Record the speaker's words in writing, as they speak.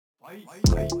Well,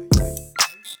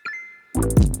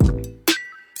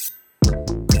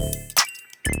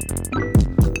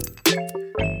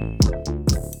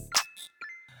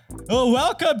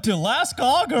 welcome to Last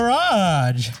Call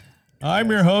Garage. I'm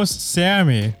your host,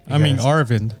 Sammy.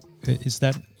 Arvind.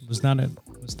 Was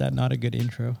that not a good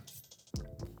intro?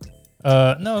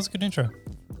 No, it's a good intro.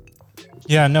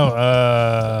 Yeah, no,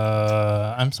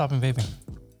 I'm stopping vaping.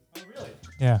 Oh, really?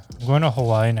 Yeah, I'm going to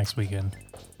Hawaii next weekend.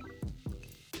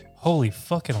 Holy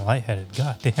fucking lightheaded,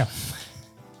 goddamn.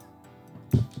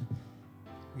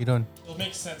 You doing? It'll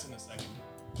make sense in a second.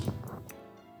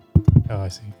 Oh, I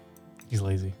see. He's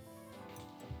lazy.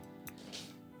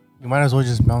 You might as well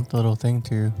just mount the little thing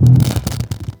to you.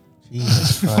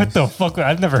 Jesus Christ. What the fuck?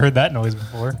 I've never heard that noise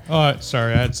before. Oh,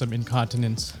 sorry, I had some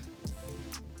incontinence.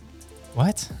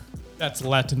 What? That's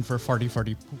Latin for farty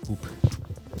farty poop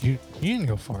poop. You didn't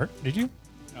go fart, did you?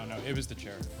 No, it was the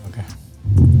chair. Okay.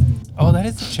 Oh, that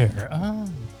is the chair. Oh.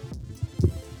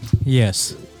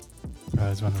 Yes. Oh,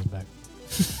 that's one of those back.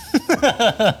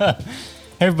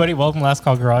 Hey, everybody. Welcome to Last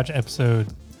Call Garage episode.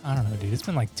 I don't know, dude. It's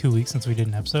been like 2 weeks since we did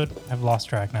an episode. I've lost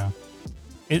track now.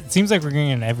 It seems like we're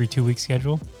getting an every 2 week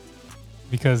schedule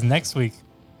because next week,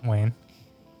 Wayne,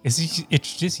 it's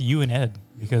just you and Ed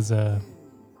because you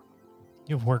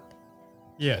have work.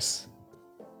 Yes.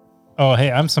 Oh,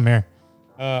 hey, I'm Samir.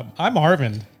 I'm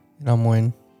Arvind, And I'm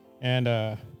Wayne. and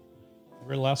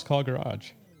we're Last Call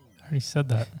Garage. I already said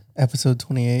that. Episode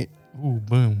 28. Ooh,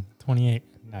 boom. 28.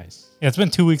 Nice. Yeah, it's been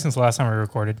 2 weeks since the last time we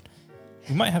recorded.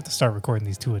 We might have to start recording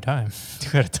these two at a time.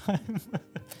 Two at a time.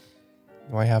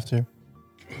 Do I have to?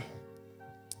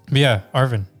 But yeah,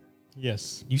 Arvin,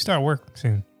 Yes. you start work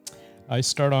soon. I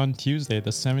start on Tuesday,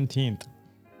 the 17th.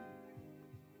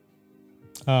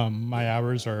 My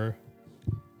hours are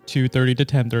 2:30 to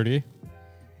 10:30.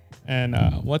 And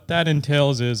what that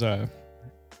entails is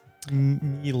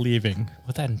me leaving.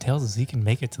 What that entails is he can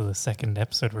make it to the second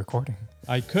episode recording.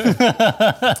 I could.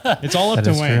 It's all up That to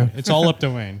is Wayne. true. It's all up to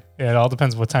Wayne. Yeah, it all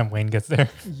depends what time Wayne gets there.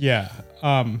 Yeah.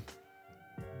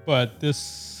 But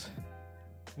this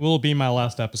will be my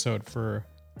last episode for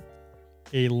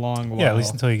a long while. Yeah, at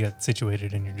least until you get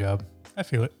situated in your job. I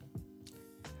feel it.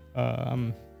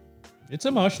 It's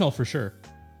emotional for sure.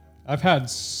 I've had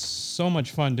so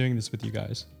much fun doing this with you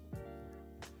guys.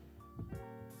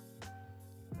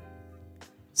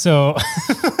 So,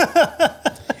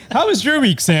 How was your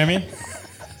week, Sammy?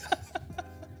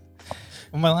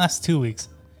 well, my last 2 weeks,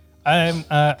 I'm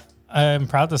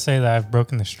proud to say that I've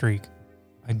broken the streak.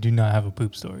 I do not have a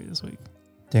poop story this week,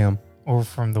 Damn. or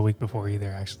from the week before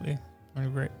either. Actually,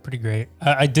 pretty great.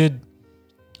 I did.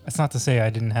 That's not to say I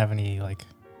didn't have any like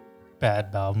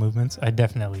bad bowel movements. I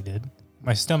definitely did.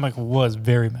 My stomach was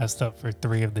very messed up for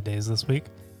 3 of the days this week,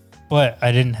 but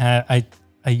I didn't have.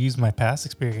 I used my past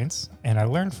experience and I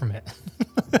learned from it.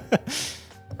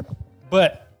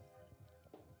 But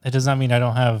that does not mean I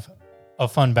don't have a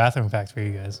fun bathroom fact for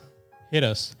you guys. Hit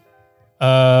us.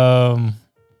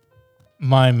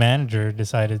 My manager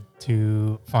decided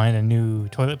to find a new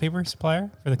toilet paper supplier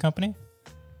for the company.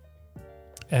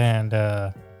 And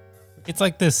it's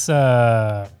like this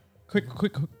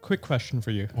Quick question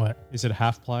for you. what? Is it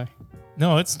half ply?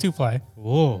 No, it's 2-ply.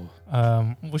 Whoa.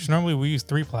 Which normally we use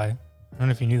 3-ply. I don't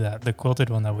know if you knew that. The quilted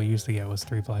one that we used to get was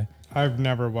 3-ply. I've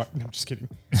never watched. No, I'm just kidding.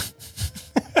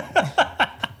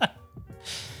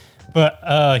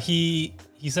 But he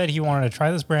said he wanted to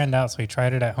try this brand out, so he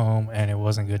tried it at home and it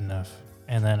wasn't good enough.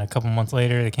 And then a couple months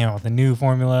later, they came out with a new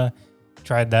formula.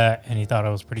 Tried that and he thought it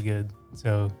was pretty good.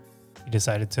 So he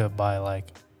decided to buy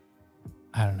like,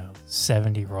 I don't know,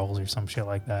 70 rolls or some shit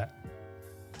like that.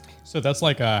 So that's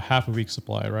like a half a week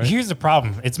supply, right? Here's the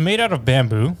problem. It's made out of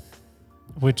bamboo,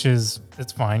 which is,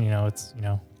 it's fine. It's,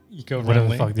 whatever the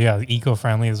Eco-friendly. fuck. Yeah,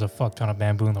 eco-friendly. There's a fuck ton of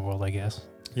bamboo in the world, I guess.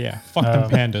 Yeah. Fuck them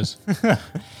pandas.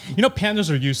 Pandas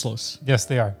are useless. Yes,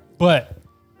 they are. But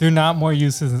they're not more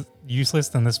useless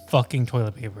than this fucking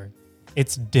toilet paper.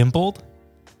 It's dimpled.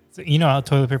 So, you know how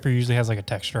toilet paper usually has like a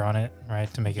texture on it,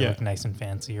 right? To make it Yeah. look nice and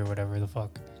fancy or whatever the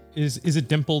fuck. Is it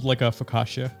dimpled like a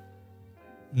focaccia?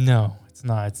 No, it's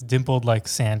not. It's dimpled like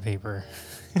sandpaper.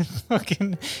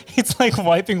 It's like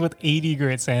wiping with 80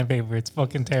 grit sandpaper. It's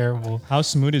fucking terrible. How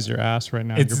smooth is your ass right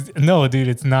now? No, dude,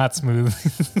 it's not smooth.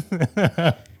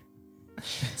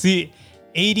 See,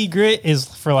 80 grit is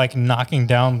for like knocking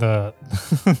down the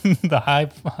the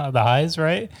highs,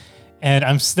 right? And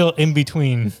I'm still in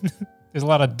between. There's a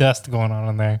lot of dust going on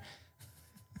in there.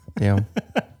 Damn.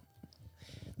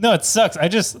 No, it sucks.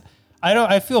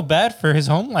 I feel bad for his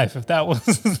home life if that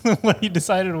was what he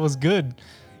decided was good.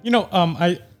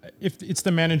 If it's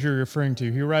the manager you're referring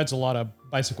to, he rides a lot of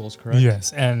bicycles, correct?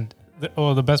 Yes, and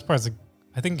the best part is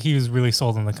I think he was really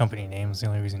sold on the company name. Is the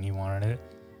only reason he wanted it.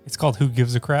 It's called Who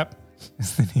Gives a Crap.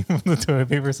 Is the name of the toilet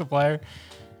paper supplier.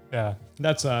 Yeah,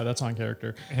 That's on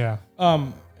character. yeah.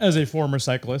 As a former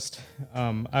cyclist,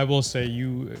 I will say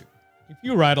if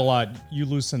you ride a lot, you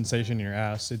lose sensation in your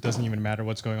ass. It doesn't even matter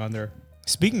what's going on there.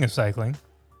 Speaking of cycling,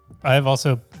 I've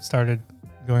also started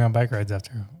going on bike rides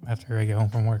after I get home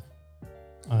from work.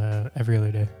 Every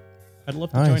other day. I'd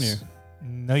love to join you.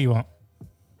 No, you won't.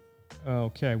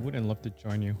 Okay, I wouldn't love to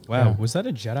join you. Wow, Yeah. was that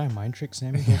a Jedi mind trick,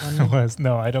 Sammy? Pulled on me? It was.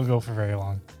 No, I don't go for very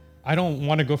long. I don't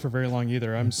want to go for very long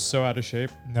either. I'm so out of shape.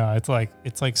 No, it's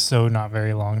like so not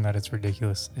very long that it's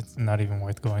ridiculous. It's not even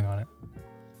worth going on it.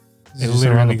 Is It this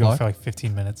around literally the goes block? for like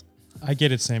 15 minutes. I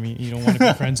get it, Sammy. You don't want to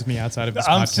be friends with me outside of this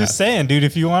I'm podcast. just saying, dude,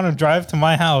 if you want to drive to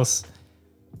my house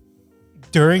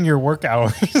during your work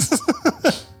hours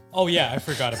Oh yeah, I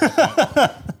forgot about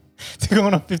that. to go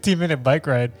on a 15-minute bike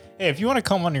ride. Hey, if you want to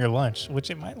come on your lunch, which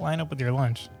it might line up with your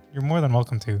lunch, you're more than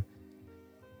welcome to.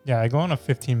 Yeah, I go on a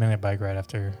 15-minute bike ride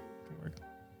after work.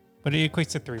 But it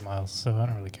equates to 3 miles, so I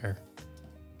don't really care.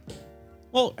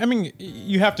 Well, I mean,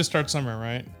 you have to start somewhere,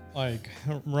 right? Like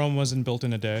Rome wasn't built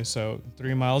in a day, so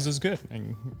 3 miles is good,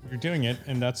 and you're doing it,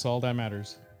 and that's all that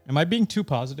matters. Am I being too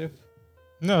positive?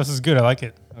 No, this is good. I like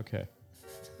it. Okay.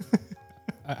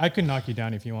 I could knock you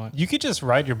down if you want. You could just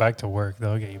ride your bike to work.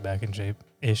 That'll get you back in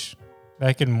shape-ish.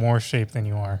 Back in more shape than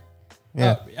you are.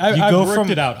 Yeah. I've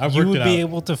worked it out. You would be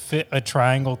able to fit a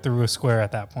triangle through a square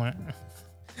at that point.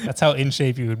 That's how in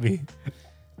shape you would be.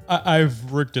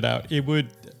 I've worked it out. It would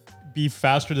be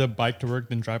faster to bike to work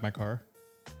than drive my car.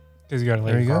 Because you got to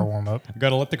let There your you car go. warm up. I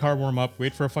gotta let the car warm up,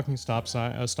 wait for a fucking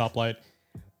stoplight.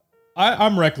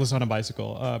 I'm reckless on a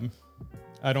bicycle.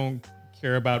 I don't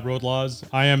care about road laws.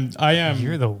 I am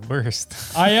You're the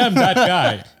worst. I am that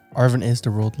guy. Arvin is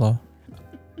the road law.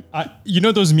 You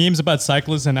know those memes about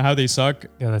cyclists and how they suck?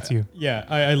 Yeah, that's you. Yeah,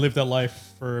 I lived that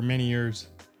life for many years.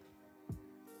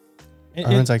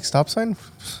 Arvin's like, stop sign?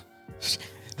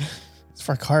 It's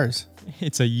for cars.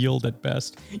 It's a yield at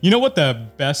best. You know what the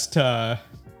best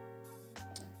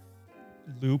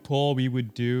loophole we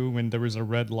would do when there was a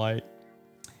red light?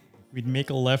 We'd make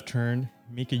a left turn,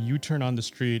 make a U-turn on the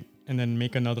street, and then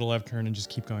make another left turn and just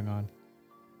keep going on.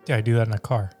 Yeah, I do that in a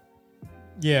car.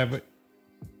 Yeah, but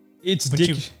it's But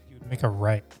you would make a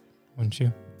right, wouldn't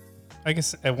you? I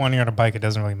guess when you're on a bike, it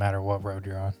doesn't really matter what road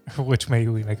you're on or which way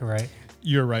we make a right.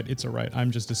 You're right. It's a right.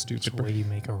 I'm just a Which stupid way person. you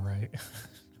make a right.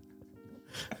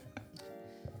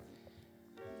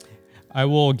 I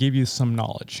will give you some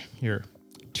knowledge here.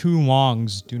 2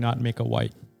 Wongs do not make a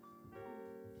white.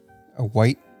 A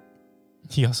white?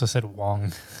 He also said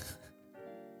Wong.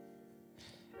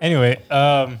 Anyway,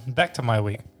 back to my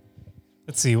week.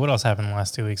 Let's see what else happened in the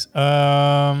last 2 weeks.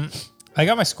 I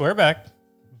got my Square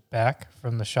back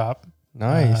from the shop.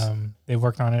 Nice. They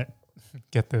worked on it.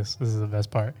 Get this. This is the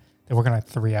best part. They worked on it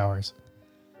 3 hours.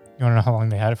 You want to know how long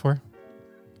they had it for?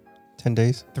 10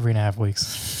 days. 3.5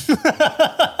 weeks.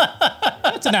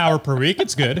 That's an hour per week.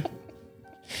 It's good.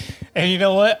 And you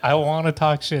know what? I want to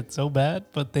talk shit so bad,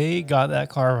 but they got that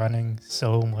car running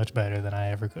so much better than I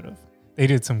ever could have. They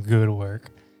did some good work.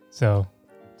 So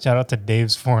shout out to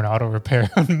Dave's Foreign Auto Repair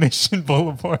on Mission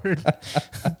Boulevard.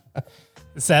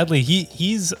 Sadly,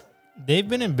 they've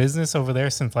been in business over there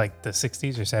since like the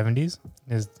 60s or 70s.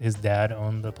 His dad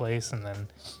owned the place, and then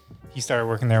he started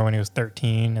working there when he was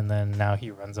 13, and then now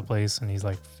he runs the place and he's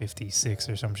like 56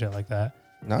 or some shit like that.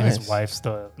 Nice. And his wife's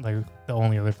the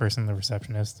only other person, the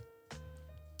receptionist.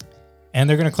 And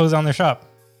they're gonna close down their shop.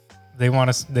 They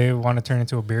want to turn it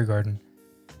into a beer garden.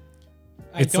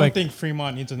 I It's don't like- think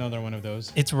Fremont needs another one of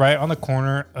those. It's right on the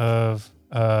corner of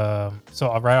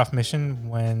so right off Mission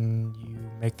when you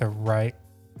make the right.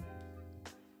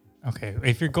 Okay,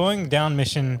 if you're going down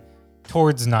Mission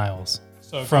towards Niles,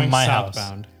 So from going my house.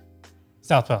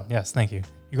 Southbound. Yes, thank you.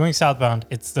 You're going southbound.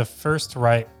 It's the first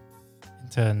right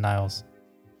into Niles.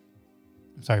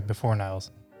 I'm sorry, before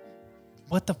Niles.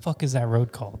 What the fuck is that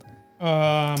road called?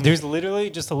 There's literally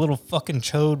just a little fucking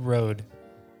chode road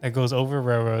that goes over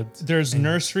railroads. There's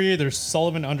Nursery, there's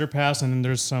Sullivan Underpass, and then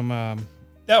there's some.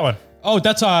 That one. Oh,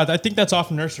 that's I think that's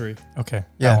off Nursery. Okay,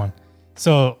 Yeah. that one.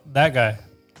 So that guy,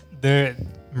 they're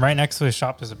right next to his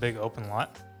shop. There's a big open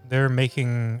lot. They're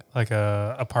making like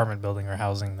a apartment building or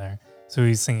housing there. So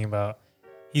he's thinking about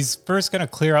he's first gonna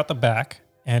clear out the back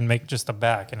and make just the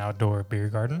back an outdoor beer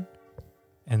garden.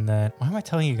 And then why am I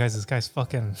telling you guys this guy's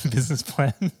fucking business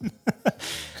plan?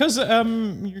 Because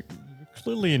you're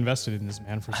clearly invested in this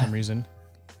man for some reason.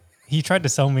 He tried to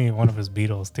sell me one of his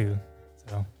Beetles too.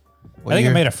 So What I think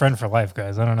year? I made a friend for life,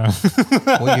 guys. I don't know.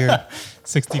 What year?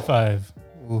 65.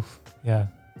 Oof. Yeah.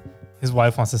 his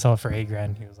wife wants to sell it for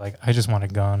 $8,000. He was like, I just want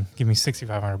it gone. Give me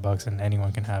 $6,500 and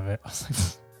anyone can have it. I was like,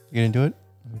 You gonna do it?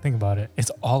 let me think about it. It's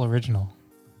all original.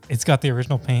 It's got the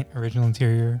original paint, original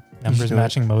interior, numbers do it.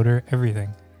 matching motor, everything.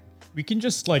 We can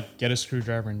just like get a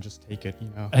screwdriver and just take it, you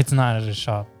know. It's not at his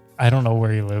shop. I don't know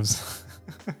where he lives.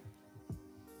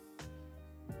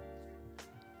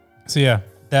 So yeah,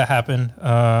 that happened.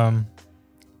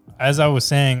 As I was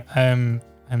saying, I'm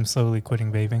slowly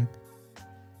quitting vaping.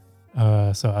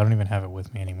 So I don't even have it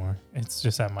with me anymore. It's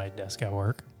just at my desk at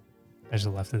work. I just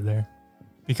left it there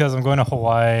because I'm going to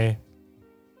Hawaii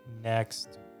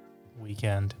next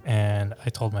weekend, and I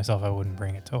told myself I wouldn't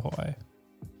bring it to Hawaii.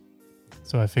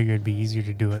 So I figured it'd be easier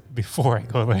to do it before I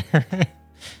go there.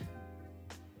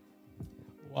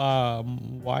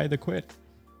 Why the quit?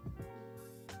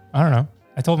 I don't know.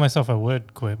 I told myself I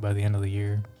would quit by the end of the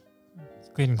year. It's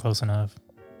getting close enough.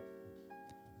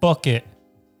 Book it.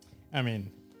 I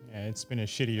mean, yeah, it's been a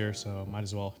shitty year, so might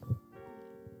as well.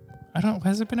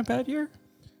 Has it been a bad year?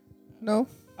 No.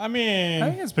 I mean, I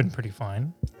think it's been pretty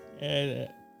fine. I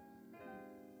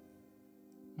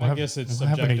What guess it's what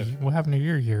happened subjective. what happened to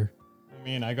your year? I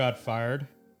mean, I got fired.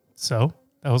 So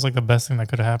that was like the best thing that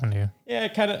could have happened to you. Yeah,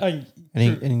 kind of.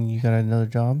 And you got another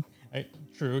job?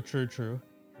 True.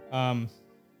 I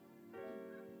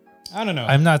don't know.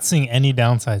 I'm not seeing any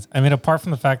downsides. I mean, apart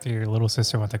from the fact that your little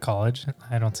sister went to college,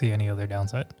 I don't see any other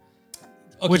downside.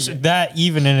 Okay, Which yeah. that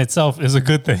even in itself is a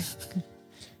good thing.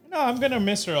 No, I'm gonna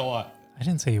miss her a lot. I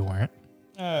didn't say you weren't.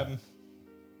 I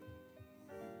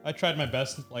tried my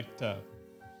best, like, to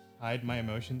hide my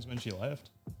emotions when she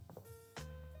left.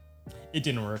 It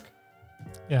didn't work.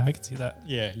 Yeah, I can see that.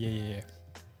 Yeah. Yeah,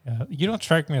 you don't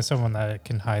strike me as someone that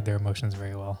can hide their emotions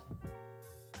very well.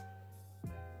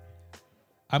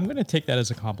 I'm gonna take that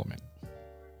as a compliment.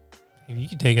 You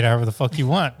can take it however the fuck you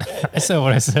want. I said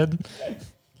what I said.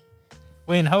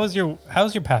 Wayne, how's your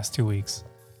past 2 weeks?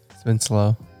 It's been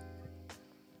slow.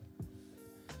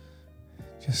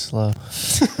 Just slow.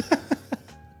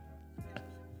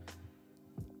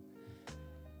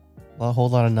 A whole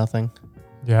lot of nothing.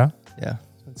 Yeah. Yeah,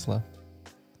 it's been slow.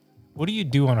 What do you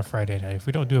do on a Friday night? If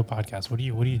we don't do a podcast, what are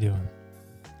you doing?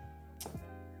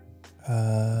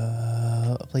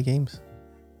 I play games.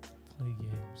 Play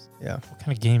games. Yeah. What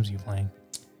kind of games are you playing?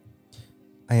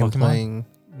 I am Pokemon? playing.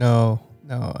 No.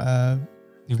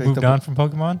 You've Picked moved up- on from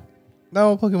Pokemon?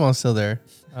 No, Pokemon's still there.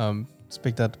 Just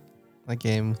picked up my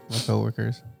game with my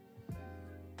coworkers.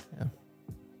 Yeah.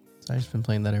 So I've just been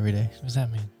playing that every day. What does that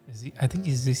mean?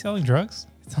 Is he selling drugs?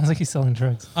 It sounds like he's selling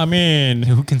drugs. I mean,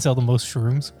 Who can sell the most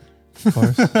shrooms? Of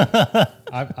course.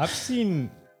 I've seen.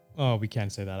 Oh, we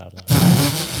can't say that out loud.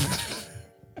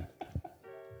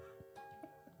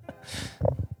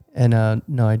 And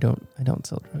no, I don't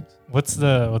sell drugs. What's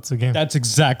the game? That's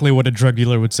exactly what a drug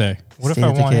dealer would say. What State if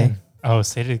I of want Decay. in? Oh,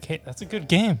 State of Decay. That's a good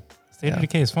game. State of Yeah.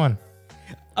 Decay is fun.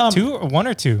 1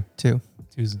 or 2? 2.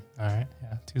 2's all right.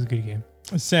 Yeah, 2's a good game.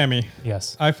 Sammy,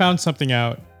 Yes. I found something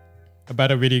out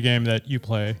about a video game that you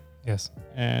play, Yes.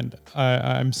 and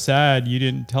I'm sad you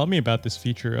didn't tell me about this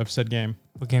feature of said game.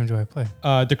 What game do I play?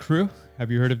 The Crew.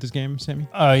 Have you heard of this game, Sammy?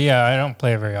 Yeah, I don't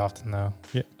play it very often though.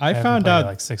 Yeah, I haven't found played it out.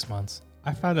 like 6 months.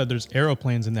 I found out there's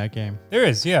aeroplanes in that game. There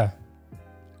is, yeah.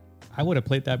 I would have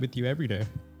played that with you every day.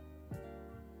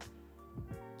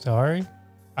 Sorry,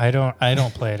 I don't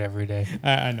play it every day.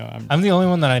 I know. I'm the only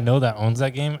one that I know that owns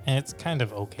that game, and it's kind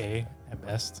of okay at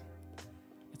best.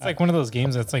 It's like one of those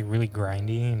games that's like really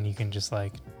grindy, and you can just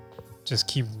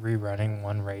keep rerunning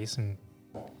one race and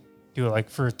do it like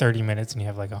for 30 minutes, and you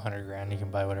have like $100,000. You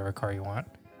can buy whatever car you want.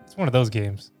 It's one of those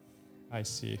games. I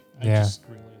see. I Yeah. just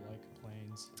really like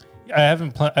planes. I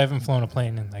haven't flown a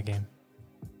plane in that game.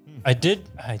 I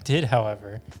did,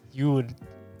 however.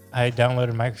 I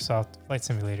downloaded Microsoft Flight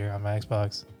Simulator on my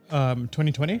Xbox.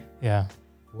 2020. Yeah,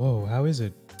 Whoa, how is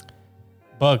it?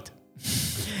 bugged.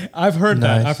 I've heard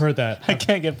Nice. that. I've heard that. I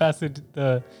can't get past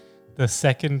the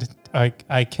second.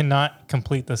 I cannot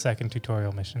complete the second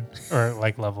tutorial mission or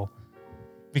like level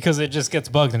because it just gets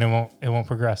bugged and it won't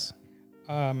progress.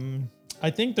 I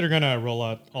think they're gonna roll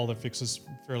out all the fixes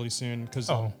fairly soon because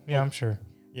Oh yeah, I'm sure.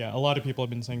 yeah, a lot of people have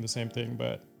been saying the same thing.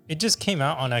 But It just came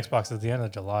out on Xbox at the end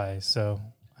of July, so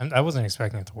I wasn't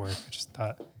expecting it to work. I just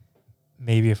thought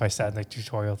maybe if I sat in the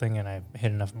tutorial thing and I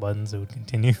hit enough buttons, it would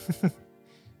continue.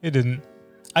 It didn't.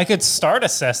 I could start a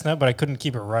Cessna, but I couldn't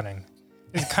keep it running.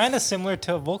 It's kind of similar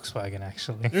to a Volkswagen,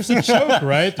 actually. there's a choke,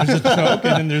 right? There's a choke,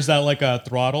 and then there's that like a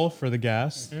throttle for the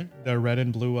gas, the red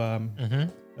and blue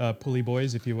pulley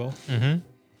boys, if you will. Mm-hmm.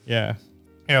 Yeah.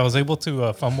 Yeah, I was able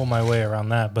to fumble my way around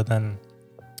that, but then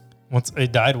once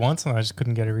it died once, and I just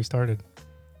couldn't get it restarted.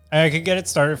 I could get it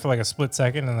started for like a split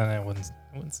second, and then it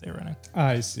It wouldn't stay running.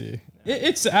 I see.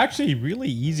 It's actually really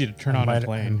easy to turn on a I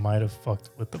plane. might have fucked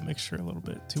with the mixture a little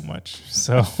bit too much.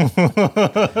 So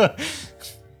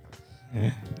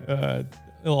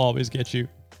It'll always get you.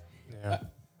 yeah.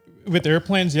 With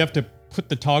airplanes, you have to put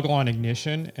the toggle on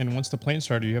ignition, and once the plane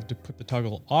started, you have to put the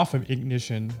toggle off of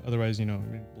ignition. Otherwise,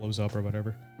 it blows up or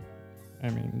whatever. I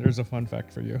mean, there's a fun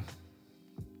fact for you.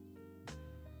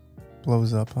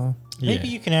 Blows up, huh? Maybe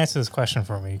you can answer this question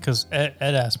for me because Ed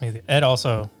asked me. Ed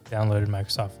also downloaded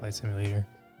Microsoft Flight Simulator,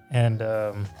 and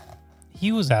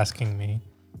he was asking me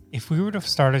if we were to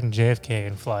start in JFK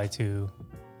and fly to,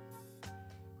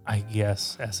 I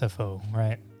guess, SFO,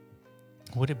 right?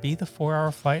 Would it be the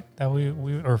 4-hour flight that we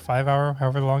or 5-hour,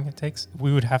 however long it takes?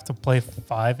 We would have to play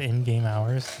 5 in-game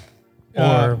hours,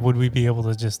 or would we be able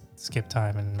to just skip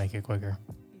time and make it quicker?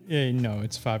 Yeah, no,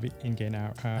 it's 5 in-game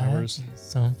hours. That is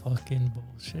some fucking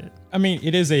bullshit. I mean,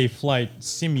 it is a flight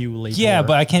simulator. Yeah,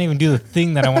 but I can't even do the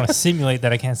thing that I want to simulate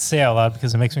that I can't say out loud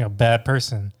because it makes me a bad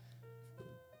person.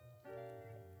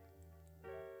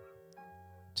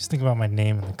 Just think about my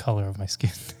name and the color of my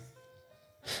skin.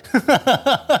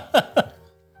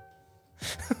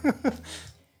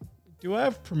 Do I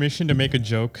have permission to make a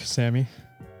joke, Sammy?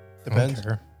 Depends.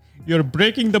 Okay. You're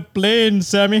breaking the plane,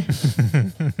 Sammy. That's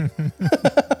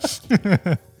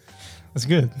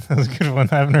good. That was a good one.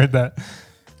 I haven't heard that.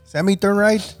 Sammy, turn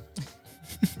right.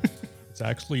 It's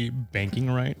actually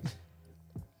banking right.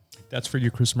 That's for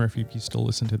you, Chris Murphy, if you still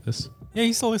listen to this. Yeah,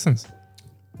 he still listens.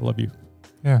 I love you.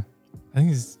 Yeah. I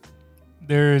think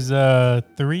there's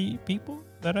 3 people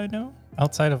that I know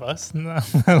outside of us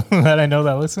that I know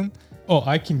that listen. Oh,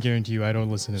 I can guarantee you I don't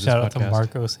listen to this Shout out podcast. to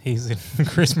Marcos, Hazen, and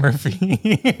Chris Murphy.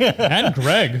 And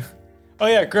Greg. Oh,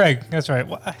 yeah, Greg. That's right.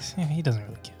 Well, he doesn't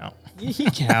really count. He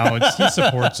counts. He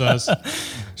supports us.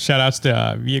 Shout outs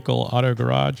to Vehicle Auto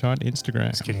Garage on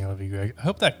Instagram. Just kidding. I love you, Greg. I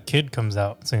hope that kid comes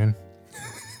out soon.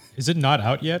 Is it not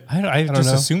out yet? I don't just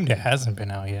know. assumed it hasn't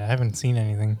been out yet. I haven't seen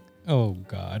anything. Oh,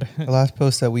 God. The last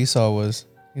post that we saw was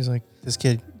he's like, this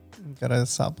kid gotta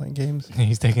stop playing games,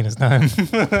 He's taking his time. and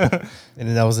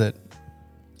then that was it.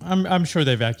 I'm sure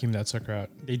they vacuumed that sucker out.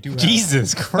 They do have...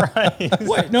 Jesus Christ.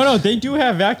 What? No, they do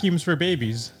have vacuums for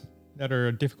babies that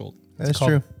are difficult. That's called-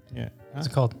 true. Yeah. What's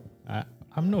it called?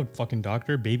 I'm no fucking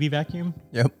doctor. Baby vacuum?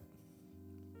 Yep.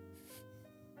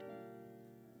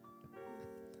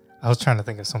 I was trying to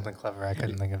think of something clever. I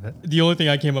couldn't think of it. The only thing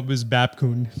I came up with is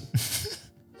Babcoon.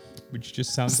 Which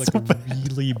just sounds like So a bad.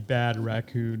 really bad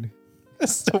raccoon.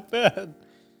 That's so bad.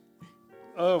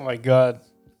 Oh my God.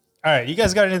 All right. You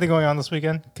guys got anything going on this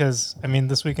weekend? Because, I mean,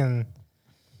 this weekend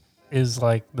is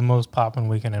like the most poppin'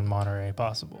 weekend in Monterey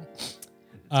possible.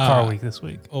 Car week this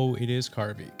week. Oh, it is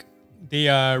Car Week. They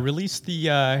released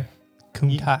the...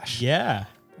 Countach. yeah.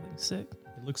 Sick.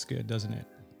 It looks good, doesn't it?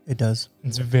 It does.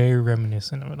 It's very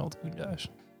reminiscent of an old Countach.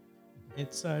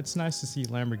 It's nice to see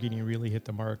Lamborghini really hit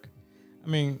the mark. I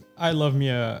mean, I love me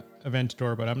a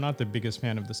Aventador, but I'm not the biggest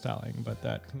fan of the styling. But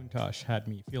that Countach had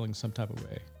me feeling some type of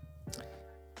way.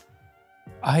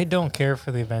 I don't care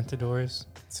for the Aventadors.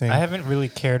 Same. I haven't really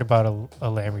cared about a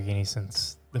Lamborghini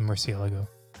since the Murcielago.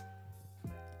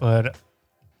 But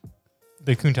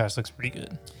the Countach looks pretty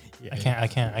good. Yeah. I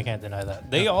can't deny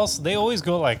that. They always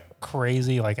go like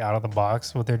crazy, like out of the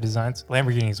box with their designs.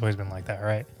 Lamborghini's always been like that,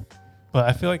 right? But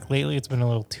I feel like lately it's been a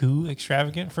little too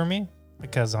extravagant for me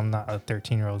because I'm not a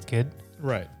 13-year-old kid.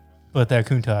 Right. But that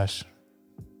Countach,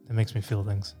 that makes me feel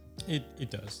things. It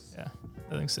does. Yeah,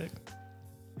 that thing's sick.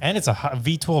 And it's a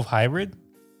V12 hybrid.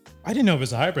 I didn't know it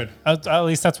was a hybrid. At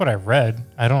least that's what I read.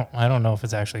 I don't know if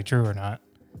it's actually true or not.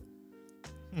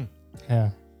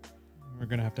 Yeah. We're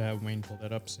gonna have to have Wayne pull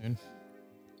that up soon.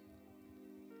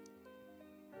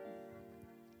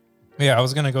 Yeah, I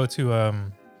was gonna go to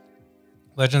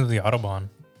Legend of the Autobahn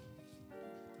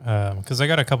because I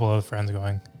got a couple of friends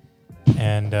going,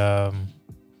 and I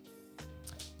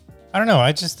don't know.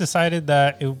 I just decided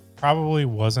that it probably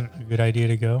wasn't a good idea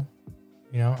to go.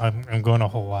 You know, I'm going to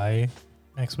Hawaii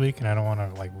next week, and I don't want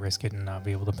to like risk it and not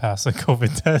be able to pass a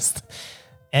COVID test.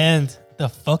 And the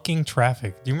fucking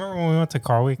traffic. Do you remember when we went to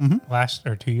Car Week last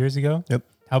or 2 years ago? Yep.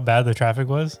 How bad the traffic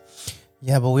was?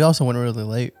 Yeah, but we also went really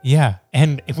late. Yeah,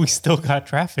 and we still got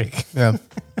traffic. Yeah.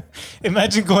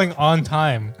 Imagine going on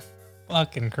time.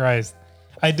 Fucking Christ.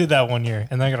 I did that one year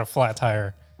and then I got a flat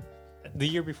tire. The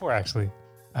year before, actually.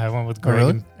 I went with Greg.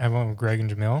 really? I went with Greg and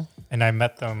Jamil, and I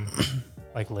met them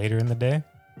like later in the day,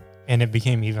 and it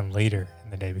became even later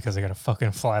in the day because I got a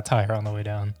fucking flat tire on the way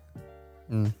down.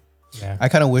 Mm. Yeah. I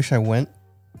kind of wish I went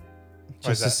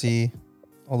Why is just to that? see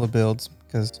all the builds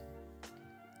because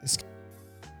it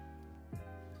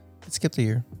skipped a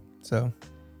year. So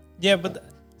Yeah, but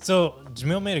So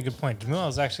Jamil made a good point. Jamil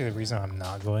was actually the reason I'm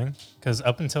not going, because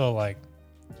up until like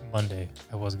Monday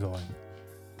I was going,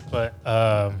 but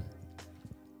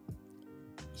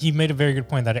he made a very good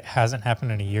point that it hasn't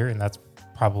happened in a year, and that's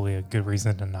probably a good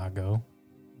reason to not go,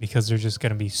 because there's just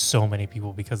gonna be so many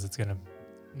people because it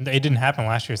didn't happen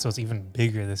last year, so it's even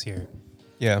bigger this year.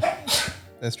 Yeah,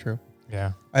 that's true.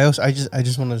 Yeah. I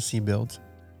just wanted to see builds.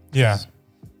 Yeah.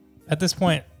 At this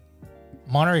point,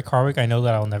 Monterey Car Week, I know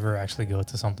that I'll never actually go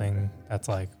to something that's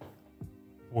like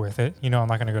worth it. You know, I'm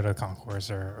not going to go to the concourse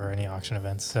or any auction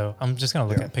events. So I'm just going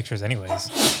to look at pictures anyways.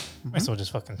 Might as well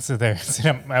just fucking sit there, sit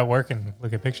at work and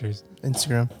look at pictures.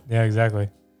 Instagram. Yeah, exactly.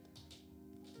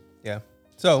 Yeah.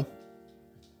 So,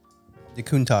 the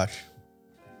Countach.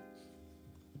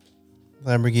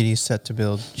 Lamborghini is set to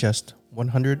build just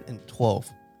 112.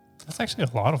 That's actually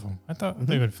a lot of them. I thought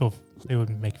they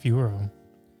would make fewer of them.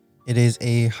 It is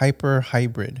a hyper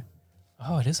hybrid.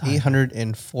 Oh, it is high.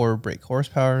 804 brake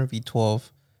horsepower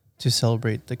V12 to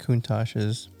celebrate the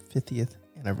Countach's 50th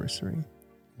anniversary.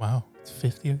 Wow, it's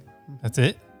 50. That's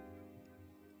it.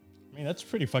 I mean, that's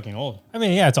pretty fucking old. I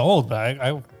mean, yeah, it's old, but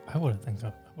I would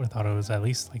have thought it was at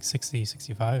least like 60,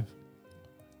 65.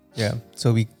 Yeah.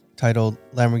 So we titled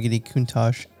Lamborghini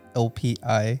Countach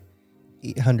LPI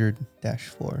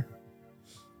 800-4.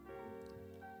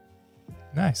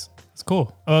 Nice. That's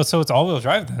cool. Oh, so it's all-wheel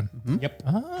drive then? Yep.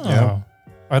 Oh. Yeah.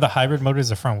 Are the hybrid motors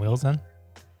the front wheels then?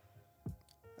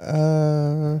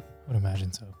 Uh, I would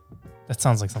imagine so. That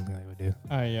sounds like something they would do.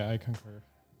 Yeah, I concur.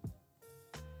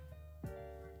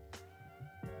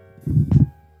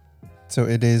 so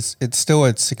it's still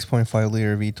at 6.5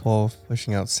 liter V12,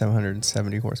 pushing out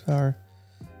 770 horsepower,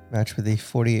 matched with a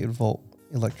 48 volt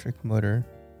electric motor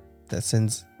that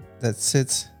sits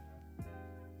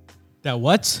That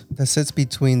what?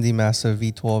 between the massive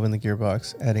V12 and the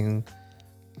gearbox, adding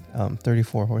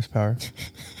 34 horsepower.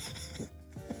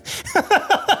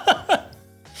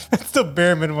 That's the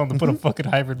bare minimum to put a fucking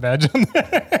hybrid badge on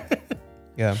there.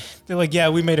 Yeah, They're like, yeah,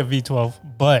 we made a V12,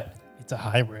 but it's a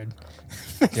hybrid.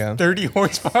 yeah. 30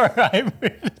 horsepower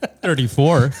hybrid.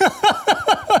 34.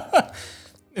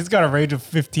 It's got a range of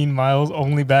 15 miles,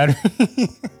 only battery.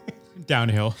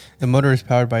 Downhill. The motor is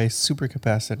powered by a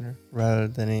supercapacitor rather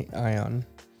than an ion.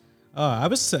 I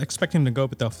was expecting to go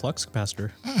with the flux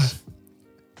capacitor.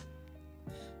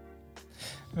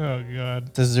 Oh, God.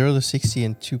 It does 0 to 60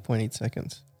 in 2.8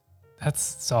 seconds. That's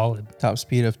solid. Top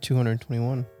speed of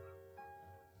 221.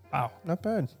 Wow. Not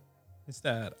bad. Is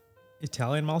that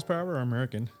Italian miles per hour or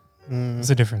American? What's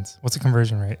the difference? What's the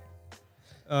conversion rate?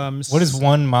 What is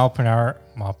 1 mile per hour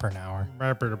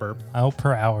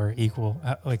equal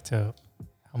to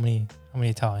how many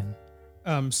Italian?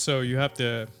 So we have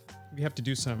to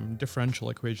do some differential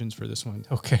equations for this one.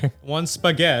 Okay. 1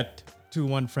 spaghetti to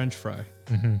 1 French fry,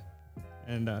 Mm-hmm.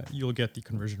 and you'll get the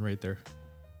conversion rate there.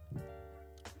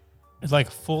 It's like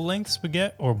full length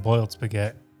spaghetti or boiled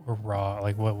spaghetti or raw.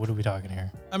 Like what are we talking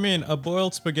here? I mean, a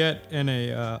boiled spaghetti and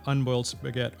a unboiled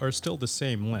spaghetti are still the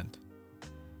same length.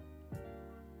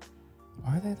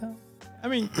 Are they though? I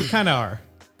mean, they kind of are.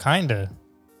 Kinda.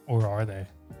 Or are they?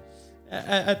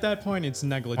 At that point, it's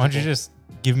negligible. Why don't you just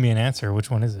give me an answer? Which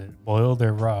one is it? Boiled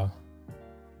or raw?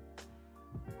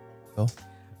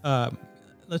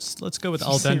 Let's go with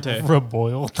al dente.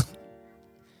 Boiled.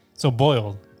 So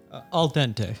boiled. Al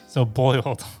dente. So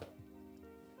boiled.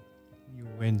 You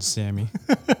win, Sammy.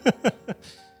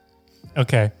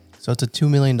 Okay. So it's a $2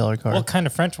 million car. What kind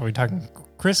of French are we talking?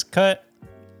 Crisp cut?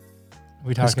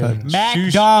 We Crisp talking cut.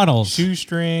 McDonald's.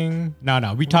 shoestring? No.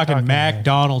 We talking talking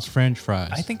McDonald's French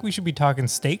fries. I think we should be talking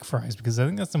steak fries because I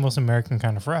think that's the most American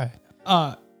kind of fry.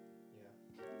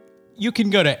 You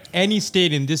can go to any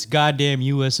state in this goddamn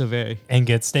US of A, And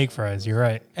get steak fries. You're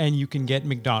right. and you can get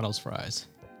McDonald's fries.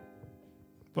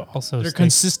 But also They're steak,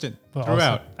 consistent but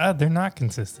throughout. Also, they're not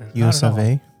consistent. US Not of at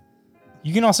all. A.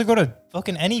 You can also go to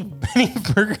fucking any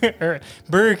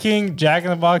Burger King, Jack in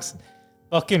the Box,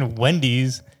 fucking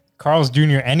Wendy's, Carl's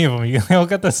Jr., any of them. They all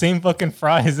got the same fucking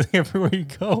fries everywhere you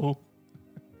go.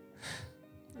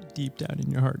 Deep down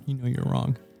in your heart, you know you're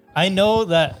wrong. I know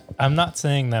that I'm not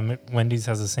saying that Wendy's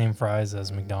has the same fries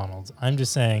as McDonald's. I'm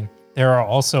just saying there are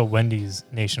also Wendy's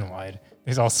nationwide.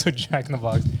 There's also Jack in the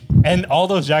Box. And all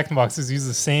those Jack in the Boxes use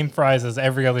the same fries as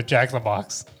every other Jack in the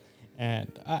Box.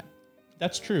 And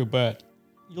that's true, but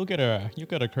you'll get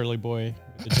a curly boy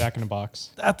with the Jack in the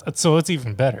Box. So it's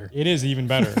even better. It is even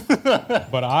better.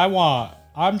 But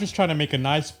I'm just trying to make a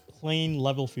nice plain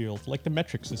level field, like the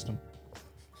metric system.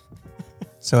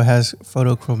 So it has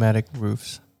photochromatic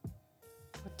roofs.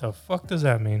 What the fuck does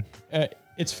that mean?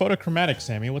 It's photochromatic,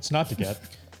 Sammy. What's not to get?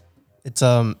 It's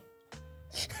I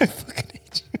fucking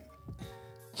hate you.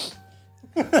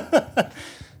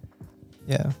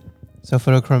 Yeah. So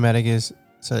photochromatic is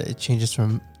so it changes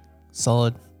from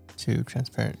solid to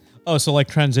transparent. Oh, so like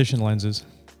transition lenses.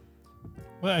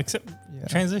 Well, except Yeah.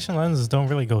 transition lenses don't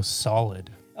really go solid.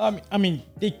 I mean,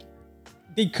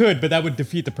 they could, but that would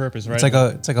defeat the purpose, right?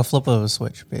 It's like a flip of a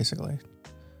switch, basically.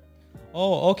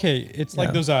 Oh, okay. It's like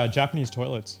Yeah. those Japanese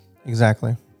toilets.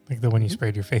 Exactly. Like the one you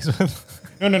sprayed your face with.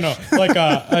 No. Like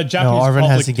a Japanese. No, Arvin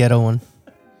has the public- ghetto one.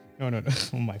 No.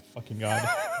 Oh my fucking god.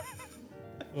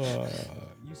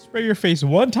 You spray your face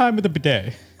one time with a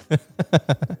bidet.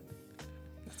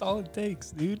 That's all it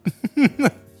takes, dude.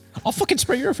 I'll fucking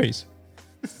spray your face.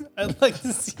 I'd like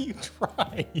to see you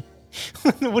try.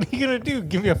 What are you gonna do?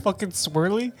 Give me a fucking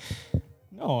swirly?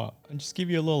 No, I'll just give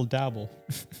you a little dabble.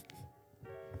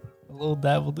 A little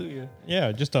dab will do you.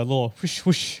 Yeah, just a little whoosh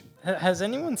whoosh. Has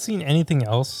anyone seen anything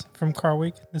else from Car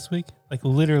Week this week? Like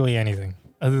literally anything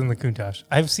other than the Countach?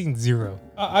 I've seen zero.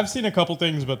 I've seen a couple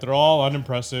things, but they're all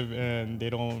unimpressive, and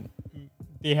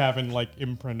they haven't like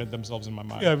imprinted themselves in my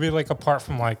mind. Yeah, I mean, like apart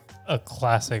from like a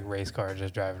classic race car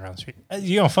just driving around the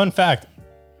street. Fun fact: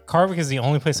 Car Week is the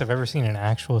only place I've ever seen an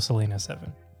actual Selena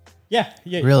 7. Yeah.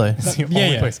 Really? It's the Yeah,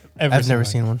 only yeah. place I've never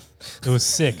seen one. It was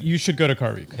sick. You should go to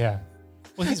Car Week. Yeah.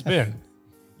 Well, he's been.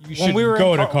 You should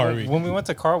go to Car Week. When we went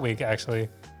to Car Week, actually,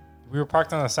 we were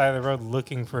parked on the side of the road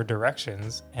looking for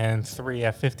directions, and 3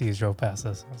 F50s drove past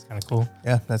us. That was kind of cool.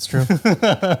 Yeah, that's true.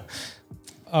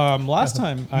 Last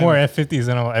time, More F50s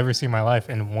than I'll ever see in my life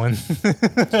in one.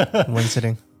 One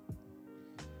sitting.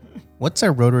 What's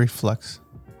a rotary flux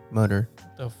motor?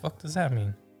 The fuck does that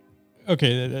mean?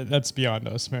 Okay, that's beyond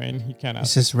us, man. You can't It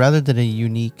ask. says rather than a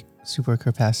unique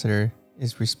supercapacitor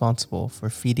is responsible for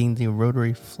feeding the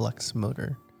rotary flux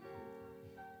motor.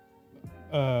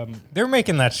 They're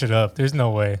making that shit up. There's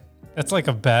no way. That's like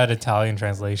a bad Italian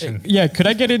translation. Yeah, could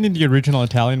I get it in the original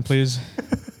Italian, please?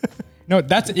 No,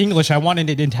 that's English. I wanted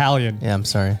it in Italian. Yeah, I'm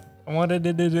sorry. I wanted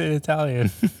it in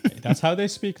Italian. That's how they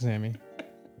speak, Sammy.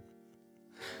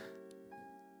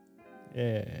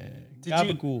 Yeah.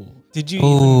 Gabagool. Did you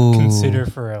Ooh. even consider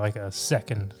for like a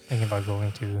second thinking about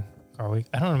going to Car Week?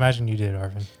 I don't imagine you did,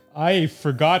 Arvin. I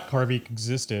forgot Car Week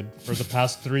existed for the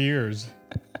past 3 years.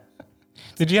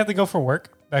 Did you have to go for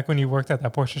work back when you worked at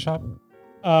that Porsche shop?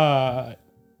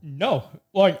 No.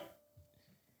 Like,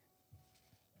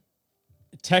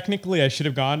 technically I should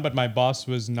have gone, but my boss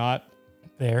was not.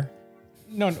 There.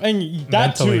 No, and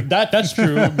that Mentally. too. That's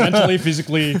true. Mentally,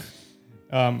 physically,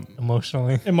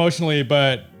 Emotionally.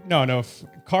 but no.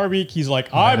 Car Week, he's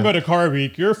like, I'm going to Car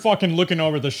Week. You're fucking looking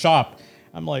over the shop.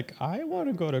 I'm like, I want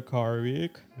to go to Car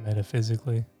Week.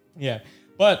 Metaphysically. Yeah.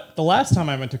 But the last time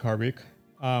I went to Car Week,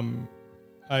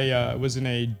 I was in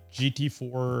a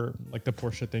GT4, like the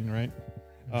Porsche thing, right?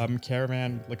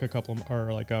 Caravan, like a couple of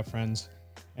our friends.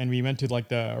 And we went to like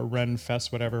the Ren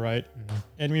Fest, whatever, right? Mm-hmm.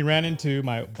 And we ran into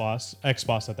my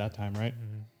ex-boss at that time, right?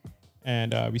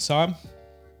 And we saw him.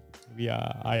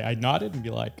 I nodded and be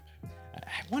like,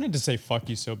 I wanted to say fuck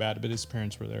you so bad, but his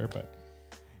parents were there, but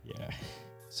yeah.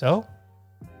 So?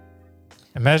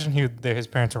 Imagine his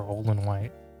parents are old and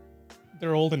white.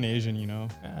 They're old and Asian, you know?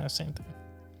 Same thing.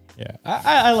 Yeah.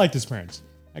 I liked his parents.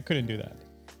 I couldn't do that.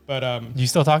 But Do you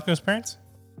still talk to his parents?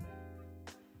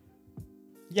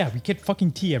 yeah, we get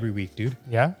fucking tea every week, dude.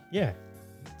 Yeah? Yeah.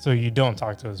 So you don't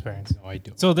talk to his parents. No, I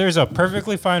do. So there's a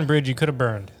perfectly fine bridge you could have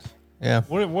burned. Yeah.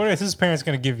 What are his parents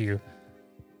going to give you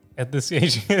at this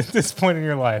age, at this point in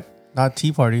your life? Not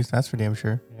tea parties, that's for damn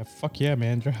sure. Yeah, fuck yeah,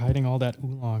 man. They're hiding all that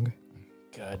oolong.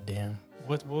 God damn.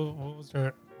 What was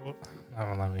their...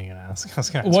 I'm not even going to ask. I was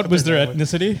gonna What ask was their name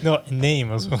ethnicity? No, name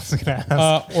I was going to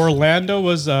ask. Orlando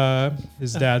was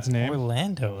his dad's name.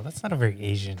 Orlando. That's not a very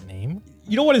Asian name.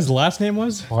 You know what his last name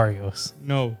was? Barrios.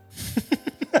 No.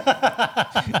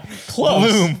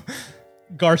 Close. Bloom.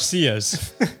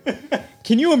 Garcias.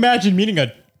 Can you imagine meeting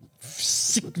a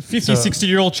 50,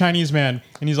 60-year-old Chinese man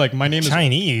and he's like, my name is...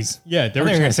 Chinese. Yeah, they They were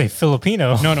were going to say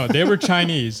Filipino. No, they were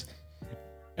Chinese.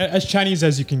 As Chinese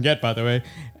as you can get, by the way.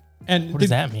 And What does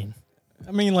that mean?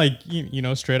 I mean, like, you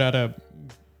know, straight out of...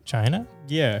 China?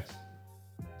 Yeah.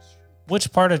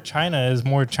 Which part of China is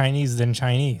more Chinese than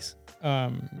Chinese?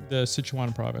 The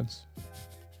Sichuan province.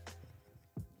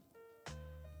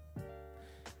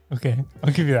 Okay,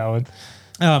 I'll give you that one.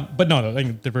 But no,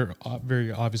 like, they were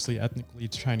very obviously ethnically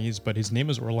Chinese, but his name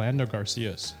is Orlando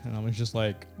Garcias. And I was just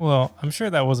like... Well, I'm sure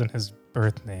that wasn't his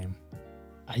birth name.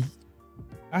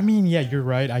 I mean, yeah, you're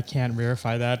right. I can't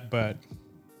verify that, but...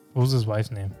 What was his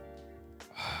wife's name?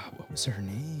 What was her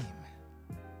name?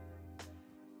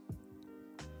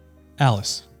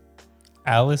 Alice.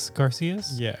 Alice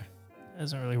Garcias? Yeah.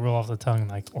 Doesn't really roll off the tongue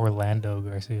like Orlando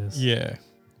Garcias. Yeah.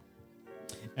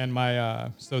 And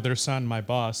my so their son, my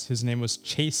boss, his name was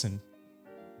Chasen.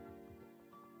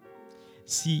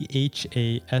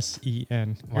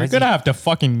 Chasen. Why You're is gonna he- have to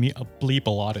fucking bleep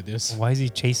a lot of this. Why is he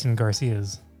chasing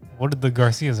Garcias? What did the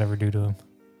Garcias ever do to him?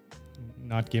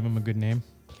 Not give him a good name.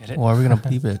 Get it? Why are we gonna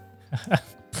bleep it?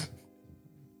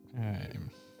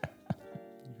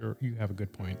 You have a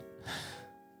good point.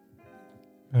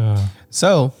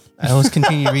 So I will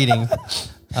continue reading.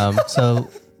 So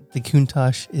the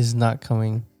Countach is not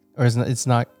coming, or it's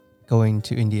not going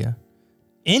to India.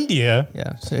 India?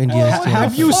 Yeah. So India is doing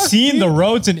Have it. you fuck, seen dude? the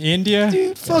roads in India?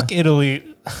 Dude, fuck Italy.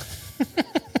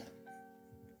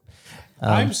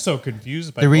 I'm so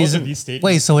confused by The both reason. of these statements.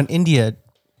 Wait. So in India,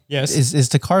 Yes, is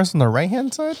the cars on the right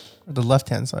hand side or the left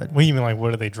hand side? What do you mean, like,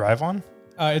 what do they drive on?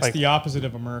 it's like- the opposite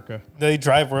of America. They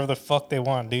drive wherever the fuck they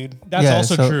want, dude. That's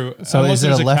also so, true. So Unless is it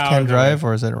there's a cow left hand in the drive way.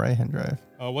 or is it a right hand drive?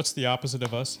 What's the opposite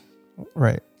of us?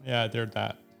 Right. Yeah, they're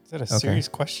that. Is that a serious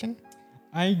question?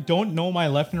 I don't know my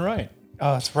left and right.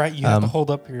 Oh, that's right. You have to hold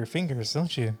up your fingers,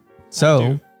 don't you? So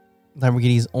do.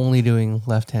 Lamborghini's only doing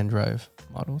left hand drive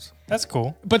models. That's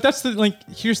cool. But that's the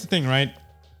here's the thing, right?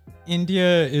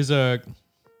 India is a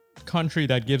country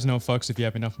that gives no fucks if you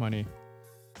have enough money.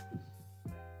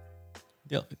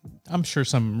 I'm sure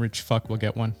some rich fuck will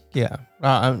get one. Yeah.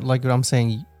 Like what I'm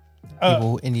saying,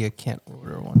 people India can't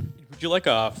order one. Would you like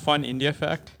a fun India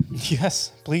fact?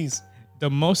 Yes, please. The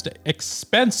most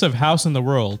expensive house in the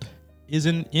world is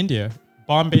in India,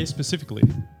 Bombay specifically.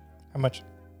 How much?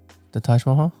 The Taj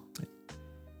Mahal?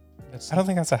 I don't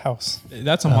think that's a house.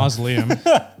 That's a mausoleum.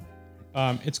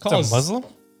 It's called It's a Muslim?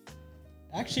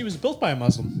 Actually, it was built by a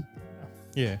Muslim.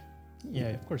 Yeah. Yeah,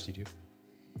 of course you do.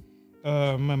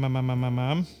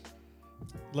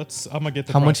 Let's. I'm gonna get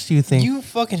the. How much do you think? You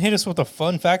fucking hit us with a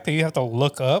fun fact that you have to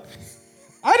look up.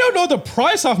 I don't know the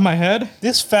price off my head.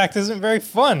 This fact isn't very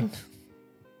fun.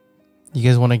 You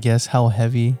guys want to guess how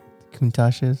heavy the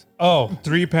Countach is? Oh,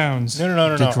 3 pounds.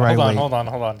 no. The dry weight. Hold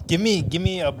on. Give me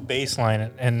a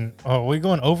baseline and are we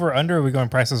going over under or are we going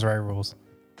prices right rules?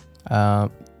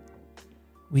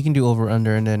 We can do over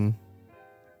under and then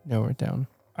narrow it down.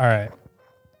 All right.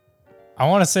 I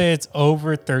want to say it's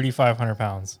over 3,500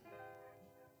 pounds.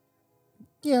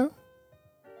 Yeah.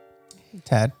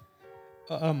 Tad.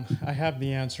 I have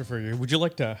the answer for you. Would you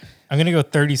like to? I'm going to go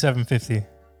 3,750.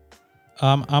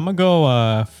 I'm gonna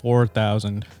go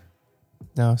 4,000.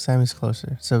 No, Sammy's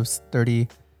closer. So it's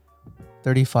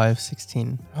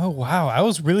 35.16. Oh, wow. I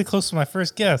was really close to my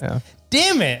first guess. Yeah.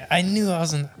 Damn it. I knew I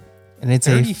was in And it's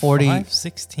a 40.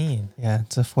 35.16. Yeah,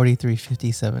 it's a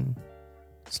 43.57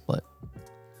 split.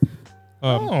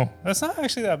 Oh, that's not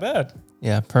actually that bad.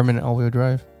 Yeah, permanent all-wheel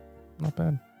drive. Not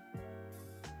bad.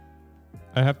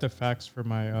 I have the facts for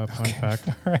my fun fact.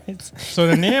 All right. So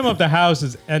the name of the house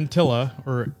is Antilla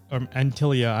or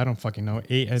Antilia. I don't fucking know.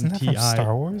 Isn't that from Star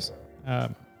A-N-T-I. Wars?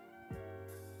 Um,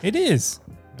 It is.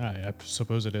 I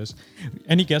suppose it is.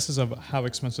 Any guesses of how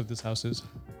expensive this house is?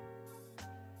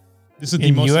 This is the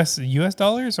In most. US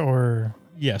dollars or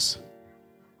Yes.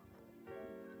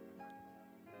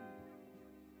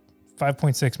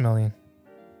 5.6 million?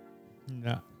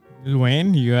 No.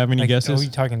 Wayne, you have any Like, guesses? Are we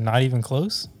talking not even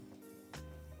close?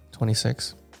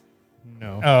 26.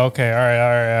 No. Oh, okay. All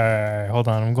right. Hold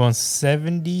on. I'm going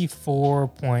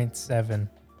 74.7.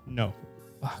 No.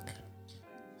 Fuck.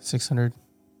 600.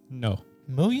 No.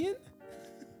 Million?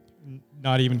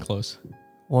 Not even close.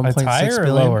 1.6 It's higher or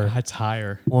billion. lower? It's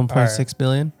higher. 1.6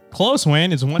 billion. Close,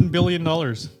 Wayne. It's $1 billion.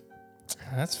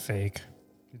 That's fake.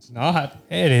 It's not.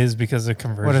 It is because of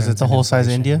conversion. What is it, the and whole size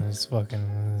of inflation. India? It's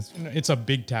fucking. It's a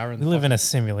big tower. We live in a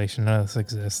simulation. None of this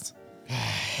exists.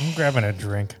 I'm grabbing a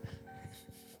drink.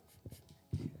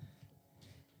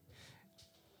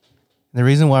 The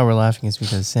reason why we're laughing is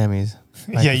because Sammy's.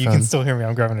 Yeah, you can microphone- still hear me.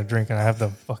 I'm grabbing a drink and I have the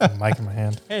fucking mic in my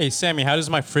hand. Hey, Sammy, how does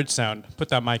my fridge sound? Put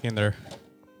that mic in there.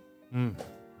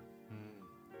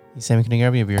 Sammy, can you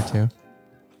grab me a beer too?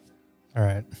 All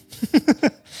right.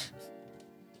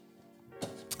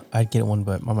 I'd get one,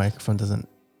 but my microphone doesn't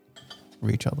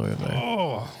reach all the way over there.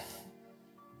 Oh.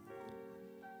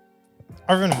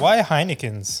 Arvin, why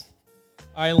Heineken's?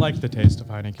 I like the taste of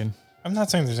Heineken. I'm not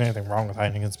saying there's anything wrong with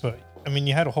Heineken's, but I mean,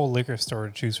 you had a whole liquor store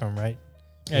to choose from, right?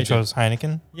 Yeah, I You did. chose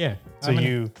Heineken, Yeah. so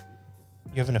you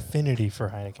have an affinity for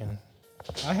Heineken.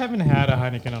 I haven't had a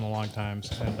Heineken in a long time,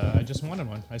 and I just wanted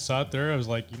one. I saw it there. I was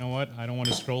like, you know what? I don't want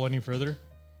to scroll any further.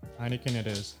 Heineken it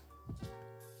is.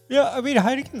 Yeah, I mean,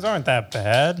 Heineken's aren't that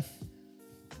bad.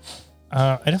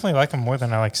 I definitely like them more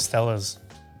than I like Stella's.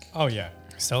 Oh, yeah.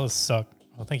 Stella's suck.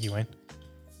 Oh, thank you, Wayne.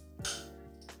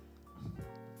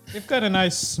 They've got a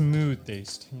nice smooth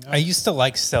taste. You know? I used to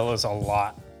like Stella's a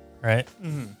lot, right?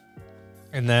 Mhm.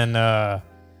 And then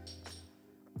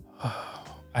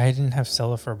I didn't have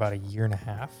Stella for about a year and a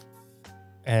half.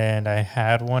 And I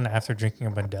had one after drinking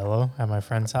a Modelo at my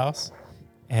friend's house.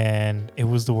 And it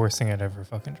was the worst thing I'd ever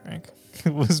fucking drank.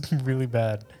 It was really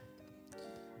bad.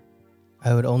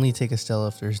 I would only take a Stella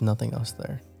if there's nothing else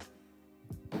there.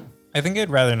 I think I'd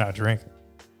rather not drink.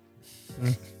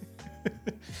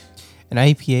 An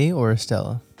IPA or a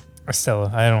Stella? Or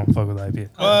Stella. I don't fuck with IPA.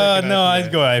 I'll take an No, IPA.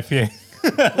 I'd go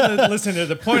IPA. Listen,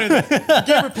 the point of the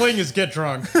game we're playing is get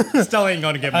drunk. Stella ain't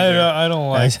gonna get me there. I don't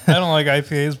like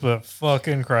IPAs, but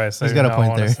fucking Christ, He's I got do a not point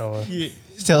want a there. Stella. Yeah,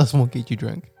 Stellas won't get you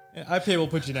drunk. IPA will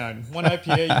put you down. One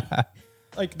IPA,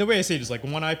 like the way I say it is like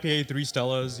one IPA, 3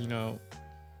 Stellas. You know,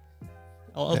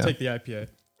 I'll Yeah. take the IPA.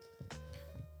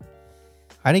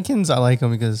 Heineken's, I like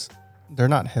them because they're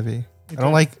not heavy. I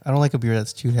don't like a beer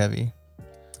that's too heavy.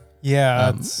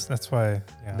 Yeah, that's why.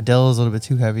 Yeah. Modelo's a little bit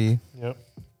too heavy. Yep.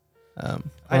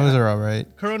 Coronas are all right.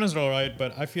 Coronas are alright,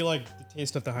 but I feel like the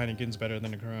taste of the Heineken's better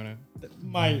than the Corona.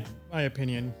 My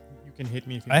opinion. You can hit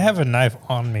me if you I have a knife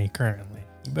on me currently.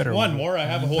 You better One more? I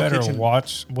have a whole better kitchen.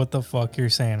 watch what the fuck you're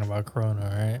saying about Corona,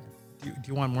 all right? Do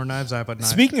you want more knives? I have a knife.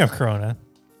 Speaking of Corona,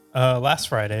 last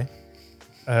Friday,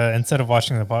 instead of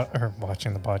watching the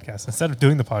podcast, instead of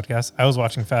doing the podcast, I was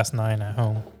watching Fast 9 at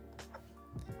home.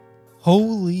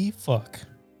 Holy fuck.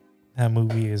 That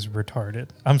movie is retarded.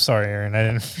 I'm sorry, Aaron. I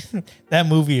didn't. That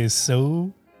movie is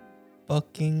so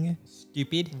fucking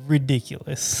Stupid.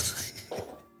 ridiculous.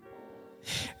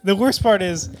 The worst part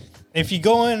is, if you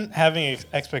go in having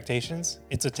expectations,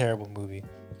 it's a terrible movie.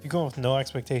 If you go with no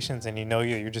expectations and you know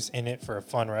you're just in it for a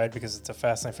fun ride because it's a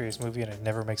Fast and Furious movie and it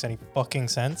never makes any fucking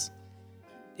sense,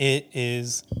 it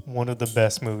is one of the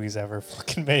best movies ever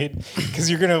fucking made. Because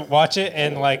you're going to watch it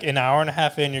and like an hour and a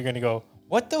half in, you're going to go,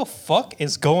 what the fuck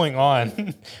is going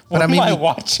on? What I mean, am I we-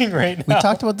 watching right We now?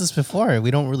 talked about this before. We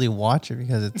don't really watch it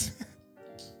because it's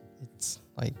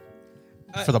like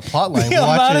for the plot line. The We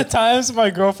watch amount of it. times my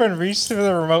girlfriend reached for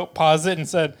the remote, paused it, and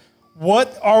said,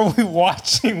 "What are we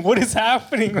watching? What is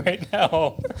happening right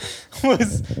now?"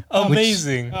 Was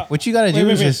amazing. What you got to do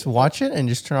wait, is wait. just watch it and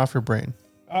just turn off your brain.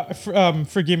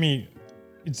 Forgive me.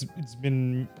 It's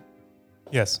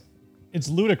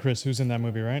Ludacris who's in that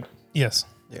movie, right? Yes.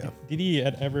 Yeah. Did he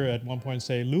ever at one point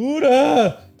say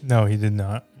Luda? No, he did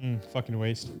not. Fucking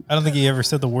waste. I don't think he ever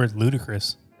said the word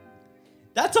ludicrous.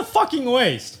 That's a fucking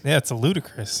waste. Yeah, it's a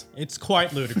ludicrous. It's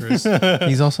quite ludicrous.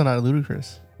 He's also not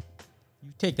ludicrous.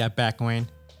 You take that back, Wayne.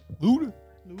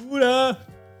 Luda.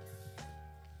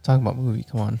 Talking about movie.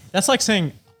 Come on. That's like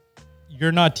saying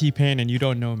you're not T-Pain and you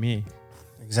don't know me.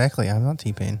 Exactly. I'm not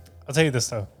T-Pain. I'll tell you this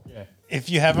though. Yeah. If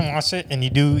you haven't watched it and you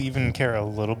do even care a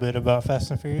little bit about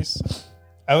Fast and Furious,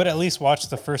 I would at least watch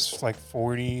the first like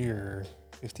 40 or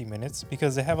 50 minutes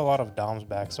because they have a lot of Dom's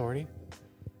backstory,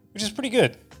 which is pretty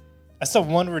good. That's the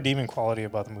one redeeming quality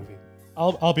about the movie.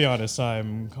 I'll be honest.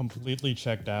 I'm completely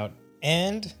checked out.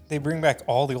 And they bring back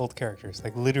all the old characters,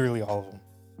 like literally all of them.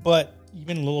 But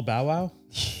Even Little Bow Wow.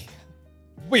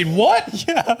 Wait, what?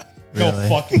 yeah, No Really?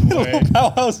 fucking way.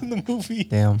 Bow Wow's in the movie.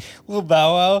 Damn. Little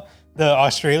Bow Wow, the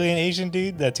Australian Asian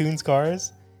dude that tunes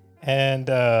cars, and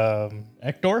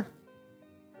Hector?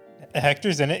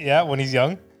 Hector's in it. Yeah, when he's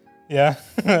young. Yeah.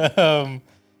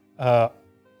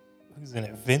 Who's in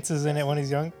it? Vince is in it when he's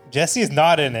young. Jesse is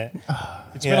not in it.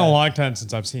 It's Yeah. been a long time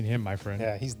since I've seen him, my friend.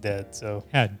 Yeah, he's dead. So,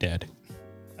 Yeah, dead.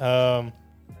 no,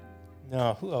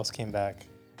 who else came back?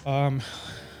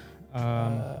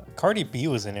 Cardi B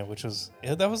was in it, which was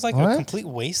that was like a What? complete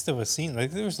waste of a scene.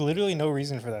 Like there was literally no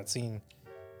reason for that scene,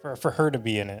 for her to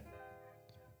be in it.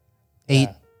 8,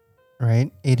 Yeah,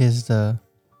 right? 8 is the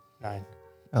 9.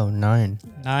 9.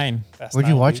 9. Fast Where'd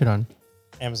you 9, watch dude. it on?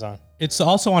 Amazon. It's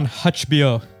also on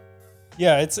HBO.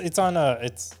 Yeah, it's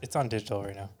on digital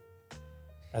right now.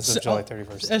 As of So- July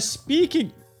 31st.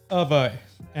 Speaking of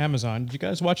Amazon, did you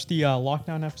guys watch the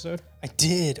lockdown episode? I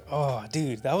did. Oh,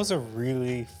 dude, that was a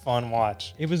really fun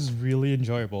watch. It was really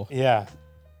enjoyable. Yeah.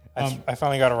 I Um,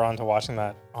 finally got around to watching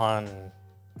that on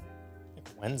like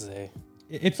Wednesday.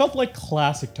 It felt like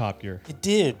classic Top Gear. It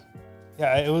did.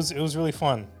 Yeah, it was really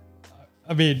fun.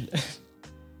 I mean,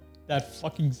 that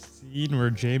fucking scene where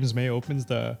James May opens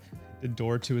the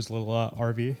door to his little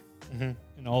RV Mhm.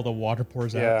 and all the water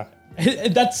pours Yeah.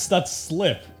 out. That's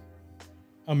slip.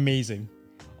 Amazing.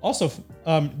 Also,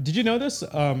 did you know this?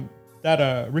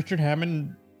 That Richard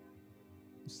Hammond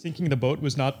sinking the boat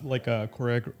was not like a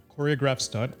choreographed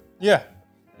stunt. Yeah.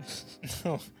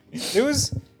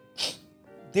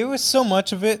 There was so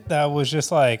much of it that was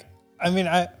just like, I mean,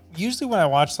 I usually when I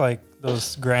watch like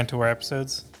those Grand Tour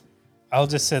episodes, I'll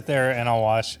just sit there and I'll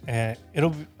watch and it'll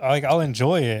be like I'll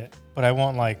enjoy it, but I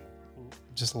won't like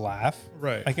just laugh.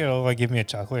 Right. Like it'll like give me a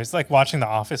chuckle. It's like watching The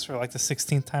Office for like the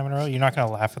 16th time in a row. You're not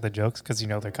gonna laugh at the jokes because you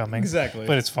know they're coming. Exactly.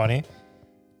 But it's funny.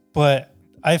 But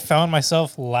I found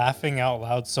myself laughing out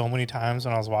loud so many times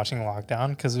when I was watching Lockdown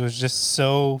because it was just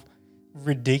so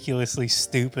ridiculously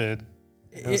stupid.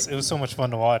 It was so much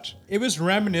fun to watch. It was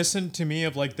reminiscent to me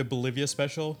of like the Bolivia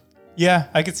special, Yeah,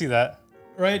 I could see that.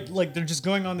 right? Like they're just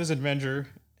going on this adventure,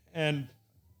 and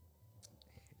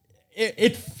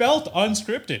it felt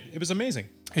unscripted. It was amazing.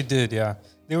 It did, yeah.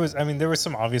 There were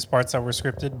some obvious parts that were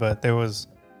scripted, but there was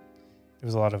a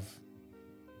lot of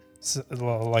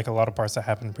like a lot of parts that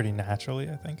happened pretty naturally,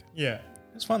 I think. Yeah,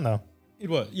 It was fun though. it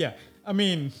was. Yeah, I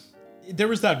mean, there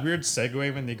was that weird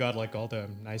segue when they got like all the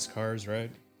nice cars,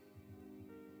 right?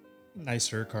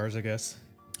 Nicer cars, I guess.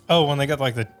 Oh, when they got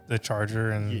like the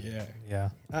Charger and Yeah,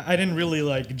 I didn't really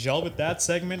like gel with that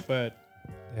segment, but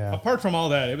yeah. apart from all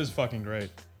that, it was fucking great.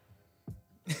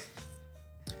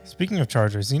 Speaking of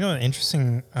Chargers, you know an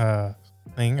interesting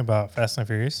thing about Fast and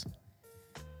Furious?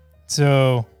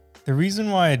 So the reason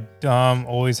why Dom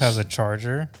always has a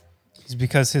Charger is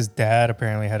because his dad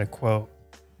apparently had a quote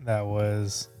that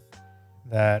was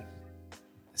that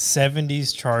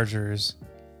 70s Chargers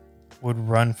would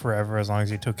run forever as long as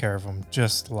you took care of them,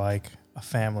 just like a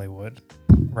family would,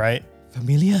 right?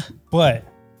 Familia? But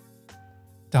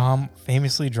Dom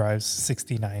famously drives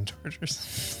 69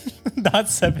 Chargers, not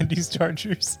 70s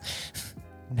Chargers.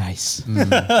 Nice.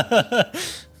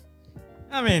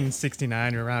 I mean,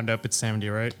 69, you round up, it's 70,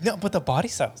 right? No, but the body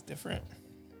style is different.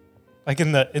 Like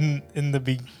in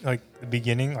the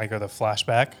beginning, like or the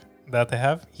flashback that they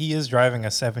have, he is driving a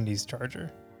 70s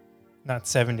Charger. Not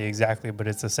 70 exactly, but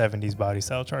it's a 70s body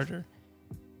style Charger,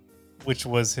 which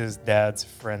was his dad's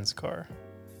friend's car.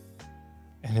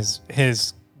 And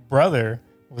his brother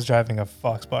was driving a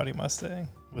Fox body Mustang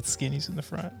with skinnies in the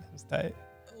front. It was tight.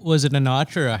 Was it a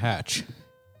notch or a hatch?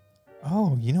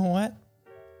 Oh, you know what?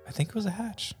 I think it was a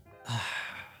hatch.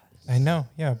 I know.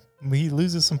 Yeah. He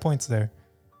loses some points there.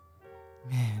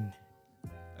 Man,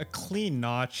 a clean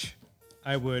notch,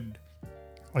 I would.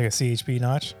 Like a CHP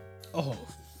notch. Oh,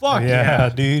 fuck yeah, yeah.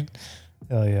 dude.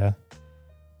 Hell yeah.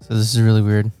 So this is really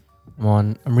weird.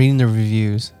 I'm reading the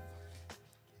reviews.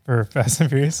 For Fast and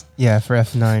Furious? Yeah, for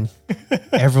F9.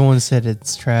 Everyone said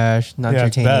it's trash, not Yeah,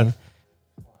 it's entertaining.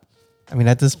 bad. I mean,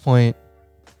 at this point,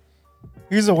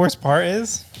 Here's the worst part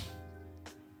is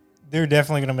they're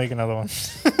definitely going to make another one.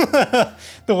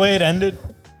 The way it ended,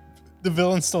 the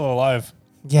villain's still alive.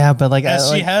 yeah, but like, As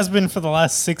she has been for the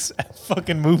last 6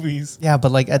 fucking movies. yeah,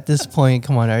 but like at this point,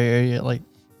 come on, are you like,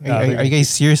 No, are they're- you guys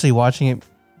seriously watching it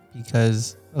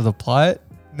because of the plot?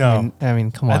 No. I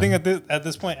mean, come on. I think at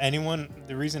this point,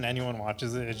 the reason anyone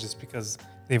watches it is just because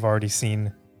they've already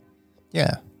seen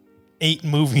yeah, 8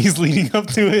 movies leading up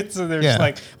to it. So they're just Yeah.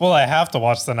 like, well, I have to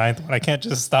watch the 9th one. I can't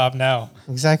just stop now.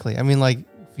 exactly. I mean, like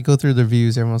if you go through the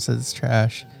reviews, everyone says it's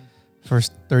trash.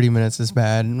 First 30 minutes is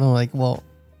bad, and I'm like, well,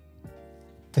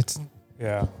 it's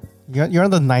Yeah. you're on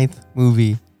the 9th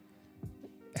movie.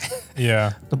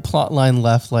 Yeah. The plot line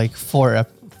left like 4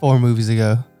 movies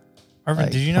ago. Arvin,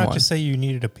 Like, did you come not on. just say you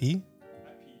needed a pee?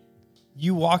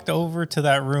 You walked over to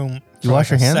that room You for wash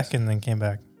like your a hands? second, then came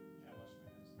back.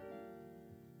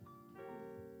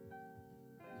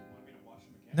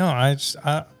 No, I just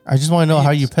want to know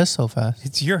how you piss so fast.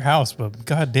 it's your house, but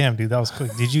goddamn, dude, that was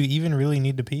quick. Did you even really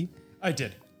need to pee? I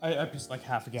did. I pissed like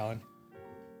half a gallon.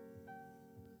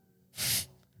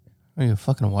 Are you a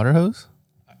fucking water hose?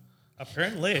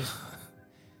 Apparently.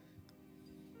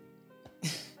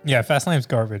 Yeah, Fast Lane's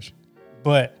garbage,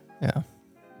 but Yeah.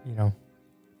 you know,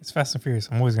 it's Fast and Furious.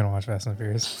 I'm always gonna watch Fast and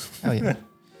Furious. Hell yeah.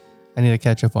 I need to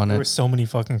catch up on There were it. so many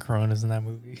fucking Coronas in that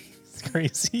movie. It's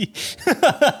crazy.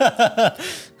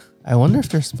 I wonder if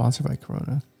they're sponsored by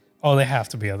Corona. Oh, they have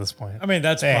to be at this point. I mean,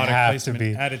 that's They product have to placement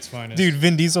be. at its finest. Dude,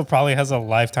 Vin Diesel probably has a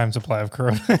lifetime supply of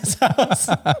Corona in his house.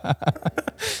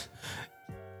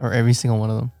 Or every single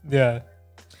one of them. Yeah.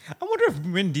 I wonder if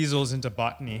Vin Diesel's into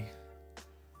botany.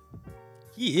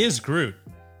 He is Groot.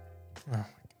 Oh my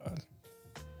god.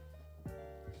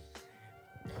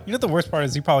 You know what the worst part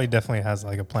is? He probably definitely has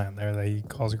like a plant there that he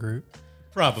calls Groot.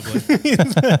 Probably.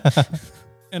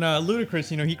 And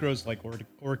Ludacris, you know, he grows like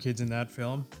orchids in that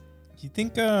film. You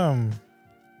think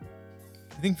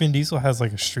Vin Diesel has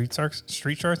like a Street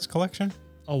Sharks collection?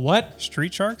 A what?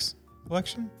 Street Sharks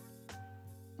collection?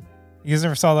 You guys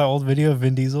never saw that old video of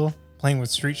Vin Diesel playing with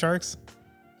Street Sharks?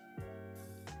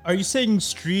 Are you saying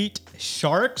street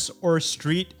sharks or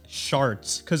street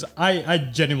sharks? Because I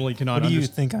genuinely cannot What do you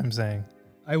understand. think I'm saying?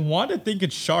 I want to think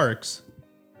it's sharks.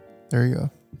 There you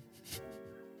go.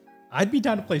 I'd be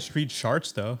down to play street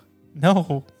sharks though.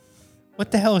 No. What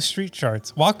the hell is street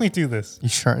charts? Walk me through this. You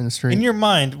shart in the street. In your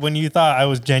mind, when you thought I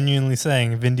was genuinely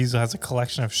saying Vin Diesel has a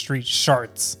collection of street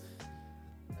charts,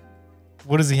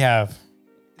 what does he have?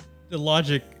 The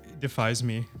logic defies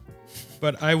me,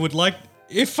 but I would like,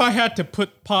 if I had to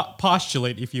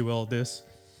postulate, if you will,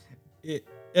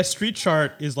 a street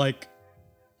chart is like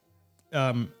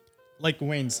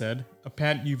Wayne said, a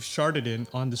pant you've charted in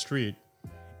on the street,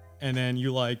 and then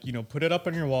you put it up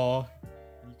on your wall.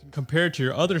 You can compare it to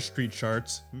your other street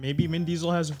charts. Maybe Vin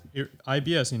Diesel has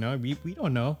IBS, we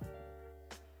don't know.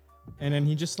 And then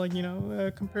he just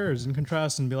compares and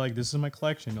contrasts and be like, this is my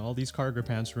collection. All these cargo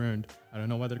pants ruined. I don't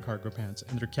know why they're cargo pants.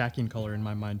 And they're khaki in color in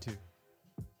my mind too.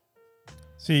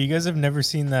 So you guys have never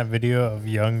seen that video of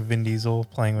young Vin Diesel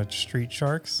playing with street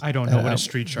sharks? I don't know what a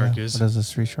street shark is. What is a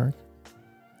street shark?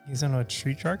 You guys don't know what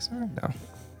street sharks are? No.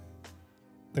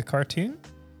 The cartoon?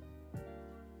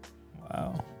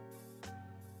 Wow.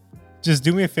 Just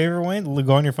do me a favor, Wayne.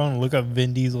 Go on your phone and look up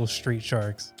Vin Diesel street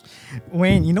sharks.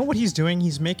 Wayne, you know what he's doing?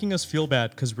 He's making us feel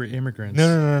bad because we're immigrants.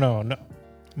 No.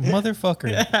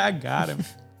 Motherfucker. I got him.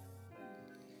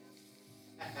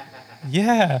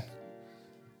 Yeah.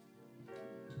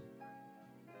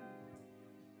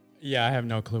 Yeah, I have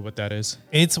no clue what that is.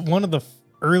 It's one of the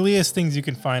earliest things you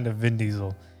can find of Vin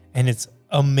Diesel, and it's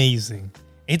amazing.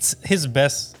 It's his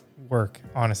best work,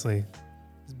 honestly.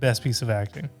 His best piece of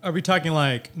acting. Are we talking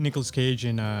like Nicolas Cage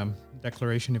in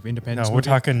Declaration of Independence? No, we're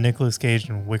talking Nicolas Cage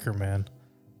and Wicker Man.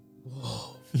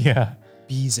 Whoa. Yeah.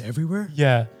 Bees everywhere?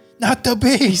 Yeah. Not the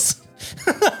bees.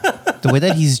 The way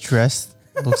that he's dressed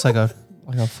looks like a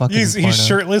fucking. He's porno.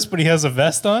 shirtless, but he has a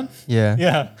vest on. Yeah.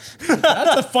 Yeah.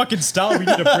 That's the fucking style we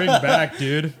need to bring back,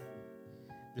 dude.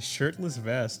 The shirtless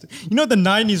vest. The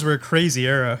 90s were a crazy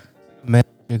era. Man,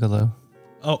 gigolo.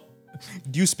 Oh,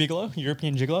 do you speak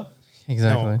European gigolo?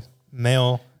 Exactly. No,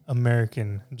 male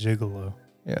American gigolo.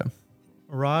 Yeah.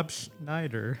 Rob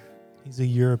Schneider. He's a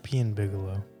European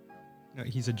bigelow. No,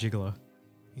 he's a gigolo.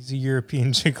 He's a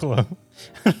European gigolo.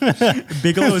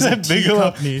 Bigelow is a Is that tea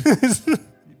Bigelow? company.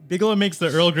 Bigelow makes the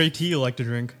Earl Grey tea you like to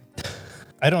drink.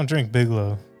 I don't drink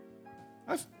Bigelow.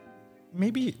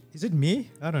 Maybe, is it me?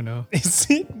 I don't know. Is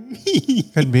it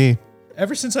me? Could be.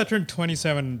 Ever since I turned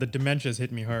 27, the dementia's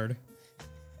hit me hard.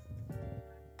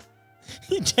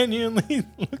 He genuinely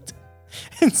looked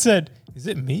and said, "Is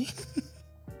it me?"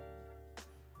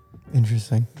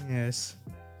 Interesting. Yes.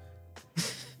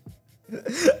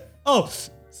 Oh,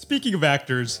 speaking of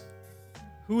actors,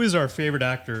 who is our favorite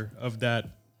actor of that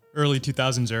early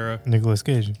 2000s era? Nicolas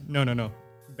Cage. No.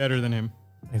 Better than him.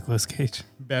 Nicolas Cage.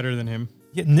 Better than him.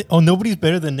 Yeah. Nobody's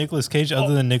better than Nicolas Cage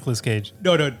other than Nicolas Cage.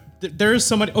 No. There is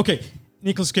somebody. Okay,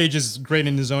 Nicolas Cage is great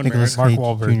in his own Nicholas merit.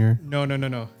 Mark Cage Wahlberg. Jr.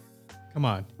 No. Come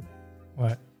on.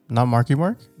 What? Not Marky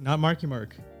Mark? Not Marky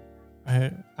Mark.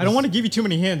 I I don't want to give you too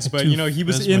many hints, but Too he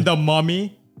was Desmond. in The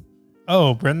Mummy.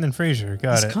 Oh, Brendan Fraser.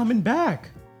 Got He's it. coming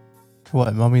back.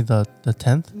 What, Mummy the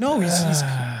 10th? No, he's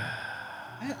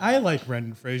I like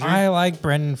Brendan Fraser. I like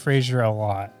Brendan Fraser a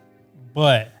lot,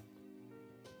 but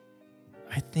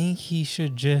I think he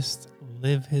should just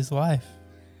live his life.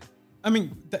 I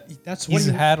mean, that's what He's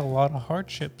had a lot of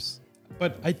hardships.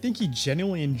 but I think he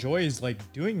genuinely enjoys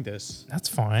doing this. That's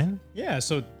fine. Yeah,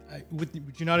 so would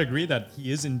you not agree that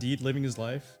he is indeed living his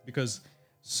life? Because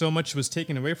so much was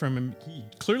taken away from him. He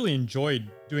clearly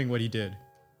enjoyed doing what he did.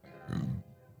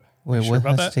 Wait, sure what about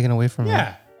has that? taken away from him?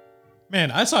 Yeah. Man,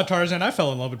 I saw Tarzan. I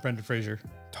fell in love with Brendan Fraser.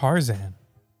 Tarzan.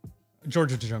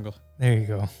 George of the Jungle. There you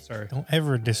go. Sorry. Don't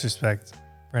ever disrespect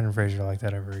Brendan Fraser like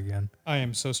that ever again. I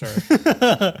am so sorry.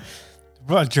 What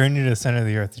about Journey to the Center of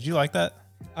the Earth? Did you like that?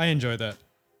 I enjoyed that.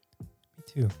 Me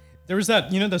too. There was that,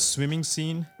 the swimming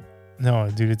scene. No,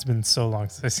 dude, it's been so long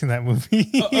since I've seen that movie.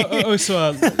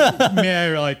 So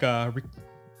may I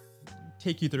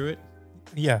take you through it?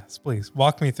 Yes, please.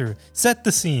 Walk me through. Set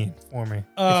the scene for me,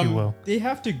 if you will. They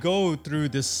have to go through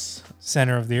this.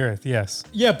 Center of the Earth, yes.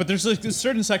 Yeah, but there's this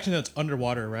certain section that's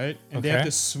underwater, right? And they have Okay.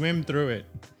 to swim through it.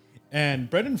 And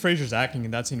Brendan Fraser's acting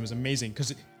in that scene was amazing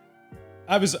because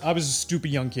I was a stupid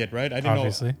young kid, right? I didn't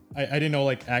Obviously. know. I didn't know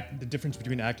the difference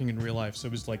between acting and real life. So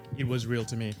it was real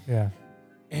to me. Yeah.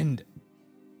 And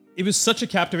it was such a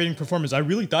captivating performance. I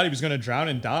really thought he was gonna drown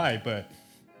and die, but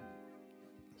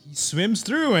he swims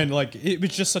through, and it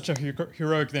was just such a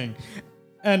heroic thing.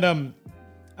 And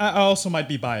I also might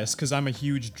be biased because I'm a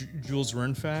huge Jules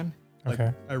Verne fan.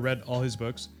 Okay. I read all his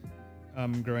books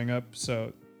growing up,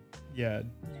 so yeah,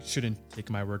 you shouldn't take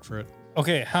my word for it.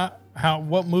 Okay,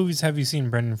 what movies have you seen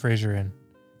Brendan Fraser in?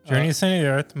 Journey to the Center of the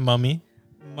Earth, Mummy.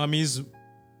 Mummy's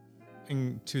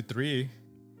in 2-3.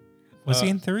 Was he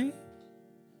in 3?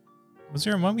 Was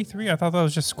there a Mummy 3? I thought that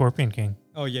was just Scorpion King.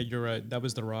 Oh yeah, you're right. That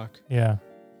was The Rock. Yeah.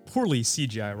 Poorly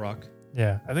CGI Rock.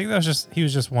 Yeah. I think that was just, he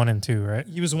was just 1 and 2, right?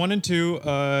 He was 1 and 2.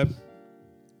 There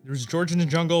was George in the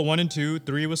Jungle 1 and 2.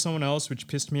 3 was someone else, which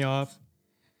pissed me off.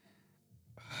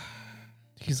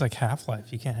 He's like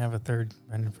Half-Life. You can't have a third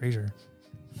Brendan Fraser.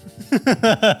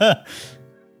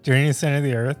 Journey to the Center of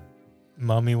the Earth,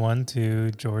 Mummy 1,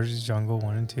 2, George's Jungle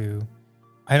 1 and 2.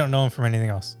 I don't know him from anything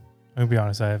else. I'm gonna be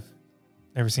honest. I've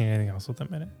never seen anything else with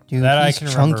him in it. Dude, that I he's can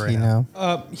remember chunky right now.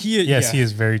 now. Yes, he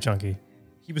is very chunky.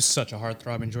 He was such a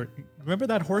heartthrob in George. Remember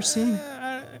that horse scene?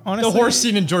 Honestly, The horse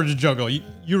scene in George's Jungle. You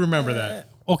remember that?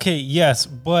 Okay, yes,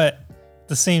 but at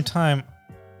the same time,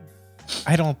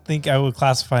 I don't think I would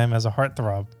classify him as a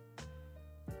heartthrob.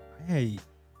 Hey,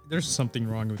 there's something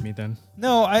wrong with me then.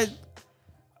 No,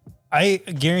 I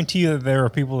guarantee you that there are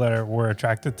people that were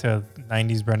attracted to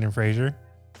 90s Brendan Fraser,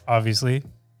 obviously.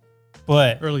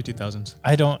 But Early 2000s.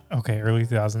 early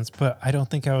 2000s, but I don't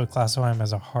think I would classify him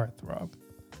as a heartthrob.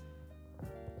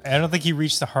 I don't think he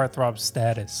reached the heartthrob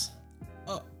status.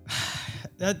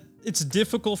 That it's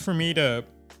difficult for me to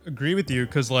agree with you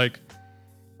because like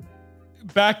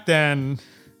back then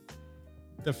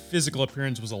the physical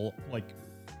appearance was like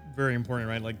very important,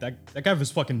 right? Like that guy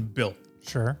was fucking built,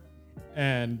 Sure.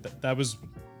 and that was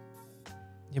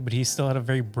Yeah, but he still had a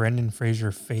very Brendan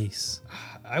Fraser face.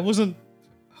 I wasn't.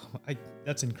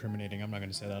 That's incriminating. I'm not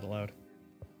going to say that aloud.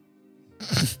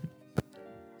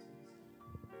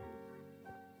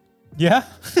 Yeah?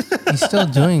 He's still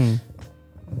doing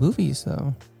movies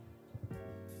though.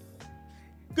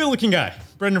 Good looking guy,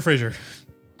 Brendan Fraser.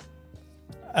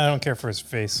 I don't care for his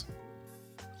face.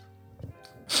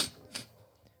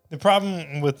 The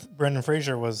problem with Brendan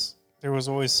Fraser was there was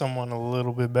always someone a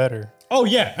little bit better. Oh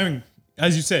yeah, I mean,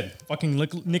 as you said, fucking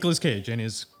Nicolas Cage and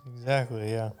his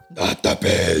Exactly, yeah. not the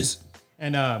biz.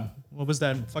 And what was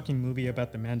that fucking movie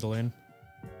about the mandolin?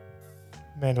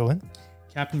 Mandolin?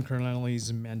 Captain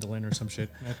Cornelius Mandolin or some shit.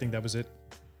 I think that was it.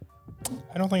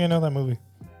 I don't think I know that movie.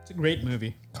 It's a great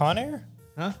movie. Con Air?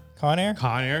 Huh? Con Air?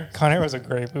 Con Air. Con Air was a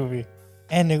great movie.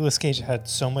 And Nicolas Cage had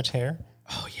so much hair.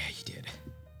 Oh yeah, he did.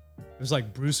 It was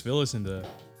like Bruce Willis in the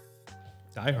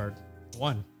Die Hard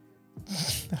 1.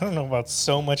 I don't know about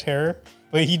so much hair,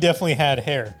 but he definitely had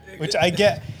hair, which I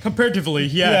get. Comparatively,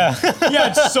 he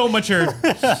had so much hair.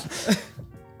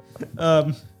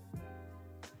 Did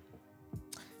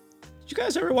you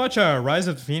guys ever watch Rise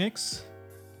of the Phoenix?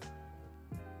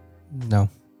 No.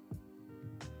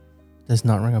 Does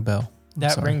not ring a bell. I'm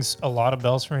That sorry. rings a lot of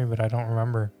bells for me, but I don't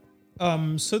remember.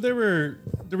 So there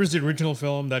was the original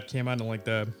film that came out in like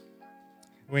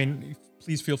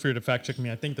please feel free to fact check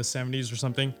me. I think the 70s or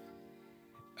something.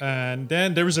 And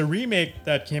then there was a remake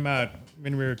that came out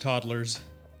when we were toddlers.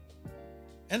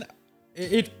 And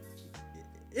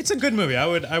it's a good movie. I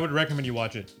would recommend you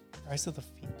watch it. Rise of the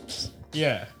Phoenix.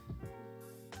 Yeah.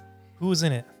 Who was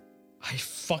in it? I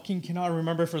fucking cannot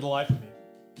remember for the life of me.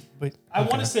 But I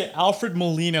want to say Alfred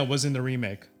Molina was in the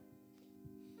remake.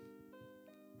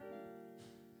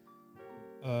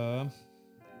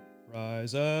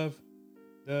 Rise of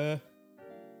the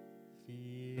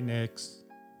Phoenix.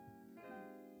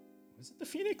 Was it the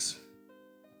Phoenix?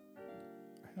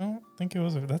 I don't think it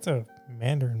was. That's a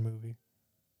Mandarin movie.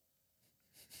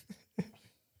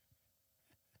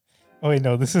 Oh wait,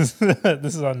 no. This is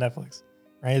this is on Netflix.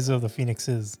 Rise of the Phoenix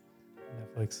is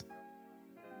Netflix.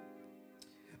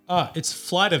 It's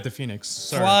Flight of the Phoenix.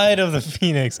 Sorry. Flight of the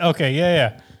Phoenix. Okay,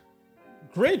 yeah.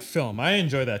 Great film. I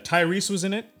enjoy that. Tyrese was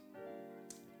in it.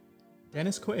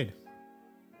 Dennis Quaid.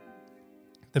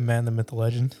 The man, the myth, the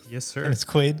legend. Yes, sir. Dennis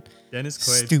Quaid. Dennis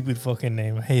Quaid. Stupid fucking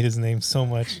name. I hate his name so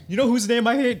much. You know whose name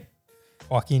I hate?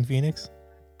 Joaquin Phoenix.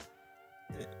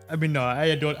 I mean, no,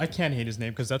 I can't hate his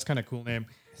name because that's kind of cool name.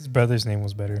 His brother's name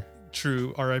was better.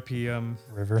 True. R.I.P.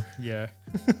 River. Yeah.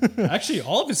 Actually,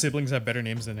 all of his siblings have better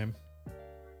names than him.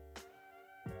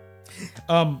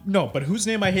 No, but whose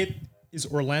name I hate is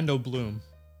Orlando Bloom.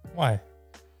 Why?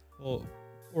 Well,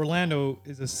 Orlando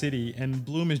is a city, and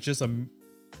Bloom is just a.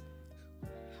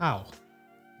 How?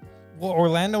 Well,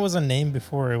 Orlando was a name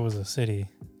before it was a city,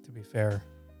 to be fair.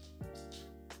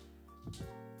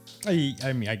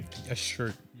 I mean,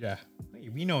 sure, yeah. Hey,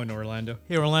 we know in Orlando.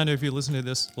 Hey, Orlando, if you listen to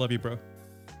this, love you, bro.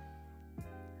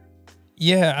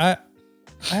 Yeah,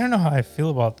 I don't know how I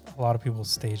feel about a lot of people's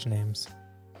stage names.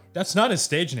 That's not his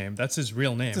stage name. That's his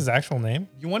real name. What's his actual name?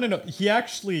 You want to know? He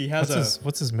actually has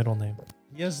What's his middle name?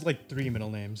 He has like 3 middle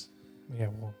names. Yeah,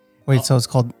 well, Wait, so it's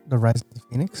called The Rise of the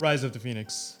Phoenix? Rise of the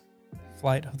Phoenix.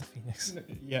 Flight of the Phoenix.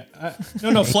 Yeah.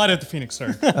 No, Flight of the Phoenix,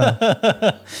 sorry.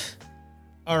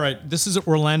 All right, this is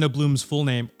Orlando Bloom's full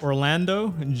name. Orlando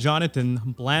Jonathan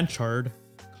Blanchard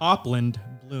Copland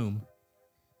Bloom.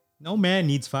 No man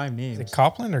needs 5 names. Is it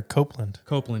Copland or Copeland?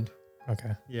 Copeland.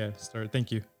 Okay. Yeah, start.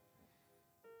 Thank you.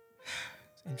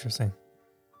 Interesting.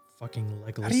 Fucking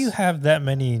Legolas. How do you have that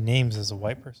many names as a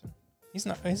white person? He's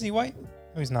not. Is he white?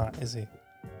 No, he's not. Is he?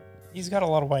 He's got a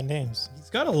lot of white names. He's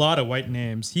got a lot of white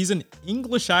names. He's an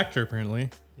English actor, apparently,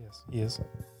 Yes, he is.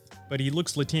 but he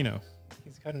looks Latino.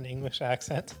 He's got an English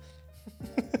accent.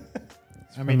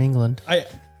 I From England. I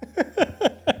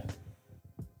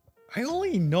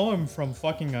only know him from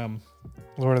fucking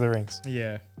Lord of the Rings.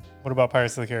 yeah. What about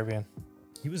Pirates of the Caribbean?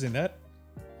 He was in that.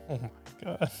 Oh my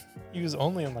god. He was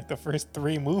only in like the first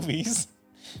 3 movies.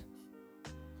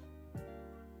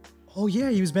 Oh yeah,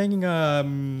 he was banging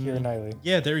Keira Knightley.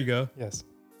 Yeah, there you go. Yes.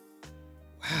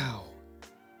 Wow.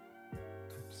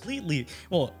 Completely.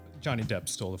 Well, Johnny Depp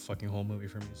stole the fucking whole movie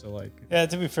from me. So like, Yeah,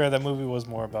 to be fair, that movie was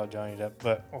more about Johnny Depp,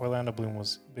 but Orlando Bloom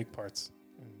was big parts.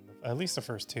 At least the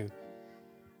first 2.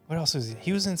 What else was he?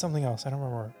 He was in something else. I don't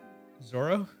remember.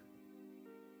 Zorro.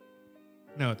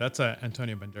 No, that's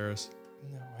Antonio Banderas.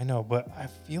 No, I know, but I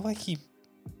feel like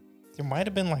there might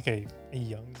have been like a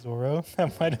young Zorro.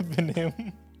 That might have been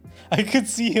him. I could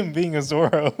see him being a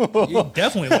Zorro.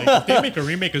 Definitely. Like, if they make a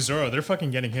remake of Zorro, they're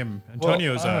fucking getting him.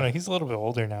 Antonio's. I don't know. He's a little bit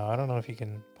older now. I don't know if he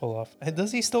can pull off.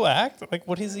 Does he still act? Like,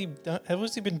 what has he done?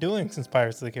 What's he been doing since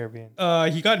Pirates of the Caribbean?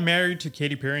 He got married to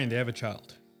Katy Perry and they have a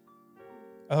child.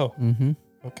 Oh, Mm-hmm.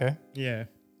 okay. Yeah.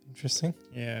 Interesting.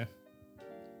 Yeah.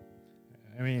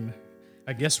 I mean,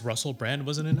 I guess Russell Brand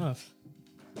wasn't enough.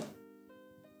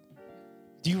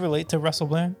 Do you relate to Russell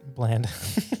Bland?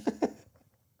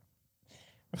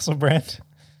 Russell Brand?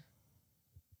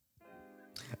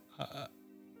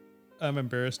 I'm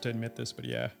embarrassed to admit this, but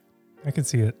yeah. I can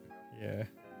see it. Yeah.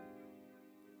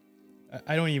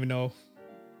 I don't even know.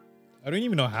 I don't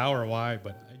even know how or why,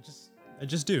 but I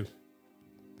just do.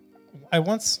 I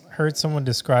once heard someone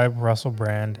describe Russell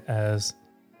Brand as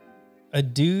a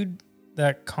dude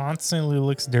that constantly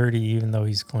looks dirty even though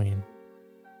he's clean.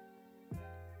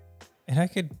 And I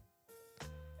could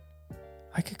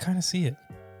kind of see it.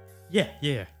 Yeah,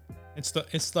 yeah. It's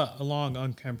the long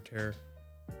unkempt hair.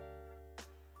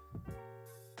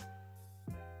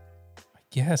 I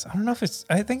guess. I don't know if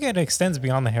I think it extends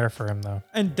beyond the hair for him though.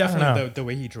 And definitely the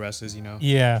way he dresses, you know.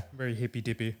 Yeah. Very hippy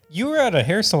dippy. You were at a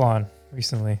hair salon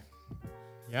recently.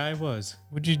 Yeah, I was.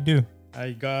 What'd you do?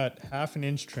 I got half an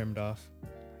inch trimmed off.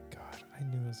 God, I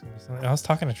knew it was gonna be something. I was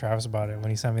talking to Travis about it when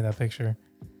he sent me that picture.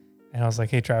 And I was like,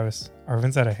 hey Travis,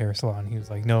 Arvin's at a hair salon. He was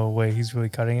like, no way, he's really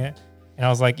cutting it. And I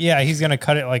was like, yeah, he's gonna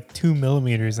cut it like 2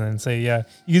 millimeters and then say, yeah,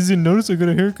 you guys didn't notice I got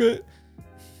a haircut?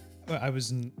 Well,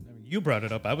 you brought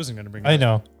it up. I wasn't gonna bring it I up.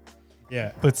 know,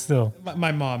 Yeah. but still.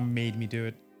 My mom made me do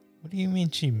it. What do you mean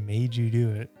she made you do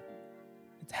it?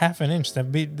 It's half an inch.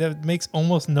 That makes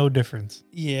almost no difference.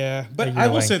 Yeah, That but you're I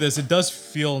will like- say this: it does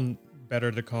feel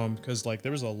better to comb because like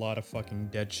there was a lot of fucking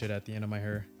dead shit at the end of my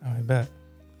hair. Oh, I bet.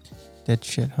 Dead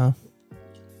shit, huh?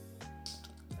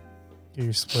 Get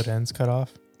your split ends cut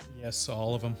off. Yes,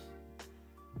 all of them.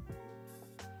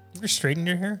 You ever straightened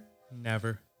your hair?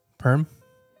 Never. Perm?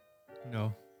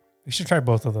 No. We should try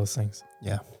both of those things.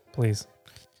 Yeah. Please.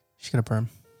 She's gonna perm.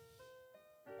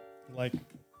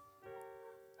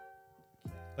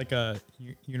 Like a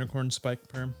unicorn spike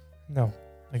perm. No,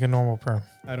 like a normal perm.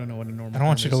 I don't know what a normal. I don't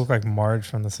want perm you to is. look like Marge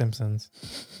from The Simpsons.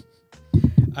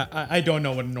 I don't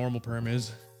know what a normal perm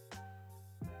is.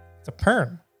 It's a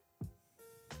perm.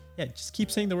 Yeah, just keep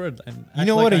saying the word. And You act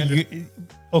know like what I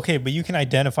okay, but you can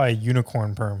identify a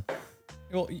unicorn perm.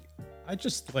 Well, I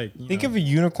just like Think of a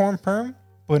unicorn perm,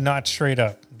 but not straight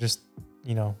up. Just,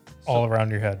 all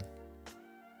around your head.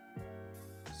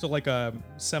 so like a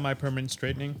semi-permanent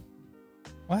straightening.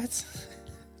 What?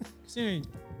 'Cause, you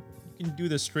can do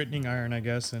the straightening iron, I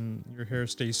guess, and your hair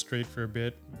stays straight for a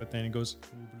bit, but then it goes.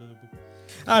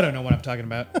 I don't know what I'm talking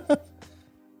about.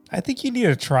 I think you need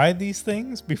to try these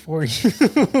things before you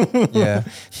Yeah.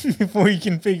 before you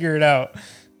can figure it out.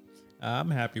 I'm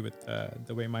happy with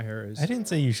the way my hair is. I didn't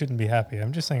say you shouldn't be happy.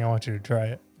 I'm just saying I want you to try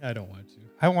it. I don't want to.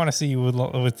 I want to see you with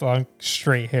long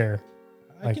straight hair.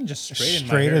 I can just straighten my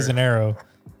straight hair. as an arrow,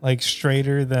 like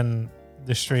straighter than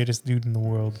the straightest dude in the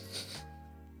world.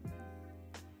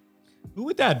 Who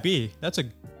would that be? That's a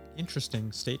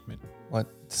interesting statement. What?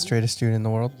 The straightest dude in the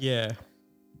world? Yeah.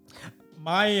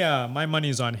 My money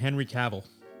is on Henry Cavill.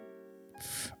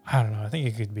 I don't know. I think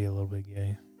it could be a little bit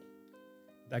gay.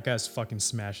 That guy's fucking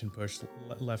smash and push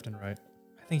left and right.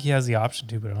 I think he has the option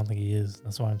to, but I don't think he is.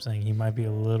 That's why I'm saying he might be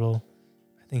a little.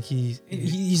 I think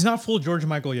He's not full George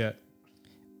Michael yet.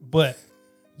 But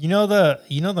you know the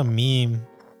meme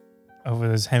over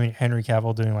this Henry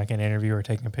Cavill doing like an interview or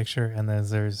taking a picture, and then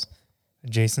there's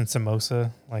Jason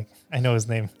Samosa. Like I know his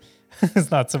name.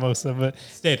 It's not Samosa, but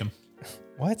Statham.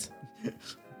 what?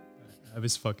 I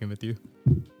was fucking with you.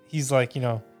 He's like,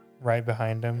 right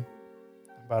behind him,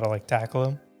 about to like tackle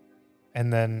him.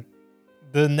 And then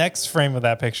the next frame of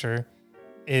that picture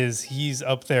is he's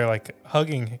up there like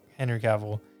hugging Henry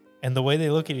Cavill. And the way they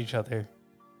look at each other,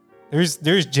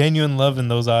 there's genuine love in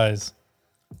those eyes.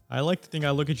 I like to think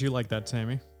I look at you like that,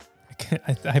 Sammy.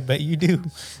 I bet you do.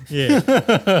 Yeah.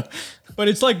 But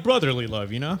it's like brotherly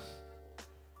love, you know?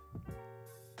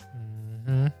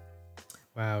 Mm-hmm.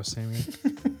 Wow, Sammy.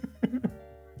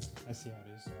 I see how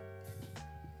it is.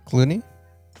 Clooney?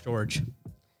 George.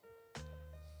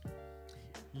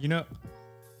 You know,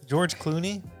 George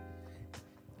Clooney,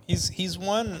 he's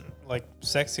won like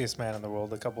sexiest man in the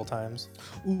world a couple times.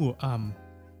 ooh,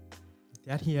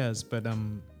 that he has, but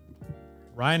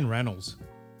Ryan Reynolds.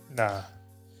 Nah.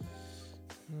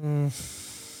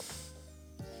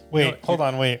 Wait, hold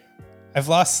on, wait. I've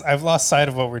lost sight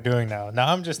of what we're doing now. Now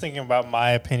I'm just thinking about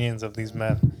my opinions of these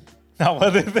men, not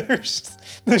whether they're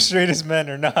the straightest men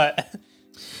or not.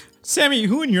 Sammy,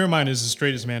 who in your mind is the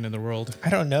straightest man in the world? I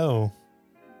don't know.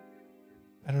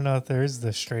 I don't know if there is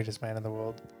the straightest man in the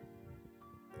world.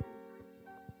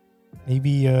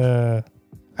 Maybe I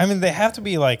mean they have to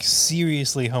be like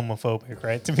seriously homophobic,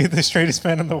 right? To be the straightest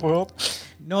man in the world.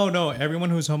 No, everyone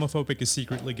who's homophobic is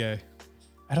secretly gay.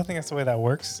 I don't think that's the way that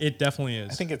works. It definitely is.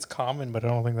 I think it's common, but I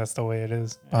don't think that's the way it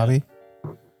is. Bobby?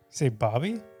 You say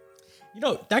Bobby? You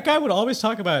know, that guy would always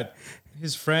talk about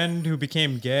his friend who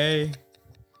became gay.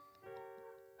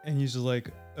 And he's just like,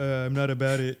 I'm not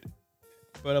about it.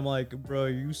 But I'm like, bro,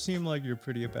 you seem like you're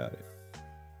pretty about it.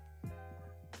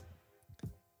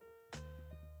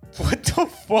 What the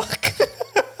fuck?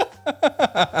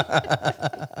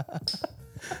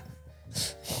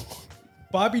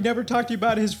 Bobby never talked to you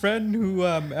about his friend who,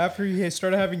 after he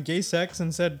started having gay sex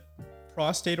and said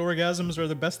prostate orgasms are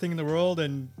the best thing in the world,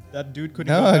 and that dude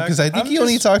couldn't go No, back. because I think I'm he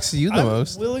only just- talks to you the I'm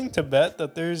most. willing to bet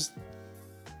that there's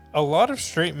a lot of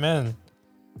straight men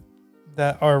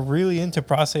that are really into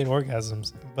prostate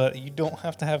orgasms, but you don't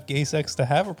have to have gay sex to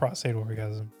have a prostate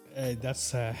orgasm.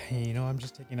 That's, I'm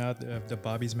just taking out the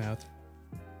Bobby's mouth.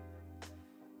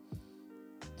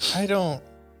 I don't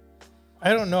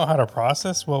know how to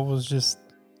process what was just.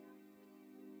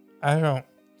 I'm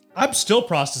still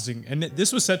processing, and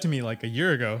this was said to me like a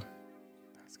year ago.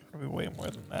 It's gotta be way more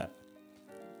than that.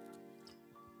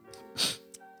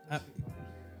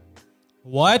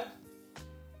 What?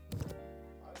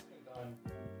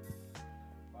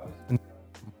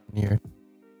 Year.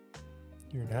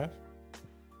 Year and a half.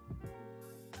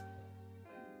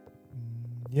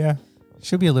 Yeah,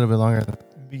 Should be a little bit longer.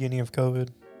 beginning of COVID.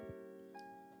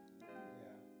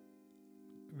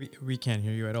 We can't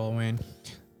hear you at all, Wayne.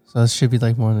 So it should be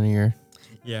like more than a year.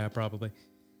 Yeah, probably.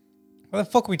 Why the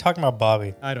fuck are we talking about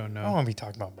Bobby? I don't I don't know. want to be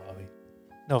talking about Bobby.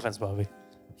 No offense, Bobby.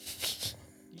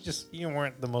 You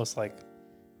weren't the most like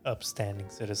upstanding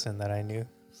citizen that I knew.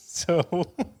 So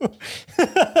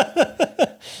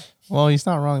Well, he's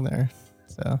not wrong there.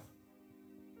 So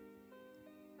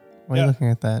why are Yeah. you looking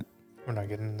at that? we're not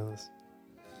getting into this.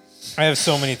 I have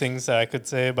so many things that I could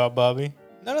say about Bobby.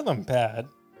 None of them bad,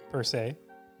 per se.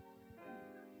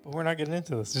 But we're not getting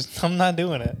into this. Just I'm not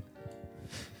doing it.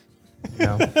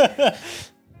 No.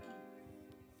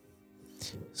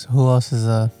 So who else is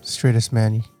a straightest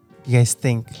man you guys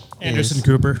think? Anderson is?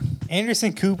 Cooper.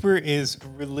 Anderson Cooper is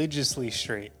religiously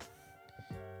straight.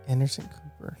 Anderson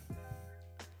Cooper.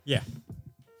 Yeah.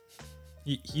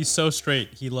 He's so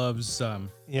straight. He loves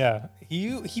Yeah.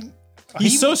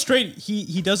 he's so straight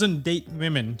he doesn't date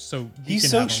women, so he He's can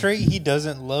so have them. straight he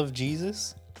doesn't love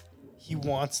Jesus. He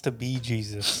wants to be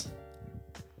Jesus.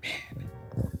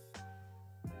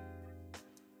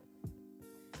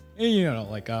 And, you know,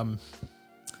 like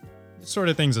sort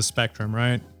of thing's a spectrum,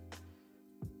 right?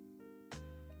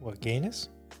 What, gayness?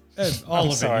 All I'm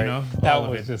of sorry. it, you know. That all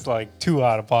of was it. just like too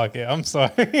out of pocket. I'm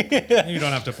sorry. You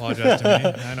don't have to apologize to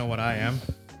me. I know what I am.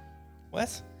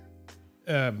 What?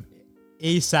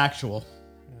 Asexual.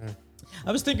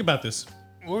 I was thinking about this.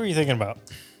 What were you thinking about?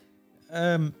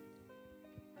 I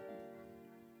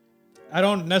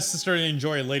don't necessarily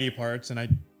enjoy lady parts, and I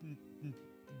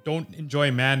don't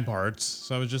enjoy man parts.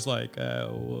 So I was just like,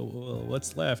 well,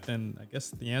 what's left? And I guess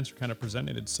the answer kind of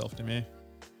presented itself to me.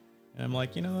 And I'm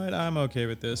like, you know what? I'm okay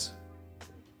with this.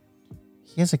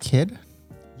 He has a kid?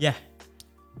 Yeah.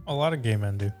 A lot of gay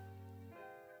men do.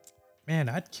 Man,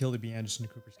 I'd kill to be Anderson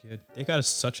Cooper's kid. They got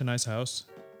such a nice house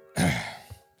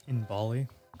in Bali.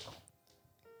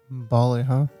 Bali,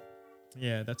 huh?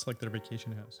 Yeah, that's like their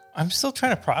vacation house. I'm still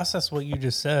trying to process what you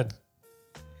just said.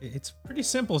 It's pretty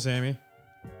simple, Sammy.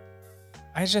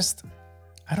 I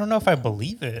don't know if I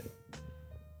believe it.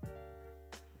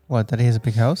 What? That he has a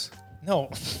big house? No.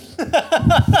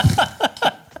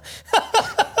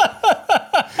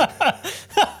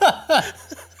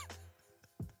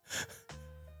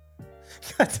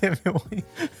 God damn it, Wayne.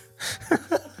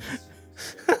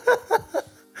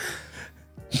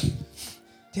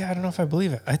 Yeah, I don't know if I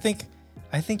believe it. I think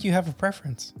you have a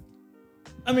preference.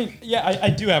 I mean, yeah, I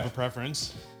do have a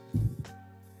preference.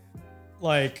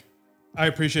 Like, I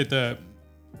appreciate the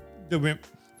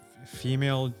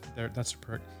female. That's a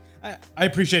perk. I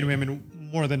appreciate women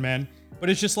more than men, but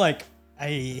it's just like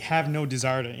I have no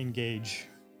desire to engage.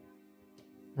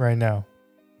 Right now.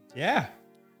 Yeah.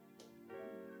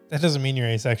 That doesn't mean you're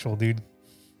asexual, dude.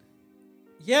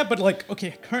 Yeah, but like,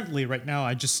 okay, currently, right now,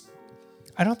 I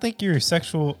don't think you're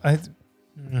sexual. I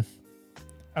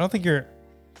don't think you're.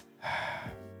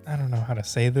 I don't know how to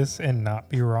say this and not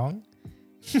be wrong.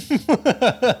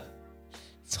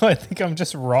 So I think I'm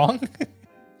just wrong.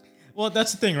 Well,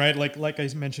 that's the thing, right? Like I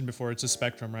mentioned before, it's a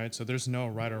spectrum, right? So there's no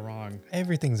right or wrong.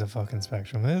 Everything's a fucking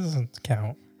spectrum. It doesn't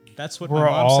count. That's what We're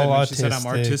my mom all said when she said I'm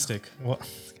autistic. artistic. Well,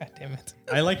 God damn it.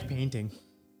 I like painting.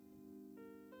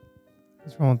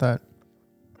 What's wrong with that?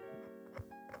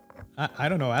 I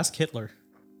don't know. Ask Hitler.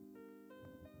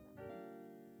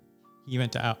 He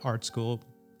went to art school,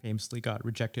 famously got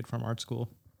rejected from art school.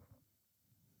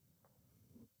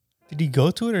 Did he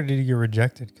go to it or did he get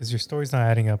rejected? Because your story's not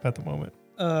adding up at the moment.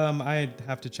 I'd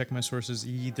have to check my sources.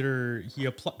 Either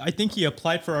I think he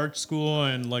applied for art school,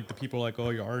 and like the people are like,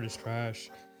 "Oh, your art is trash."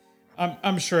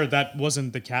 I'm sure that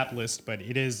wasn't the catalyst, but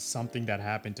it is something that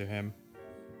happened to him.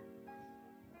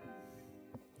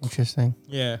 Interesting.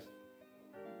 Yeah.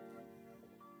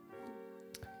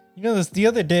 You know, the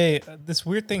other day, this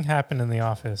weird thing happened in the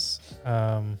office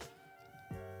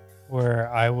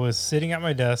where I was sitting at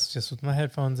my desk just with my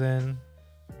headphones in,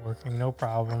 working no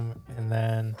problem. And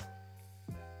then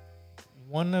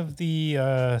one of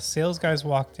the sales guys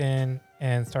walked in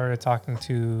and started talking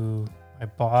to my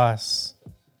boss.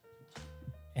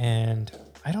 And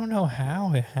I don't know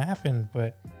how it happened,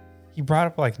 but he brought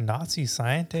up like Nazi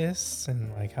scientists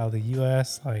and like how the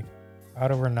U.S. like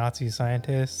brought over Nazi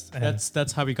scientists. And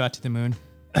That's how we got to the moon.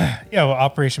 yeah, well,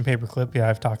 Operation Paperclip. Yeah,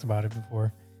 I've talked about it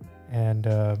before. And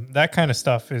that kind of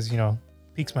stuff is,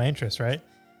 piques my interest, right?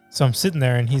 So I'm sitting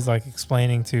there and he's like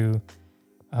explaining to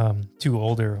two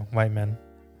older white men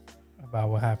about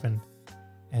what happened.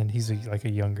 And he's like a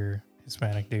younger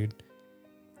Hispanic dude.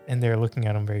 And they're looking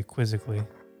at him very quizzically.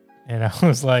 And I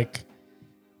was like,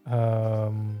 I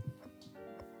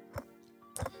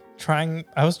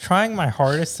was trying my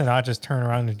hardest to not just turn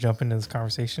around and jump into this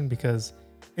conversation because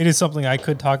it is something I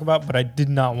could talk about, but I did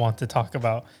not want to talk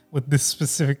about with this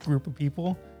specific group of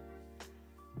people.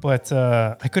 But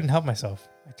I couldn't help myself.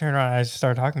 I turned around and I just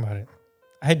started talking about it.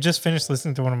 I had just finished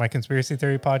listening to one of my conspiracy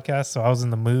theory podcasts, so I was in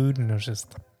the mood and it was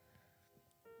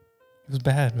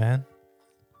bad, man.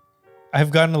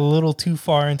 I've gotten a little too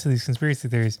far into these conspiracy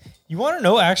theories. You want to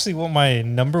know actually what my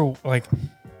number, like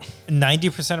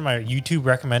 90% of my YouTube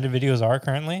recommended videos are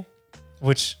currently?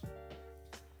 Which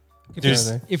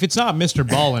If it's not Mr.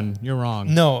 Ballin, you're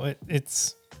wrong. no,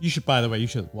 it's You should, by the way, you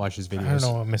should watch his videos. I don't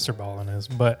know what Mr. Ballin is,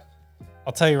 but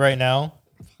I'll tell you right now,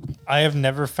 I have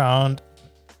never found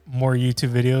more YouTube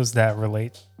videos that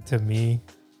relate to me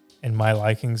and my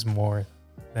likings more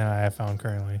than I have found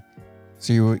currently.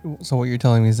 So what you're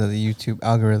telling me is that the YouTube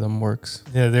algorithm works.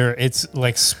 Yeah, it's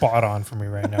like spot on for me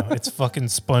right now. It's fucking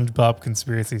SpongeBob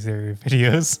conspiracy theory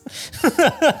videos.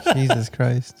 Jesus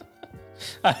Christ.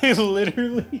 I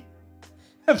literally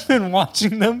have been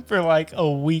watching them for like a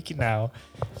week now.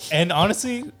 And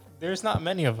honestly, there's not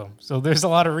many of them. So there's a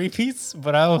lot of repeats,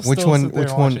 but I will Which still sit there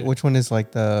and watch it. one is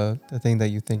like the thing that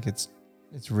you think it's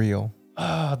real?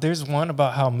 There's one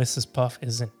about how Mrs. Puff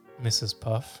isn't Mrs.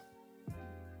 Puff.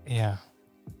 Yeah.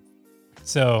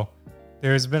 So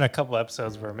there's been a couple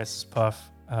episodes where Mrs. Puff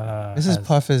Mrs.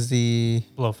 Puff is the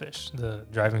Blowfish, the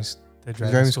driving school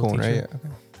school, teacher. right? Yeah. Okay.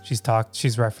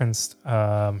 She's referenced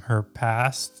her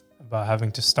past about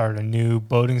having to start a new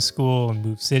boating school and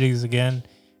move cities again.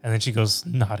 And then she goes,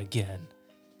 not again.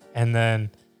 And then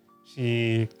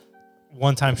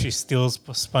one time she steals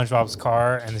SpongeBob's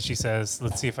car and then she says,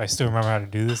 let's see if I still remember how to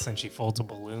do this. And she folds a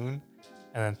balloon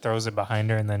and then throws it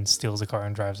behind her and then steals the car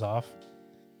and drives off.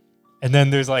 And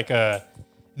then there's like a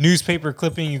newspaper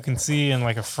clipping you can see in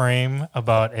like a frame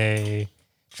about a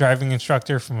driving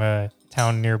instructor from a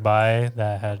town nearby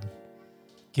that had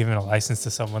given a license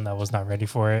to someone that was not ready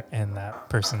for it. And that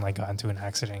person like got into an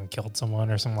accident and killed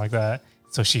someone or something like that.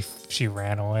 So she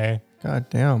ran away. God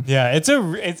damn. Yeah, it's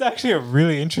actually a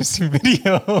really interesting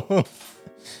video.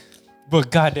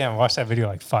 But goddamn, I watched that video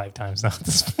like 5 times now at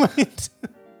this point.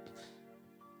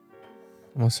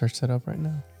 I'm gonna search that up right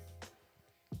now.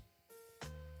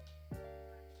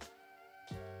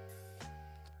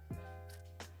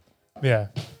 Yeah.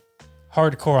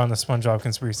 Hardcore on the SpongeBob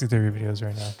conspiracy theory videos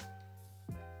right now.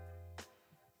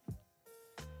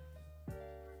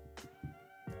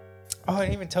 Oh, I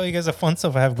didn't even tell you guys the fun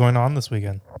stuff I have going on this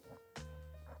weekend.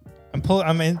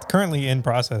 Currently in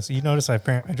process. You notice I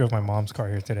drove my mom's car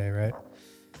here today, right?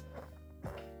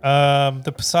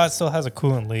 The Passat still has a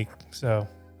coolant leak, so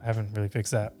I haven't really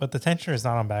fixed that. But the tensioner is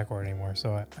not on backorder anymore,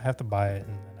 so I have to buy it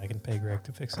and then I can pay Greg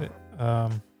to fix it.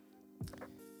 But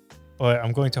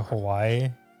I'm going to Hawaii.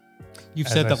 You've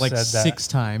As said I've that like said that. 6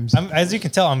 times. As you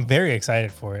can tell, I'm very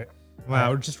excited for it.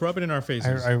 Wow, just rub it in our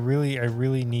faces. I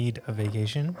really need a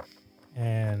vacation,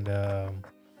 and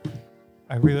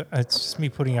it's just me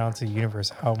putting out to the universe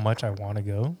how much I want to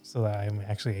go, so that I'm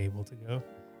actually able to go.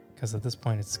 Because at this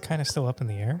point, it's kind of still up in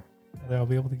the air whether I'll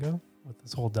be able to go with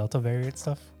this whole Delta variant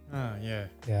stuff. Yeah.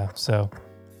 Yeah, so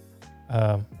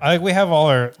we have all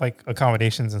our like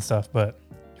accommodations and stuff, but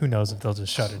who knows if they'll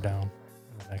just shut it down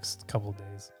in the next couple of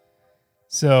days.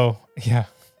 So yeah,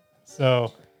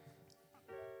 so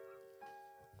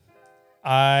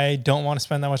I don't want to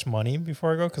spend that much money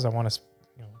before I go because I want to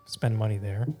spend money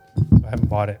there. So I haven't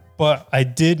bought it, but I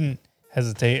didn't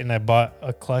hesitate and I bought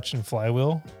a clutch and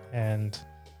flywheel and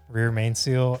rear main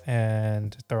seal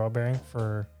and throttle bearing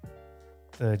for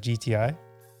the GTI,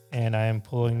 and I am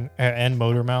pulling and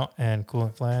motor mount and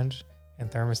coolant flange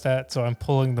and thermostat. So I'm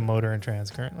pulling the motor and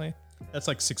trans currently. That's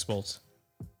like 6 volts.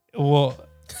 Well,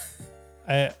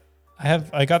 I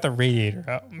got the radiator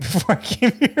out before I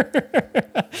came here.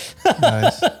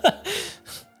 Nice.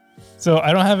 So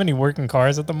I don't have any working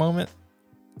cars at the moment,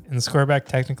 and the Squareback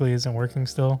technically isn't working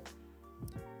still.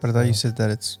 But I thought you said that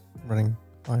it's running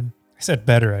fine. I said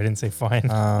better. I didn't say fine.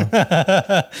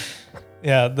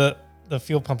 Yeah, the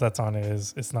fuel pump that's on it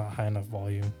it's not high enough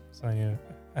volume, so I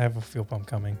have a fuel pump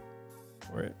coming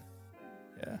for it.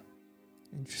 Yeah.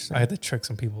 Interesting. I had to trick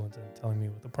some people into telling me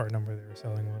what the part number they were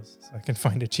selling was, so I can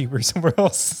find it cheaper somewhere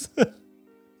else.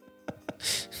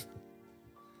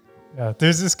 Yeah,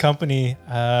 there's this company.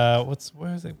 Where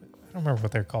is it? I don't remember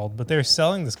what they're called, but they're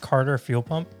selling this Carter fuel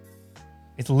pump.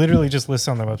 It's literally just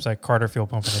listed on their website, Carter fuel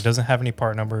pump, and it doesn't have any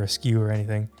part number or SKU or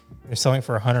anything. They're selling it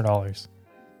for $100.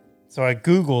 So I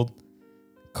Googled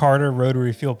Carter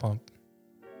rotary fuel pump.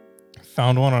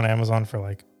 Found one on Amazon for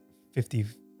like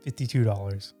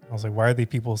 $52. I was like, why are they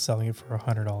people selling it for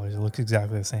 $100? It looks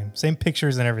exactly the same. Same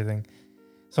pictures and everything.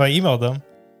 So I emailed them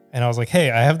and I was like, hey,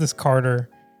 I have this Carter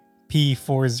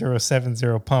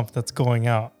P4070 pump that's going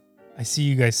out. I see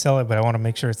you guys sell it, but I want to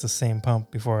make sure it's the same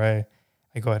pump before I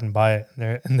go ahead and buy it.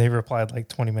 And they replied like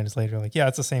 20 minutes later, like, yeah,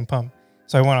 it's the same pump.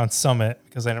 So I went on Summit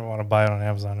because I didn't want to buy it on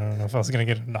Amazon. I don't know if I was going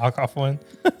to get a knockoff one.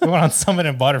 I went on Summit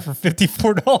and bought it for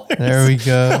 $54. There we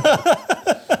go.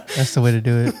 That's the way to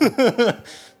do it.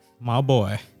 My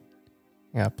boy.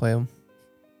 Yeah, play them.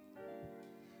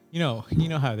 You know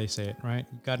how they say it, right?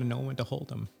 You got to know when to hold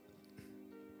them.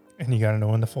 And you got to know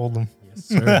when to fold them. Yes,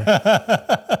 sir.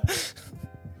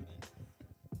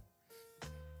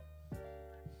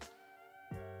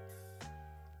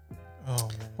 Oh,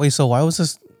 man. Wait, so why was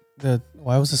the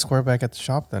Squareback at the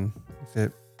shop then? If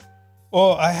it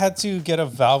Well, I had to get a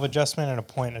valve adjustment and a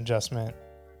point adjustment.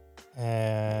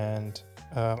 And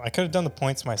I could have done the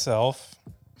points myself.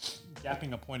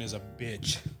 Gapping a point is a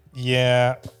bitch.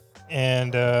 Yeah.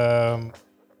 And I'm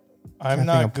Gapping a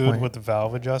not good point. with the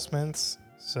valve adjustments.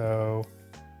 So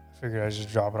I figured I'd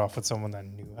just drop it off with someone that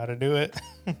knew how to do it.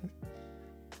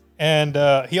 And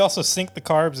he also synced the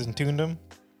carbs and tuned them.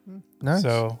 nice.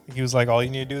 So he was like, all you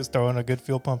need to do is throw in a good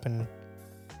fuel pump and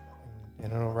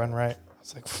it'll run right. I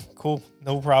was like, cool,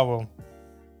 no problem.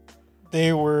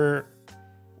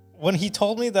 When he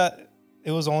told me that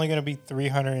it was only going to be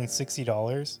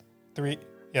 $360,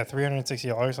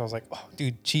 $360, I was like, oh,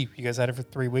 dude, cheap. You guys had it for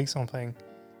 3 weeks. So I'm paying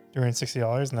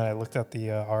 $360. And then I looked at the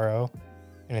RO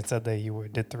and it said that you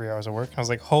did 3 hours of work. I was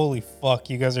like, holy fuck,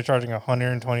 you guys are charging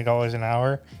 $120 an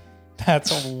hour.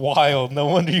 That's wild. No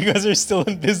wonder you guys are still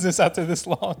in business after this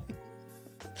long.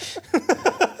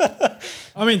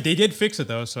 I mean, they did fix it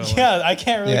though, so Yeah, I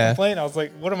can't really Yeah. complain. I was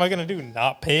like, what am I going to do?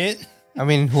 Not pay it? I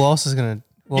mean, who else works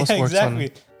Exactly.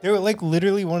 on? They were like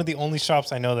literally one of the only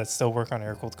shops I know that still work on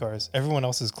air-cooled cars. Everyone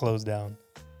else is closed down.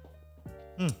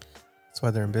 That's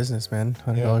why they're in business, man.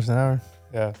 $100 an hour.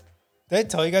 Yeah. Did I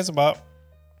tell you guys about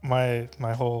my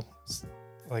whole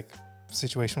like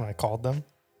situation when I called them?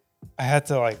 I had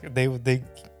to like they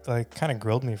like kind of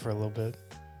grilled me for a little bit.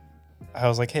 I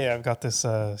was like, hey, I've got this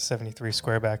 73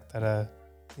 Squareback that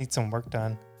needs some work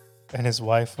done. And his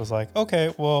wife was like,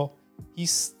 okay, well, he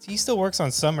still works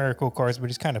on some AirCool cars, but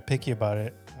he's kind of picky about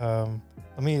it.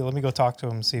 Let me go talk to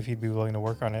him and see if he'd be willing to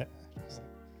work on it. It's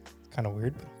kind of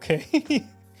weird, but okay.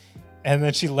 And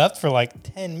then she left for like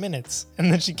 10 minutes,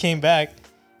 and then she came back,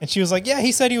 and she was like, "Yeah,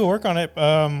 he said he would work on it.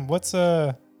 What's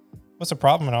the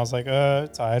problem?" And I was like,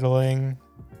 "It's idling,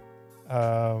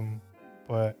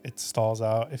 but it stalls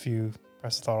out if you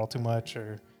press the throttle too much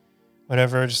or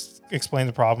whatever." Just explain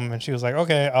the problem, and she was like,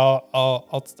 "Okay,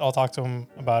 I'll talk to him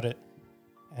about it,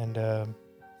 and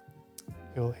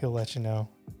he'll let you know."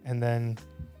 And then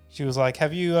she was like,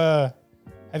 "Have you owned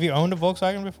a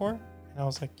Volkswagen before?" And I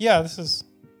was like, "Yeah, this is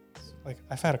like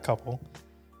I've had a couple."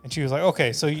 And she was like,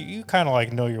 "Okay, so you kind of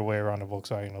like know your way around a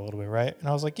Volkswagen a little bit, right?" And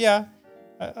I was like, "Yeah,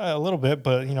 a little bit,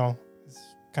 but you know, it's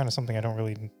kind of something I don't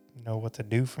really know what to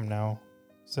do from now.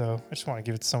 So I just want to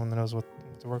give it to someone that knows what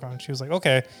to work on." She was like,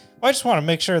 "Okay, well, I just want to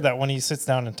make sure that when he sits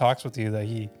down and talks with you, that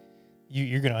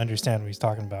you're going to understand what he's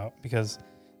talking about, because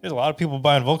there's a lot of people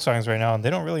buying Volkswagens right now and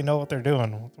they don't really know what they're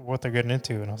doing, what they're getting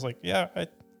into." And I was like, "Yeah, I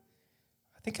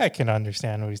think I can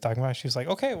understand what he's talking about." She was like,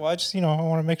 "Okay, well, I just, I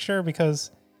want to make sure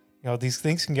because, these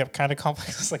things can get kind of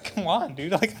complex." I was like, "Come on,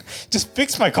 dude. Like, just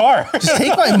fix my car." Just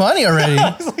take my money already.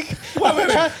 I was like,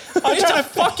 It's a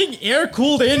fucking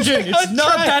air-cooled engine. It's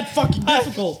not that fucking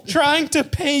difficult. trying to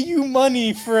pay you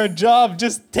money for a job.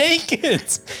 Just take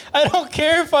it. I don't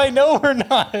care if I know or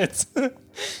not.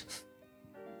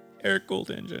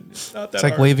 Air-cooled engine. It's not that It's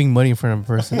like hard. waving money in front of a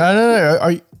person.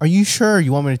 No. Are you sure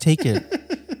you want me to take it?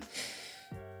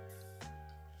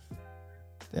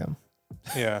 Damn.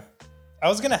 Yeah. I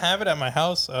was going to have it at my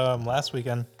house last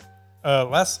weekend.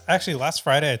 Last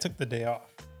Friday, I took the day off.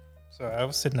 So I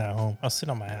was sitting at home. I was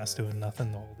sitting on my ass doing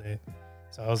nothing the whole day.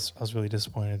 So I was really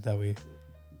disappointed that we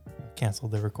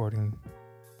canceled the recording.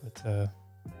 But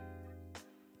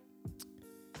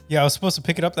yeah, I was supposed to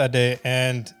pick it up that day,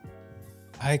 and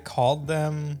I called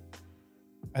them.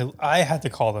 I had to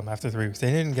call them after 3 weeks.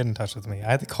 They didn't get in touch with me.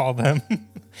 I had to call them.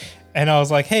 And I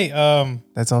was like, "Hey,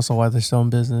 That's also why they're still in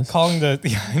business.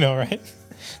 yeah, I know, right?"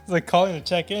 It's like calling to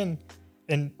check in,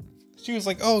 and she was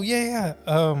like, "Oh yeah.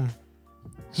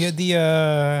 You had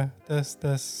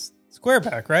the square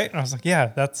back, right?" And I was like, "Yeah,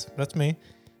 that's me.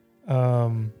 I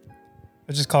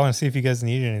was just calling to see if you guys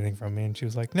needed anything from me." And she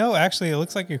was like, "No, actually, it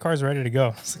looks like your car's ready to go." I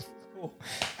was like, "Cool."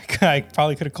 I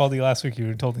probably could have called you last week. You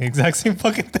would have told me the exact same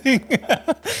fucking thing.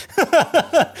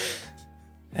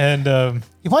 And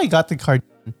You probably got the card.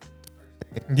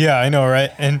 yeah, I know,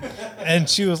 right? And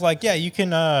she was like, "Yeah, you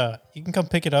can come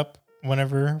pick it up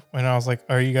whenever." And I was like,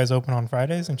 "Are you guys open on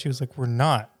Fridays?" And she was like, "We're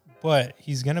not, but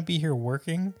he's gonna be here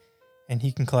working, and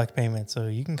he can collect payment, so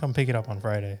you can come pick it up on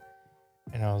Friday."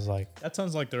 And I was like, That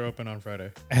sounds like they're open on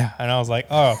Friday. "Yeah." And I was like,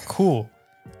 "Oh, cool.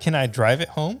 Can I drive it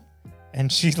home?" And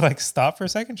she like stopped for a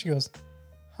second. She goes,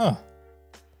 "Huh.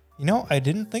 I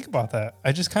didn't think about that.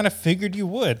 I just kind of figured you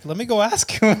would. Let me go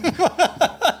ask him."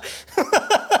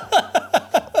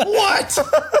 What?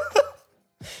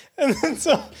 And then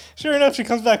so sure enough, she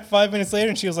comes back 5 minutes later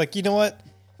and she was like, "You know what?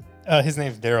 His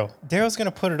name's Daryl. Daryl's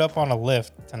gonna put it up on a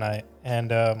lift tonight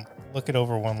and look it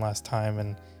over one last time,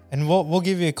 and we'll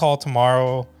give you a call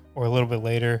tomorrow or a little bit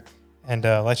later and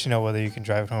let you know whether you can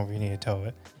drive it home or you need to tow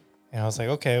it." And I was like,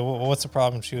 "Okay, well, what's the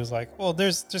problem?" She was like, "Well,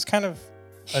 there's just kind of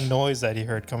a noise that he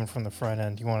heard coming from the front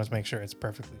end. You want to make sure it's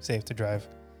perfectly safe to drive.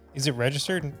 Is it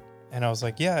registered?" And I was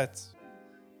like, "Yeah,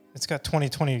 it's got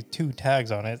 2022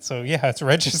 tags on it. So yeah, it's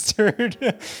registered."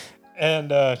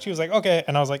 And she was like, "Okay."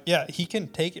 And I was like, "Yeah, he can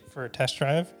take it for a test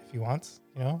drive if he wants.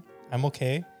 I'm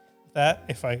okay with that.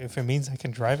 If it means I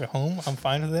can drive it home, I'm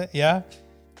fine with it. Yeah.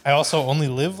 I also only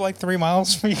live like 3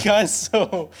 miles from you guys,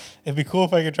 so it'd be cool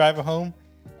if I could drive it home."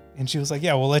 And she was like,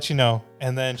 "Yeah, we'll let you know."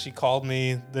 And then she called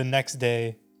me the next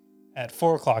day at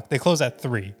 4 o'clock. They close at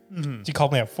 3. Mm-hmm. She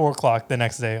called me at 4 o'clock the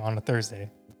next day on a Thursday.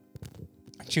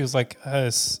 She was like,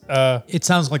 It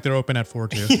sounds like they're open at 4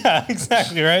 too. yeah,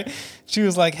 exactly, right? She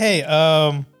was like, "Hey,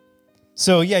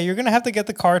 so yeah, you're going to have to get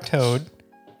the car towed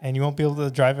and you won't be able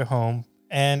to drive it home.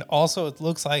 And also it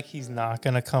looks like he's not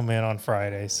going to come in on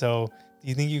Friday. So do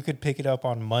you think you could pick it up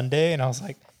on Monday?" And I was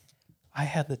like, I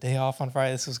had the day off on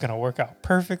Friday. This was going to work out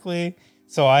perfectly.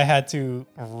 So I had to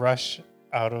rush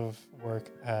out of work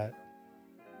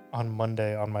on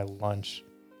Monday on my lunch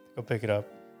to go pick it up.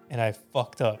 And I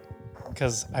fucked up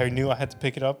because I knew I had to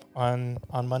pick it up on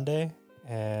Monday.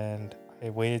 And I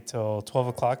waited till 12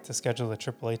 o'clock to schedule the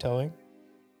AAA towing.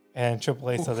 And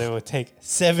AAA said they would take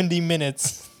 70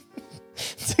 minutes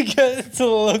to get to the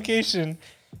location.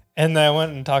 And then I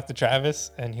went and talked to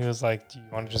Travis. And he was like, "Do you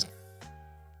want to just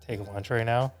take lunch right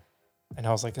now?" And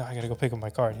I was like, "No, I gotta go pick up my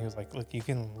car." And he was like, "Look, you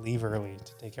can leave early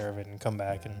to take care of it and come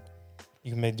back and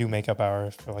you can do makeup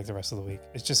hours for like the rest of the week.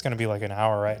 It's just going to be like an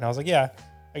hour, right? And I was like, yeah,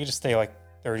 I could just stay like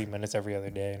 30 minutes every other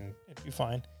day and it'd be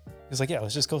fine. He was like, yeah,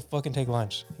 let's just go fucking take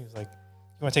lunch. He was like,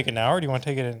 you want to take it now or do you want to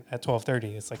take it at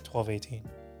 12:30? It's like 12:18. And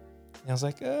I was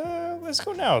like, let's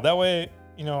go now. That way,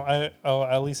 you know, I'll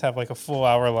at least have like a full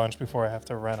hour lunch before I have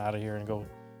to run out of here and go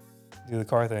do the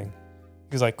car thing.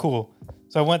 He was like, cool.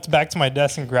 So I went back to my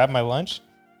desk and grabbed my lunch.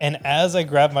 And as I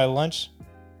grabbed my lunch,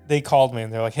 they called me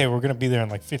and they're like, hey, we're going to be there in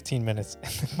like 15 minutes.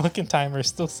 And the fucking timer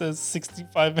still says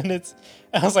 65 minutes.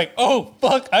 And I was like, oh,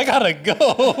 fuck, I got to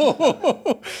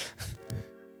go.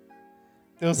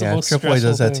 It was the most AAA stressful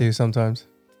does that thing. too sometimes.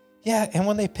 Yeah, and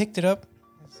when they picked it up,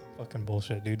 that's some fucking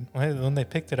bullshit, dude. When they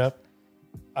picked it up,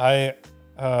 I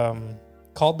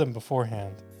called them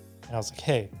beforehand. And I was like,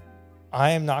 hey,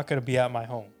 I am not going to be at my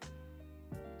home.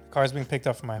 The car's being picked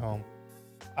up from my home.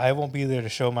 I won't be there to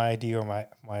show my ID or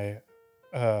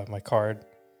my card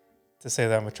to say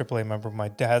that I'm a AAA member. My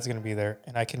dad's going to be there,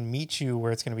 and I can meet you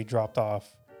where it's going to be dropped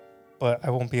off, but I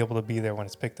won't be able to be there when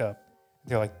it's picked up.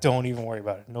 They're like, don't even worry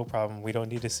about it. No problem. We don't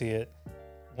need to see it.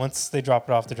 Once they drop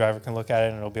it off, the driver can look at it,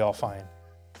 and it'll be all fine.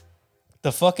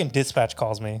 The fucking dispatch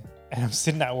calls me, and I'm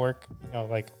sitting at work, you know,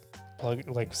 like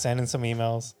sending some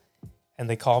emails, and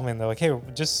they call me, and they're like, hey,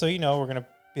 just so you know, we're going to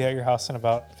be at your house in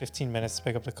about 15 minutes to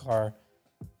pick up the car.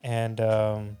 And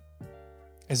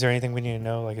is there anything we need to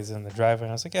know? Like, is it in the driveway?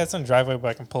 And I was like, yeah, it's in the driveway, but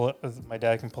I can pull it. My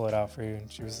dad can pull it out for you.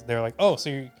 And they were like, oh, so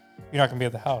you're not gonna be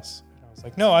at the house? And I was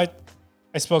like, no, I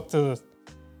spoke to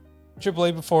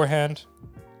AAA beforehand,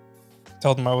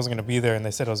 told them I wasn't gonna be there, and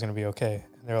they said I was gonna be okay.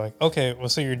 And they were like, okay, well,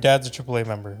 so your dad's a AAA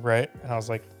member, right? And I was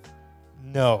like,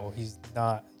 no, he's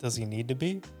not. Does he need to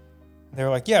be? And they were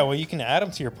like, yeah, well, you can add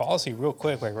him to your policy real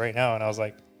quick, like right now. And I was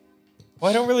like, well,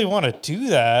 I don't really want to do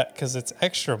that because it's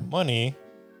extra money,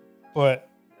 but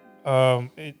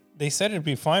they said it'd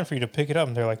be fine for you to pick it up,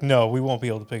 and they're like, no, we won't be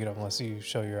able to pick it up unless you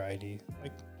show your ID.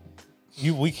 Like,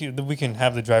 we can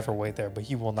have the driver wait there, but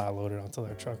he will not load it onto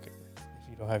their truck if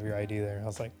you don't have your ID there. I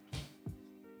was like,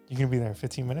 you gonna be there in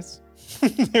 15 minutes?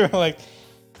 They were like,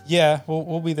 yeah,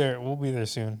 we'll be there. We'll be there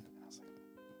soon. I was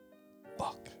like,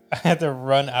 fuck. I had to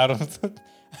run out of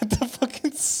the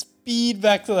fucking speed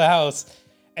back to the house.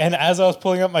 And as I was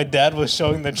pulling up, my dad was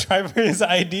showing the driver his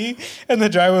ID, and the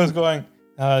driver was going,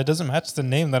 it doesn't match the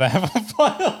name that I have on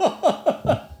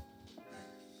file.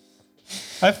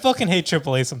 I fucking hate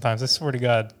AAA sometimes, I swear to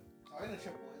God.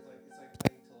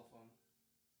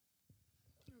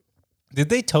 Did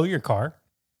they tow your car?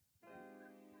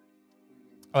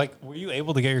 Like, were you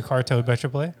able to get your car towed by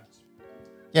AAA?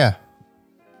 Yeah.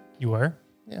 You were?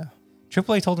 Yeah.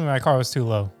 AAA told me my car was too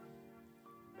low.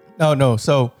 No.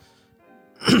 So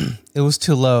it was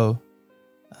too low,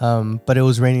 but it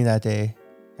was raining that day,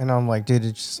 and I'm like,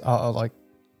 dude, I'll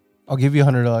give you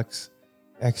 $100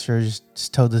 extra.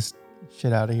 Just tow this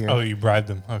shit out of here. Oh, you bribed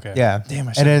them. Okay. Yeah. Damn,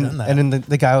 I should have done that. And then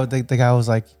the guy was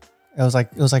like, it was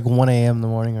like 1 a.m. in the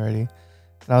morning already,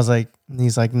 and I was like, and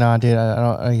he's like, nah, dude, I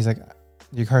don't. He's like,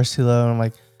 your car's too low, and I'm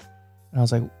like, and I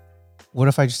was like, what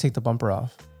if I just take the bumper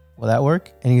off? Will that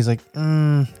work? And he's like,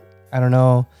 I don't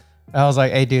know. And I was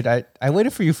like, hey, dude, I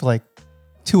waited for you for like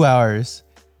 2 hours,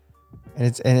 and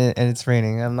it's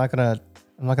raining. I'm not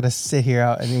gonna sit here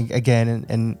out again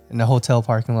in the hotel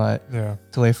parking lot to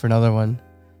wait for another one.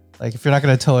 Like, if you're not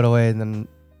gonna tow it away, then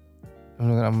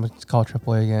I'm gonna call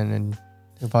AAA again, and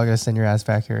they're probably gonna send your ass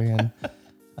back here again.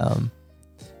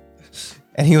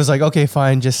 And he was like, okay,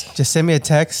 fine, just send me a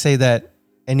text, say that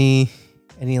any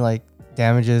like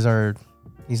damages are,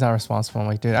 he's not responsible. I'm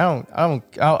like, dude,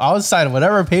 I'll sign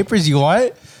whatever papers you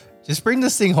want. Just bring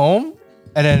this thing home,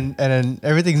 and then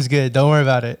everything's good. Don't worry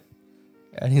about it.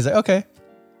 And he's like, okay.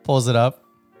 Pulls it up.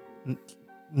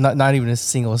 Not even a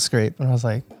single scrape. And I was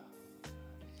like,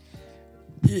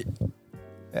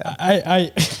 yeah.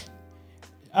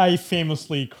 I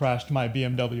famously crashed my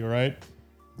BMW, right?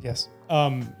 Yes.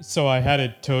 So I had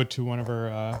it towed to one of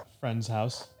our friend's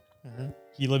house. Mm-hmm.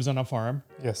 He lives on a farm.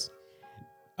 Yes.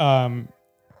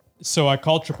 So I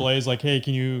called AAA. He's like, hey,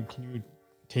 can you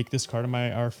take this car to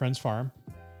our friend's farm?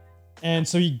 And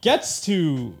so he gets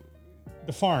to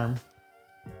the farm.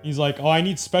 He's like, oh, I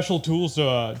need special tools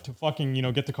to fucking,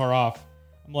 get the car off.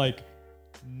 I'm like,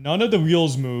 none of the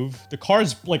wheels move. The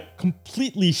car's like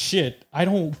completely shit. I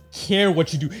don't care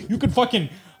what you do. You could fucking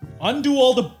undo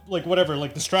all the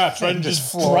the straps, right? And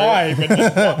just drive and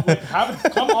just have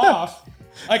it come off.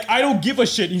 Like, I don't give a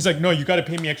shit. And he's like, no, you got to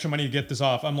pay me extra money to get this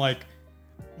off. I'm like,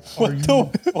 are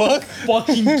you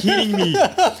fucking kidding me?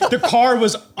 The car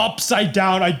was upside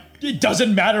down. It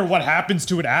doesn't matter what happens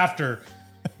to it after.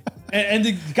 And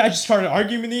the guy just started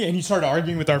arguing with me, and he started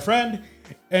arguing with our friend.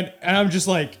 And I'm just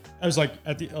like, I was like,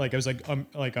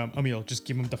 Emil, just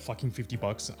give him the fucking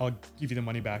 $50. I'll give you the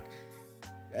money back.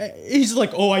 He's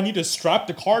like, oh, I need to strap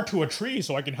the car to a tree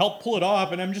so I can help pull it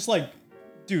off. And I'm just like,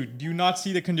 dude, do you not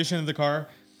see the condition of the car?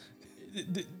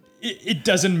 It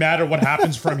doesn't matter what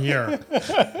happens from here.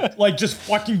 Like, just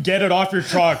fucking get it off your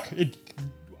truck.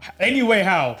 Anyway,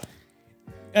 how?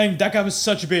 And that guy was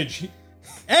such a bitch.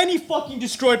 And he fucking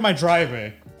destroyed my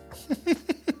driveway.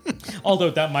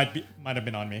 Although that might have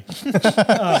been on me.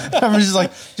 I'm just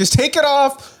like, just take it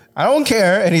off. I don't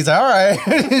care. And he's like, all right.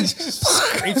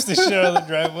 Scrapes the shit out of the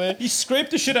driveway. He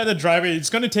scraped the shit out of the driveway. It's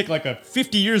gonna take like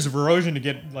 50 years of erosion to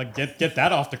get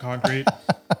that off the concrete.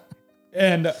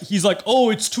 And he's like, oh,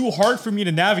 it's too hard for me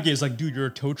to navigate. It's like, dude, you're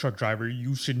a tow truck driver.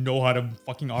 You should know how to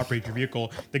fucking operate your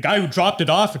vehicle. The guy who dropped it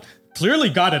off clearly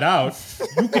got it out.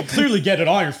 You could clearly get it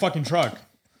on your fucking truck.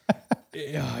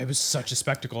 Yeah, it was such a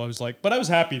spectacle. I was like, but I was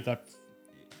happy that,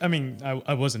 I mean,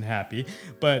 I wasn't happy,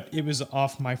 but it was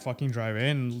off my fucking driveway,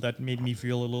 and that made me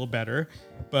feel a little better.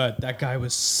 But that guy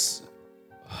was...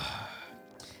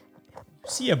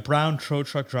 See a brown tow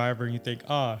truck driver and you think,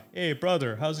 hey,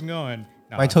 brother, how's it going?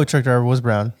 No, My tow truck driver was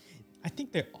brown. I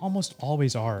think they almost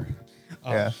always are.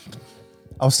 Yeah.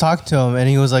 I was talking to him and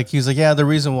he was like, yeah, the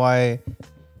reason why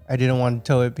I didn't want to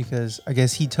tow it because I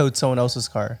guess he towed someone else's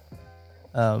car.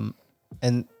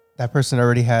 And that person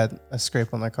already had a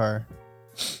scrape on their car.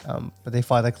 But they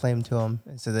filed a claim to him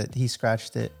and said that he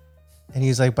scratched it. And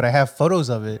he's like, but I have photos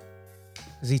of it.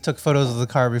 Because he took photos of the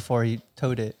car before he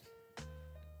towed it.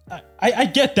 I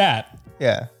get that.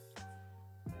 Yeah.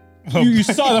 You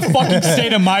saw the fucking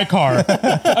state of my car.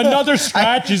 Another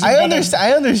scratch is. I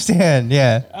understand.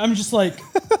 Yeah. I'm just like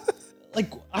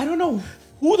I don't know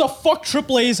who the fuck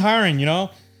AAA is hiring. You know,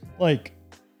 like.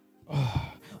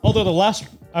 Although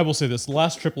I will say this, the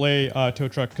last AAA tow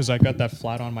truck, because I got that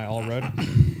flat on my all road.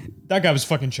 That guy was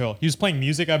fucking chill. He was playing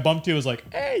music. I bumped to. I was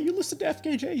like, "Hey, you listen to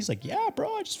FKJ?" He's like, "Yeah,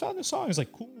 bro. I just found this song." I was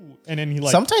like, "Cool." And then he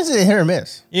like. Sometimes it's hit or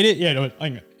miss. It yeah. No,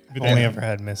 Only ever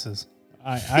had misses.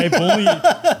 I've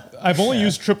only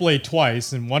used AAA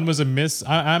twice, and one was a miss.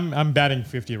 I'm batting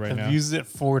 50 right now. I've used it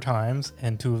 4 times,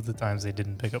 and 2 of the times they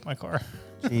didn't pick up my car.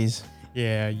 Jeez.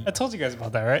 Yeah. I told you guys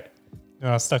about that, right? When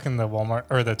I was stuck in the Walmart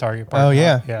or the Target parking lot.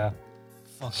 yeah. Yeah.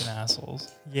 Fucking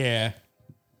assholes. Yeah.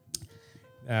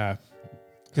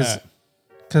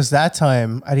 Because that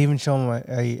time I didn't even show him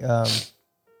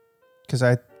because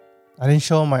I didn't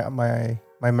show him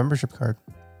my membership card.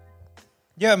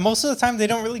 Yeah, most of the time they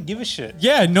don't really give a shit.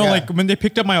 Yeah, no, Yeah. like when they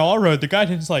picked up my all road, the guy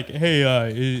was like,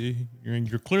 "Hey,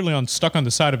 you're clearly stuck on the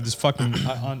side of this fucking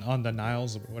on the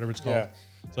Niles or whatever it's called." Yeah.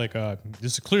 It's like,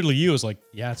 "This is clearly you." I was like,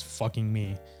 "Yeah, it's fucking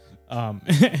me."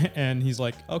 And he's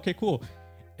like, "Okay, cool."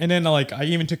 And then like I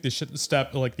even took this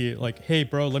step hey,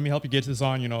 bro, let me help you get this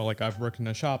on. You know, like I've worked in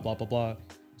a shop, blah blah blah.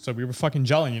 So we were fucking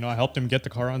gelling. You know, I helped him get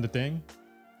the car on the thing,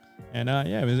 and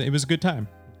yeah, it was a good time.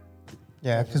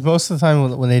 Yeah, because most of the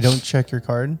time when they don't check your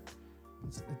card,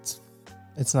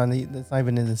 it's not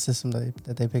even in the system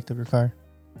that they picked up your car.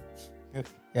 Good.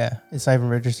 Yeah, it's not even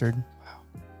registered. Wow.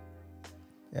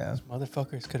 Yeah.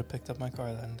 Motherfuckers could have picked up my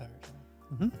car that entire time.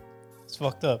 Mm-hmm. It's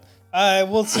fucked up. I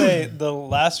will say the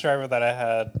last driver that I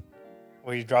had,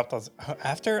 where you dropped us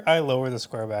after I lower the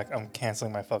square back, I'm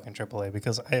canceling my fucking AAA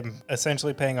because I'm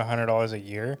essentially paying $100 a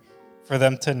year for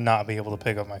them to not be able to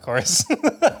pick up my cars.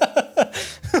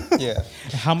 Yeah.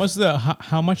 How much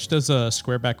does a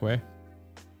squareback weigh?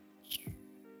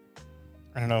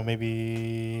 I don't know,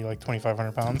 maybe like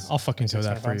 2,500 pounds. I'll fucking tow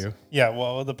that 600 for pounds. you. Yeah,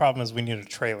 well, the problem is we need a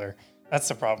trailer. That's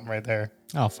the problem right there.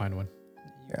 I'll find one.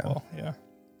 Yeah. Well, yeah.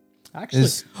 Actually,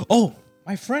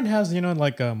 my friend has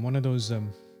one of those Oh,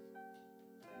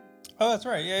 that's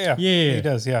right. Yeah. Yeah. He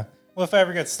does, yeah. Well, if I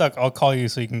ever get stuck, I'll call you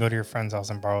so you can go to your friend's house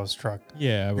and borrow his truck.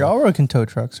 yeah. Your all-road can tow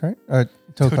trucks, right? Or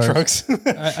tow cars. Trucks.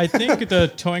 I think the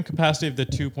towing capacity of the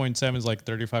 2.7 is like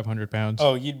 3,500 pounds.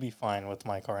 Oh, you'd be fine with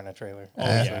my car in a trailer.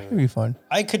 Yeah, it'd be fun.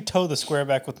 I could tow the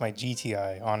squareback with my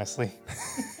GTI, honestly.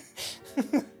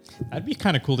 That'd be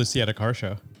kind of cool to see at a car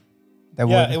show. That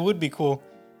Yeah, would. it would be cool.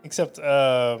 Except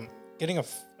getting a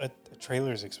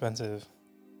trailer is expensive.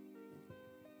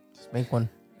 Just make one.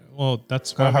 Well,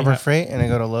 that's Go why to we Harbor ha- Freight and then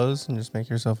go to Lowe's and just make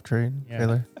yourself a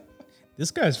trailer. This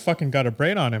guy's fucking got a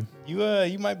brain on him.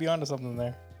 You might be onto something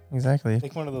there. Exactly.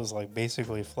 Take one of those like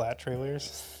basically flat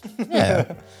trailers. Yeah.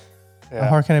 How Yeah.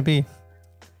 hard can it be?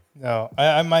 No,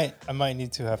 I might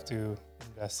need to have to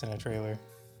invest in a trailer,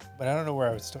 but I don't know where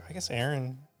I would start. I guess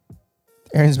Aaron.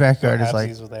 Aaron's backyard is like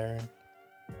with Aaron.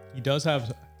 He does have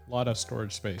a lot of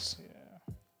storage space.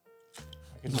 Yeah.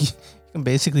 I could you just can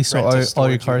basically store rent a all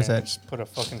your storage cars unit and at. just put a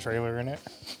fucking trailer in it.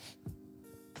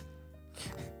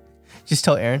 Just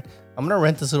tell Aaron, I'm gonna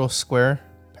rent this little square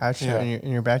patch Yeah.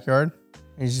 in your backyard,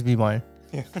 and you just be mine.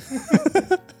 Yeah.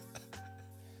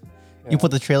 You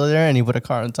put the trailer there, and you put a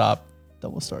car on top.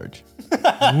 Double storage.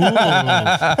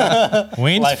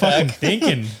 Wayne's Life fucking hack.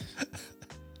 thinking.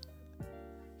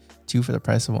 2 for the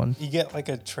price of 1. You get like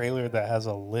a trailer that has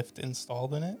a lift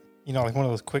installed in it. You know, like one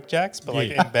of those quick jacks, but like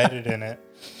Yeah. embedded in it.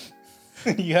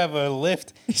 You have a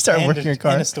lift. You start and working your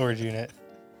car. and a storage unit.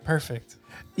 Perfect.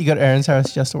 You go to Aaron's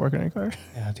house just to work on your car.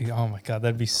 Yeah, dude. Oh my god,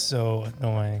 that'd be so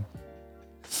annoying.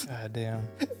 God damn.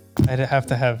 I'd have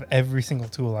to have every single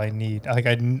tool I need. Like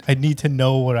I'd need to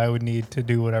know what I would need to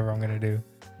do whatever I'm gonna do.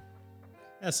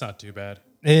 That's not too bad.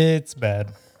 It's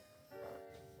bad.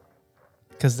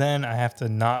 Because then I have to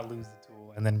not lose the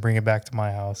tool and then bring it back to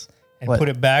my house and What? put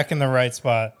it back in the right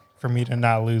spot for me to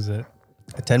not lose it.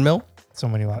 A 10 mil? So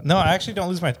many lots. No, I actually don't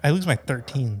lose I lose my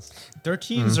 13s.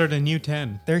 13s are the new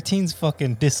 10. 13s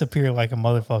fucking disappear like a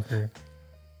motherfucker.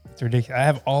 It's ridiculous. I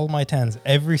have all my 10s.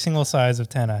 Every single size of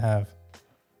 10 I have.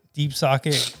 Deep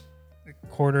socket,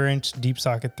 1/4 inch, deep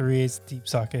socket 3/8, deep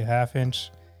socket 1/2 inch.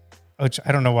 Which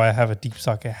I don't know why I have a deep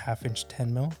socket 1/2 inch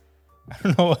 10 mil. I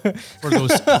don't know. For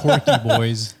those quirky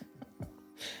boys.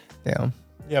 Damn.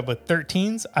 Yeah, but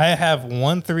 13s, I have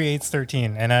 1 3/8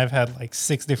 13, and I've had like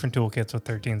 6 different toolkits with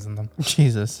 13s in them.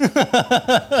 Jesus. It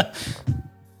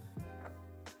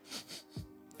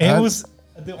That's- was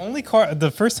the only car.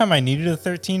 The first time I needed a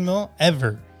 13 mil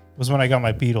ever was when I got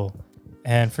my Beetle,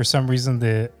 and for some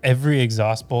reason, every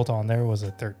exhaust bolt on there was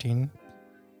a 13,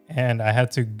 and I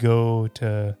had to go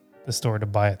to the store to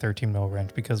buy a 13 mil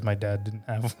wrench because my dad didn't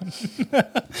have one.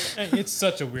 It's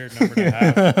such a weird number to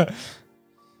have.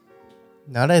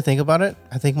 Now that I think about it,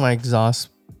 I think my exhaust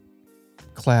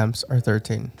clamps are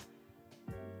 13.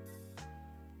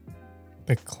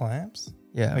 The clamps,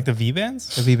 Yeah. like the V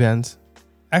bands. the V-bands.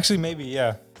 Actually, maybe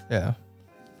yeah. Yeah.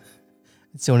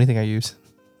 It's the only thing I use.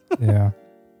 Yeah.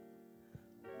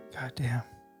 God damn.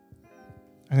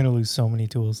 I'm gonna lose so many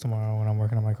tools tomorrow when I'm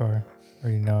working on my car. I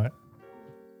already know it.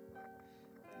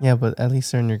 Yeah, but at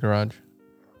least they're in your garage.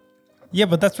 Yeah,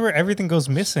 but that's where everything goes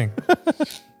missing.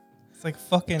 It's like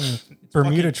fucking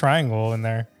Bermuda Triangle in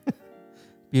there.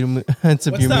 It's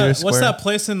a Bermuda square. What's that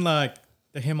place in like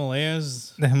the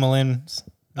Himalayas? The Himalayas,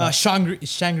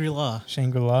 Shangri-La.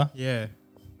 Shangri-La. Yeah.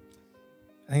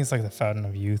 I think it's like the Fountain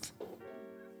of Youth.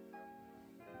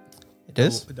 It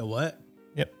is? The what?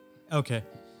 Yep. Okay.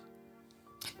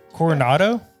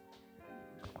 Coronado?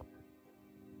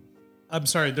 I'm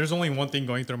sorry. There's only one thing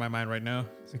going through my mind right now.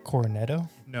 Is it Cornetto?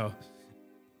 No.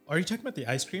 Are you talking about the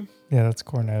ice cream? Yeah, that's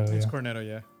Cornetto. It's Yeah. Cornetto,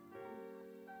 yeah.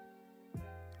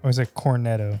 Or is it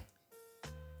Cornetto?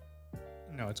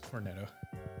 No, it's Cornetto.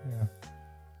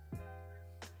 Yeah.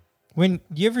 When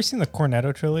you ever seen the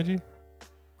Cornetto trilogy?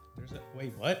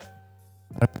 Wait, what?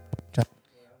 Jack.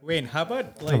 Wayne, how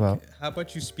about how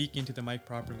about you speak into the mic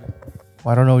properly?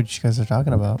 Well, I don't know what you guys are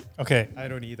talking about. Okay. I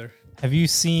don't either. Have you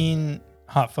seen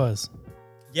Hot Fuzz?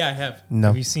 Yeah, I have. No.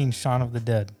 Have you seen Shaun of the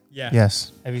Dead? Yeah.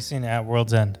 Yes. Have you seen At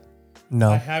World's End? I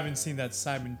No. haven't seen that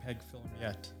Simon Pegg film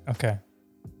yet. Okay.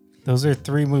 Those are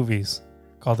 3 movies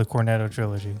called the Cornetto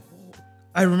trilogy.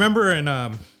 I remember in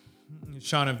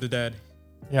Shaun of the Dead,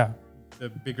 Yeah. the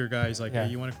bigger guy's like, Yeah.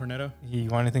 hey, you want a Cornetto? You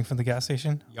want anything from the gas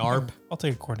station? Yarp. I'll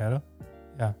take a Cornetto.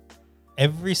 Yeah.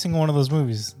 Every single one of those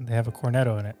movies, they have a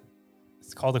Cornetto in it.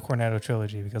 It's called the Cornetto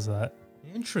trilogy because of that.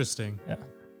 Interesting. Yeah.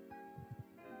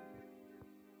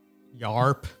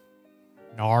 Yarp.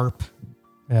 Narp.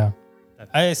 Yeah.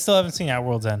 I still haven't seen At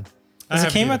World's End. 'Cause I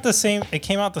It came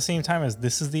haven't out the same time as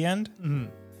This Is the End. Mhm.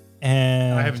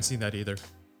 And I haven't seen that either.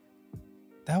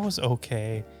 that was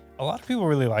okay. A lot of people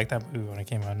really liked that movie when it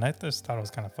came out, and I just thought it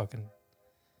was kind of fucking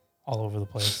all over the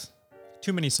place.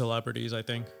 Too many celebrities, I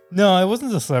think. No, it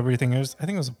wasn't the celebrity thing. I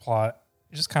think it was a plot.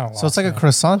 It just kind of So it's like a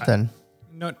croissant then.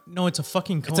 No, it's a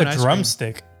fucking cone It's a ice cream.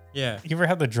 drumstick. Yeah, You ever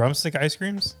had the drumstick ice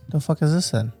creams? The fuck is this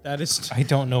then? that is. I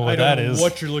don't know I what don't that know is.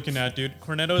 what you're looking at, dude.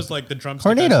 Cornetto is like the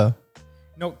drumstick. Cornetto.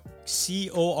 No,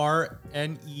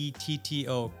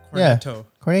 Cornetto. Yeah. Cornetto.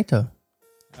 Cornetto.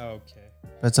 Okay.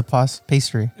 That's a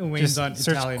pastry. Wayne's Just on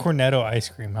search Italian. Cornetto ice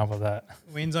cream. How about that?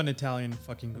 Wayne's on Italian.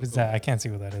 Fucking Google. What is that? I can't see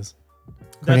what that is.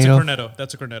 That's a Cornetto? Cornetto.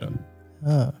 That's a Cornetto.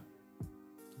 Oh.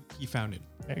 He found it.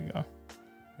 There you go.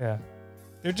 Yeah.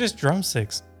 They're just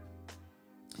drumsticks.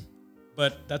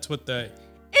 But that's what the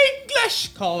English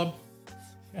call them.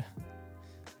 Yeah.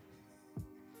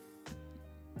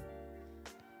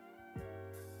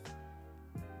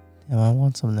 Yeah, I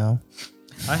want some now.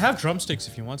 I have drumsticks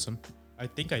if you want some. I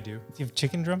think I do. Do you have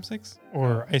chicken drumsticks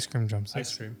or ice cream drumsticks?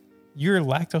 Ice cream. You're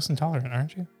lactose intolerant,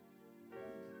 aren't you?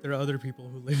 There are other people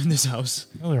who live in this house.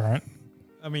 No, there aren't.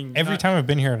 I mean, Every time I've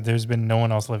been here, there's been no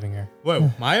one else living here.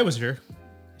 Whoa, Maya was here.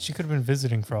 She could have been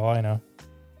visiting for all I know.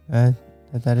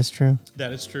 That is true.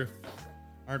 That is true.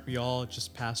 Aren't we all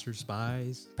just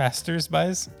passers-bys?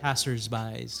 Pastors-bys?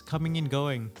 Passers-bys, coming and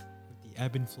going with the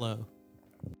ebb and flow.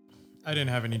 I didn't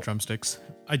have any drumsticks.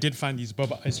 I did find these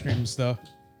boba ice creams though.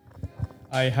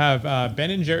 I have Ben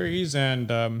and Jerry's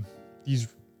and these.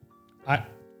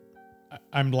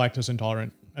 I'm lactose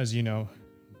intolerant, as you know,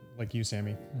 like you,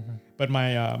 Sammy. Mm-hmm. But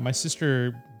my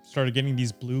sister started getting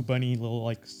these Blue Bunny little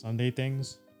like sundae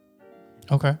things,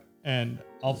 Okay. and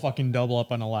I'll fucking double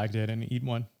up on a lactate and eat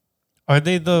one. Are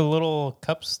they the little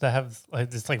cups that have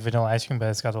like it's like vanilla ice cream, but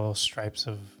it's got the little stripes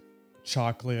of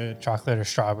Chocolate. chocolate or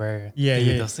strawberry? Yeah, Dude,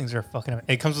 yeah. those things are fucking.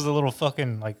 It comes with a little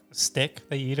fucking like stick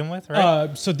that you eat them with,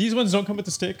 right? So these ones don't come with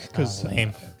the stick because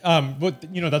Lame. but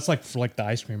you know that's like for like the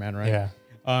ice cream man, right? Yeah.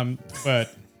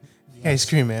 But Ice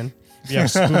cream, man. we have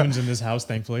spoons in this house,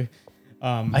 thankfully.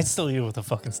 I'd still eat it with a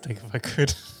fucking stick if I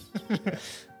could.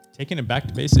 Taking it back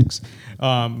to basics.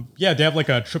 Yeah, they have like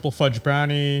a triple fudge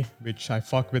brownie, which I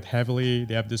fuck with heavily.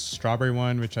 They have this strawberry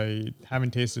one, which I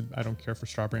haven't tasted. I don't care for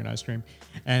strawberry and ice cream.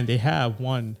 And they have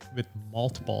one with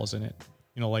malt balls in it.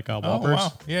 You know, like Whoppers. Oh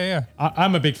wow. Yeah, yeah.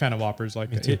 I'm a big fan of Whoppers.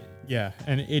 Like, Me too. yeah,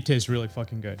 and it tastes really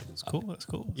fucking good. It's cool. That's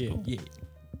cool. That's Yeah, cool. yeah.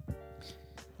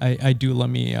 I do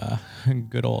love me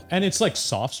good old, and it's like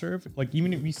soft serve. Like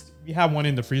even if we have one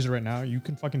in the freezer right now, you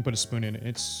can fucking put a spoon in it.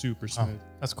 It's super smooth.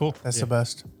 That's cool. That's Yeah. the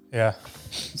best. Yeah.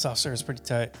 Soft serve is pretty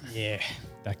tight. Yeah,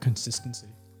 that consistency.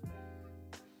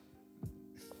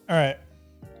 All right.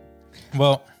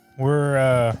 Well,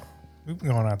 we've been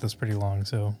going at this pretty long,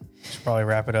 so we should probably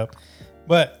wrap it up.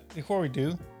 But before we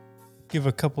do, give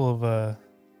a couple of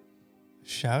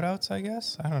shout outs, I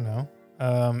guess. I don't know.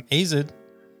 Azid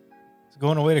is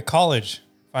going away to college,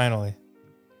 finally.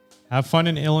 Have fun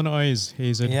in Illinois,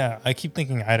 Hazen. Yeah, I keep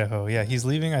thinking Idaho. Yeah, he's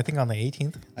leaving, I think, on the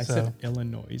 18th. I So said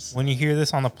Illinois. when you hear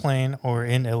this on the plane or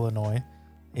in Illinois,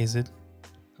 Azid,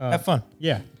 have fun.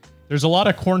 Yeah, there's a lot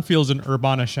of cornfields in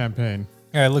Urbana-Champaign.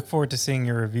 Yeah, I look forward to seeing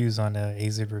your reviews on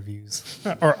Azid Reviews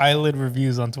or Eyelid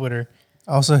Reviews on Twitter.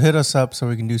 Also, hit us up so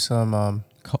we can do some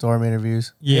dorm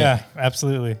interviews. Yeah,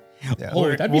 absolutely. Yeah. Oh,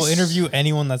 Or that'd be we'll interview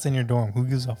anyone that's in your dorm. Who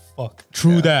gives a fuck?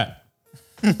 True that.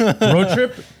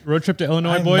 road trip to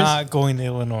Illinois, I'm boys. not going to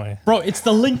Illinois. Bro, it's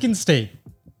the Lincoln State.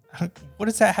 What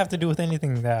does that have to do with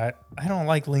anything that I don't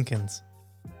like Lincolns?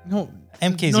 No,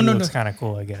 MKZ no, looks kind of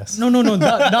cool, I guess. no, not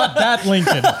that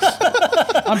Lincoln.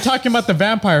 I'm talking about the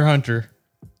vampire hunter.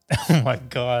 Oh my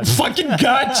god, Fucking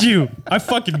got you. I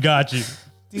fucking got you.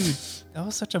 dude, that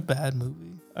was such a bad movie.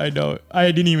 I know. I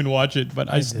didn't even watch it, but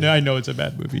did. I know it's a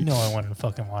bad movie. You know I wanted to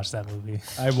fucking watch that movie.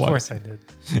 I Of watched course I did.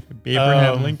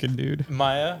 Abraham Lincoln, dude.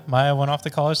 Maya went off to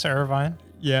college to Irvine.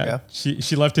 Yeah, Yeah.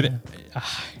 she left it.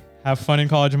 Have fun in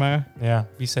college, Maya. Yeah,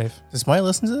 be safe. Does Maya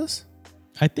listen to this?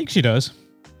 I think she does.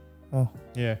 Oh,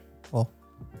 Yeah. well,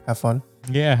 have fun.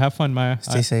 Yeah, have fun, Maya.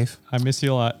 Stay safe. I miss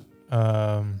you a lot.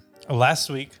 Last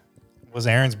week was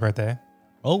Aaron's birthday.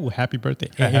 Oh, happy birthday,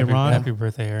 Happy, Aaron. happy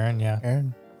birthday, Aaron. Yeah,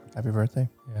 Aaron, happy birthday.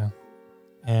 yeah.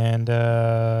 And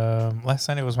last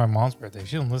Sunday was my mom's birthday.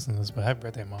 She doesn't listen to this, but happy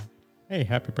birthday, Mom. Hey,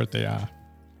 happy birthday,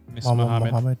 Miss Mama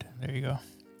Muhammad. Muhammad. There you go.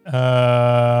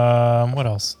 What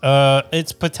else?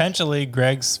 It's potentially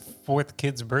Greg's 4th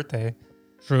kid's birthday.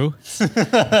 True.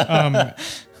 How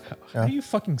Yeah. do you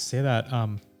fucking say that?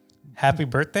 Happy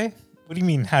birthday? What do you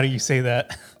mean? How do you say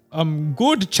that?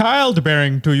 Good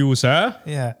childbearing to you, sir.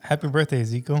 Yeah, happy birthday,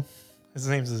 Ezekiel. His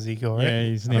name's Ezekiel, right? Yeah,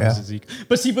 his name Yeah. is Ezekiel.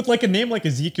 But see, with like a name like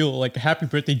Ezekiel, like happy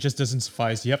birthday just doesn't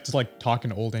suffice. You have to like talk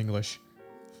in Old English.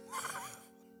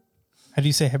 How do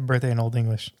you say happy birthday in Old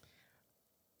English?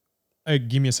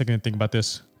 Give me a second to think about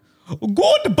this.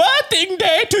 Good birthing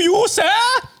day to you, sir.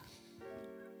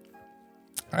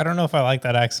 I don't know if I like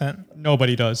that accent.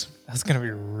 Nobody does. That's gonna be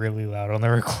really loud on the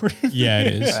recording. Yeah, it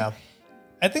is. Yeah.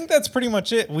 I think that's pretty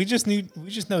much it. We just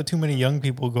know too many young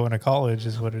people going to college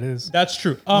is what it is. That's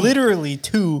true. Literally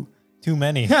too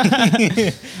many.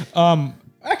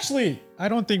 Actually, I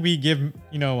don't think we give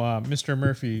Mr.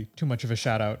 Murphy too much of a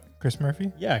shout out. Chris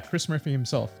Murphy. Yeah, Chris Murphy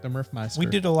himself, the Murph Master. We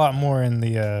did a lot more in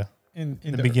the in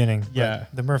the beginning. but Yeah.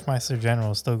 the Murphmeister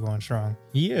General is still going strong.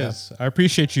 He is. I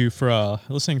appreciate you for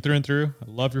listening through and through. I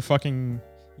love your fucking.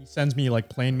 He sends me like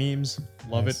plain memes.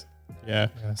 Love Nice. it. Yeah.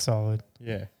 Yeah, solid.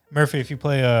 Yeah. Murphy, if you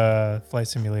play Flight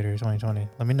Simulator 2020,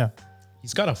 let me know.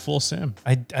 He's got a full sim.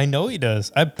 I know he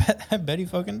does. I bet he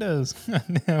fucking does.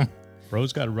 Damn.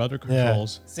 Bro's got rudder Yeah.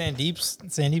 controls. Sandeep's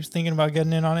thinking about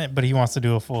getting in on it, but he wants to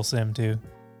do a full sim too.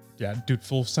 Yeah, dude,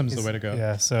 full sim's the way to go.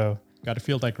 Yeah, so Got to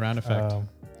feel that ground effect.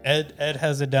 Ed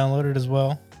has it downloaded as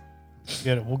well.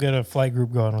 We'll get a flight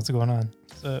group going. What's going on?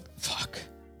 So Fuck.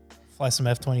 fly some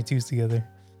F-22s together.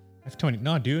 F20.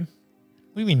 No, dude.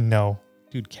 What do you mean no?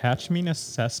 Dude, catch me in a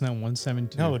Cessna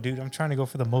 172. No, dude, I'm trying to go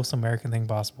for the most American thing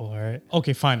possible, all right?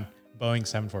 Okay, fine. Boeing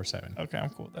 747. Okay, I'm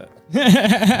cool with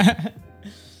that.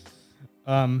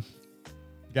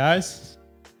 Guys,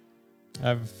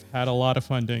 I've had a lot of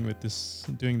fun doing this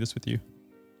with you.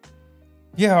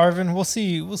 Yeah, Arvin, we'll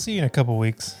see you in a couple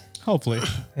weeks. Hopefully.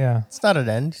 Yeah. It's not an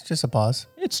end, it's just a pause.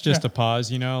 It's just a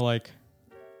pause, you know, like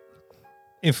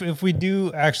If we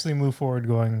do actually move forward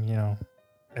going,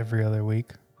 every other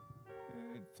week,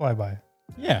 fly by.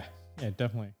 yeah,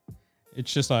 definitely.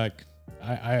 It's just like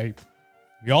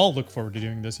we all look forward to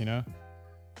doing this, you know.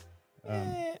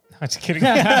 I'm just kidding.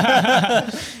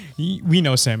 We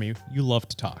know, Sammy, you love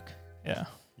to talk. Yeah.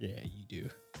 Yeah, you do.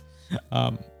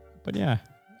 But yeah,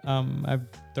 I've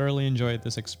thoroughly enjoyed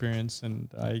this experience, and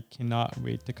I cannot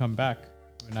wait to come back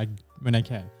when I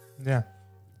can. Yeah.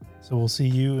 So we'll see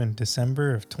you in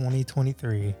December of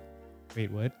 2023.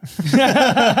 Wait, what?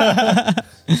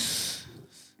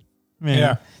 Man,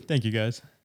 Yeah. Thank you guys.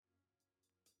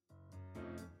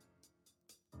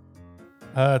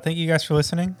 Thank you guys for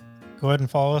listening. Go ahead and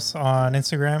follow us on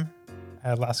Instagram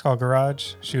at Last Call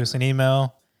Garage. Shoot us an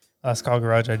email,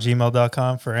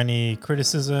 lastcallgarage@gmail.com for any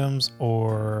criticisms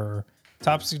or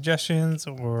top suggestions,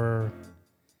 or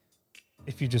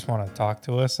if you just want to talk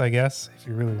to us, I guess. If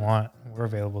you really want, we're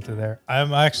available to there.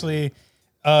 I'm actually,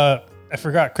 I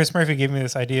forgot, Chris Murphy gave me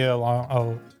this idea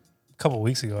a couple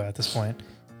weeks ago at this point,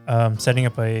 setting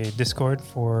up a Discord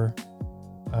for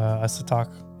us to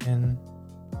talk in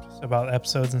about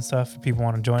episodes and stuff if people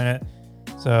want to join it.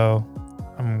 So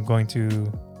I'm going to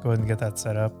go ahead and get that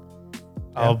set up.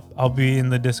 Yeah. I'll be in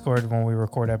the Discord when we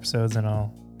record episodes, and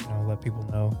I'll let people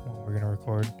know when we're gonna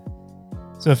record.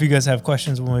 So if you guys have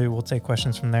questions, we'll take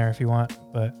questions from there if you want,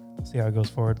 but we'll see how it goes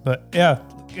forward. But yeah,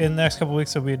 in the next couple of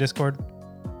weeks there'll be a Discord,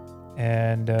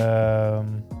 and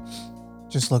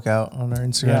Just look out on our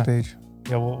Instagram Yeah. page.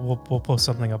 yeah, we'll post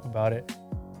something up about it.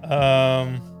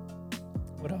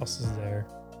 What else is there?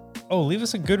 Oh, leave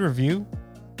us a good review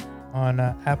on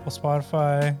Apple,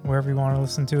 Spotify, wherever you want to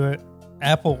listen to it.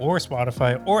 Apple or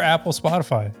Spotify, or Apple,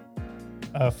 Spotify.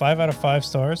 5 out of 5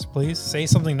 stars, please. Say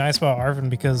something nice about Arvin,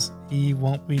 because he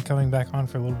won't be coming back on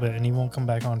for a little bit, and he won't come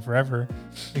back on forever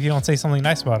if you don't say something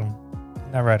nice about him.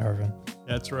 Isn't that right, Arvin?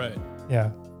 That's right.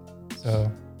 Yeah.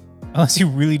 So, unless you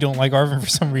really don't like Arvin for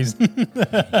some reason.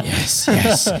 Yes.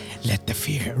 Let the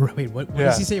fear. Wait, what Yeah.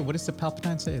 does he say? What does the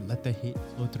Palpatine say? Let the hate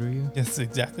flow through you. That's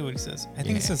exactly what he says. I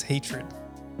think it Yeah. says hatred.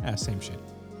 Ah, same shit.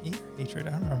 Hatred?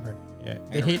 I don't remember. Yeah,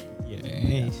 the hate.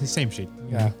 Yeah, same shit.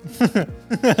 Yeah.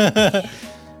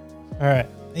 All right.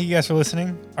 Thank you guys for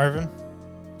listening. Arvin,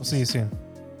 we'll see you soon.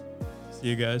 See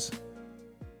you guys.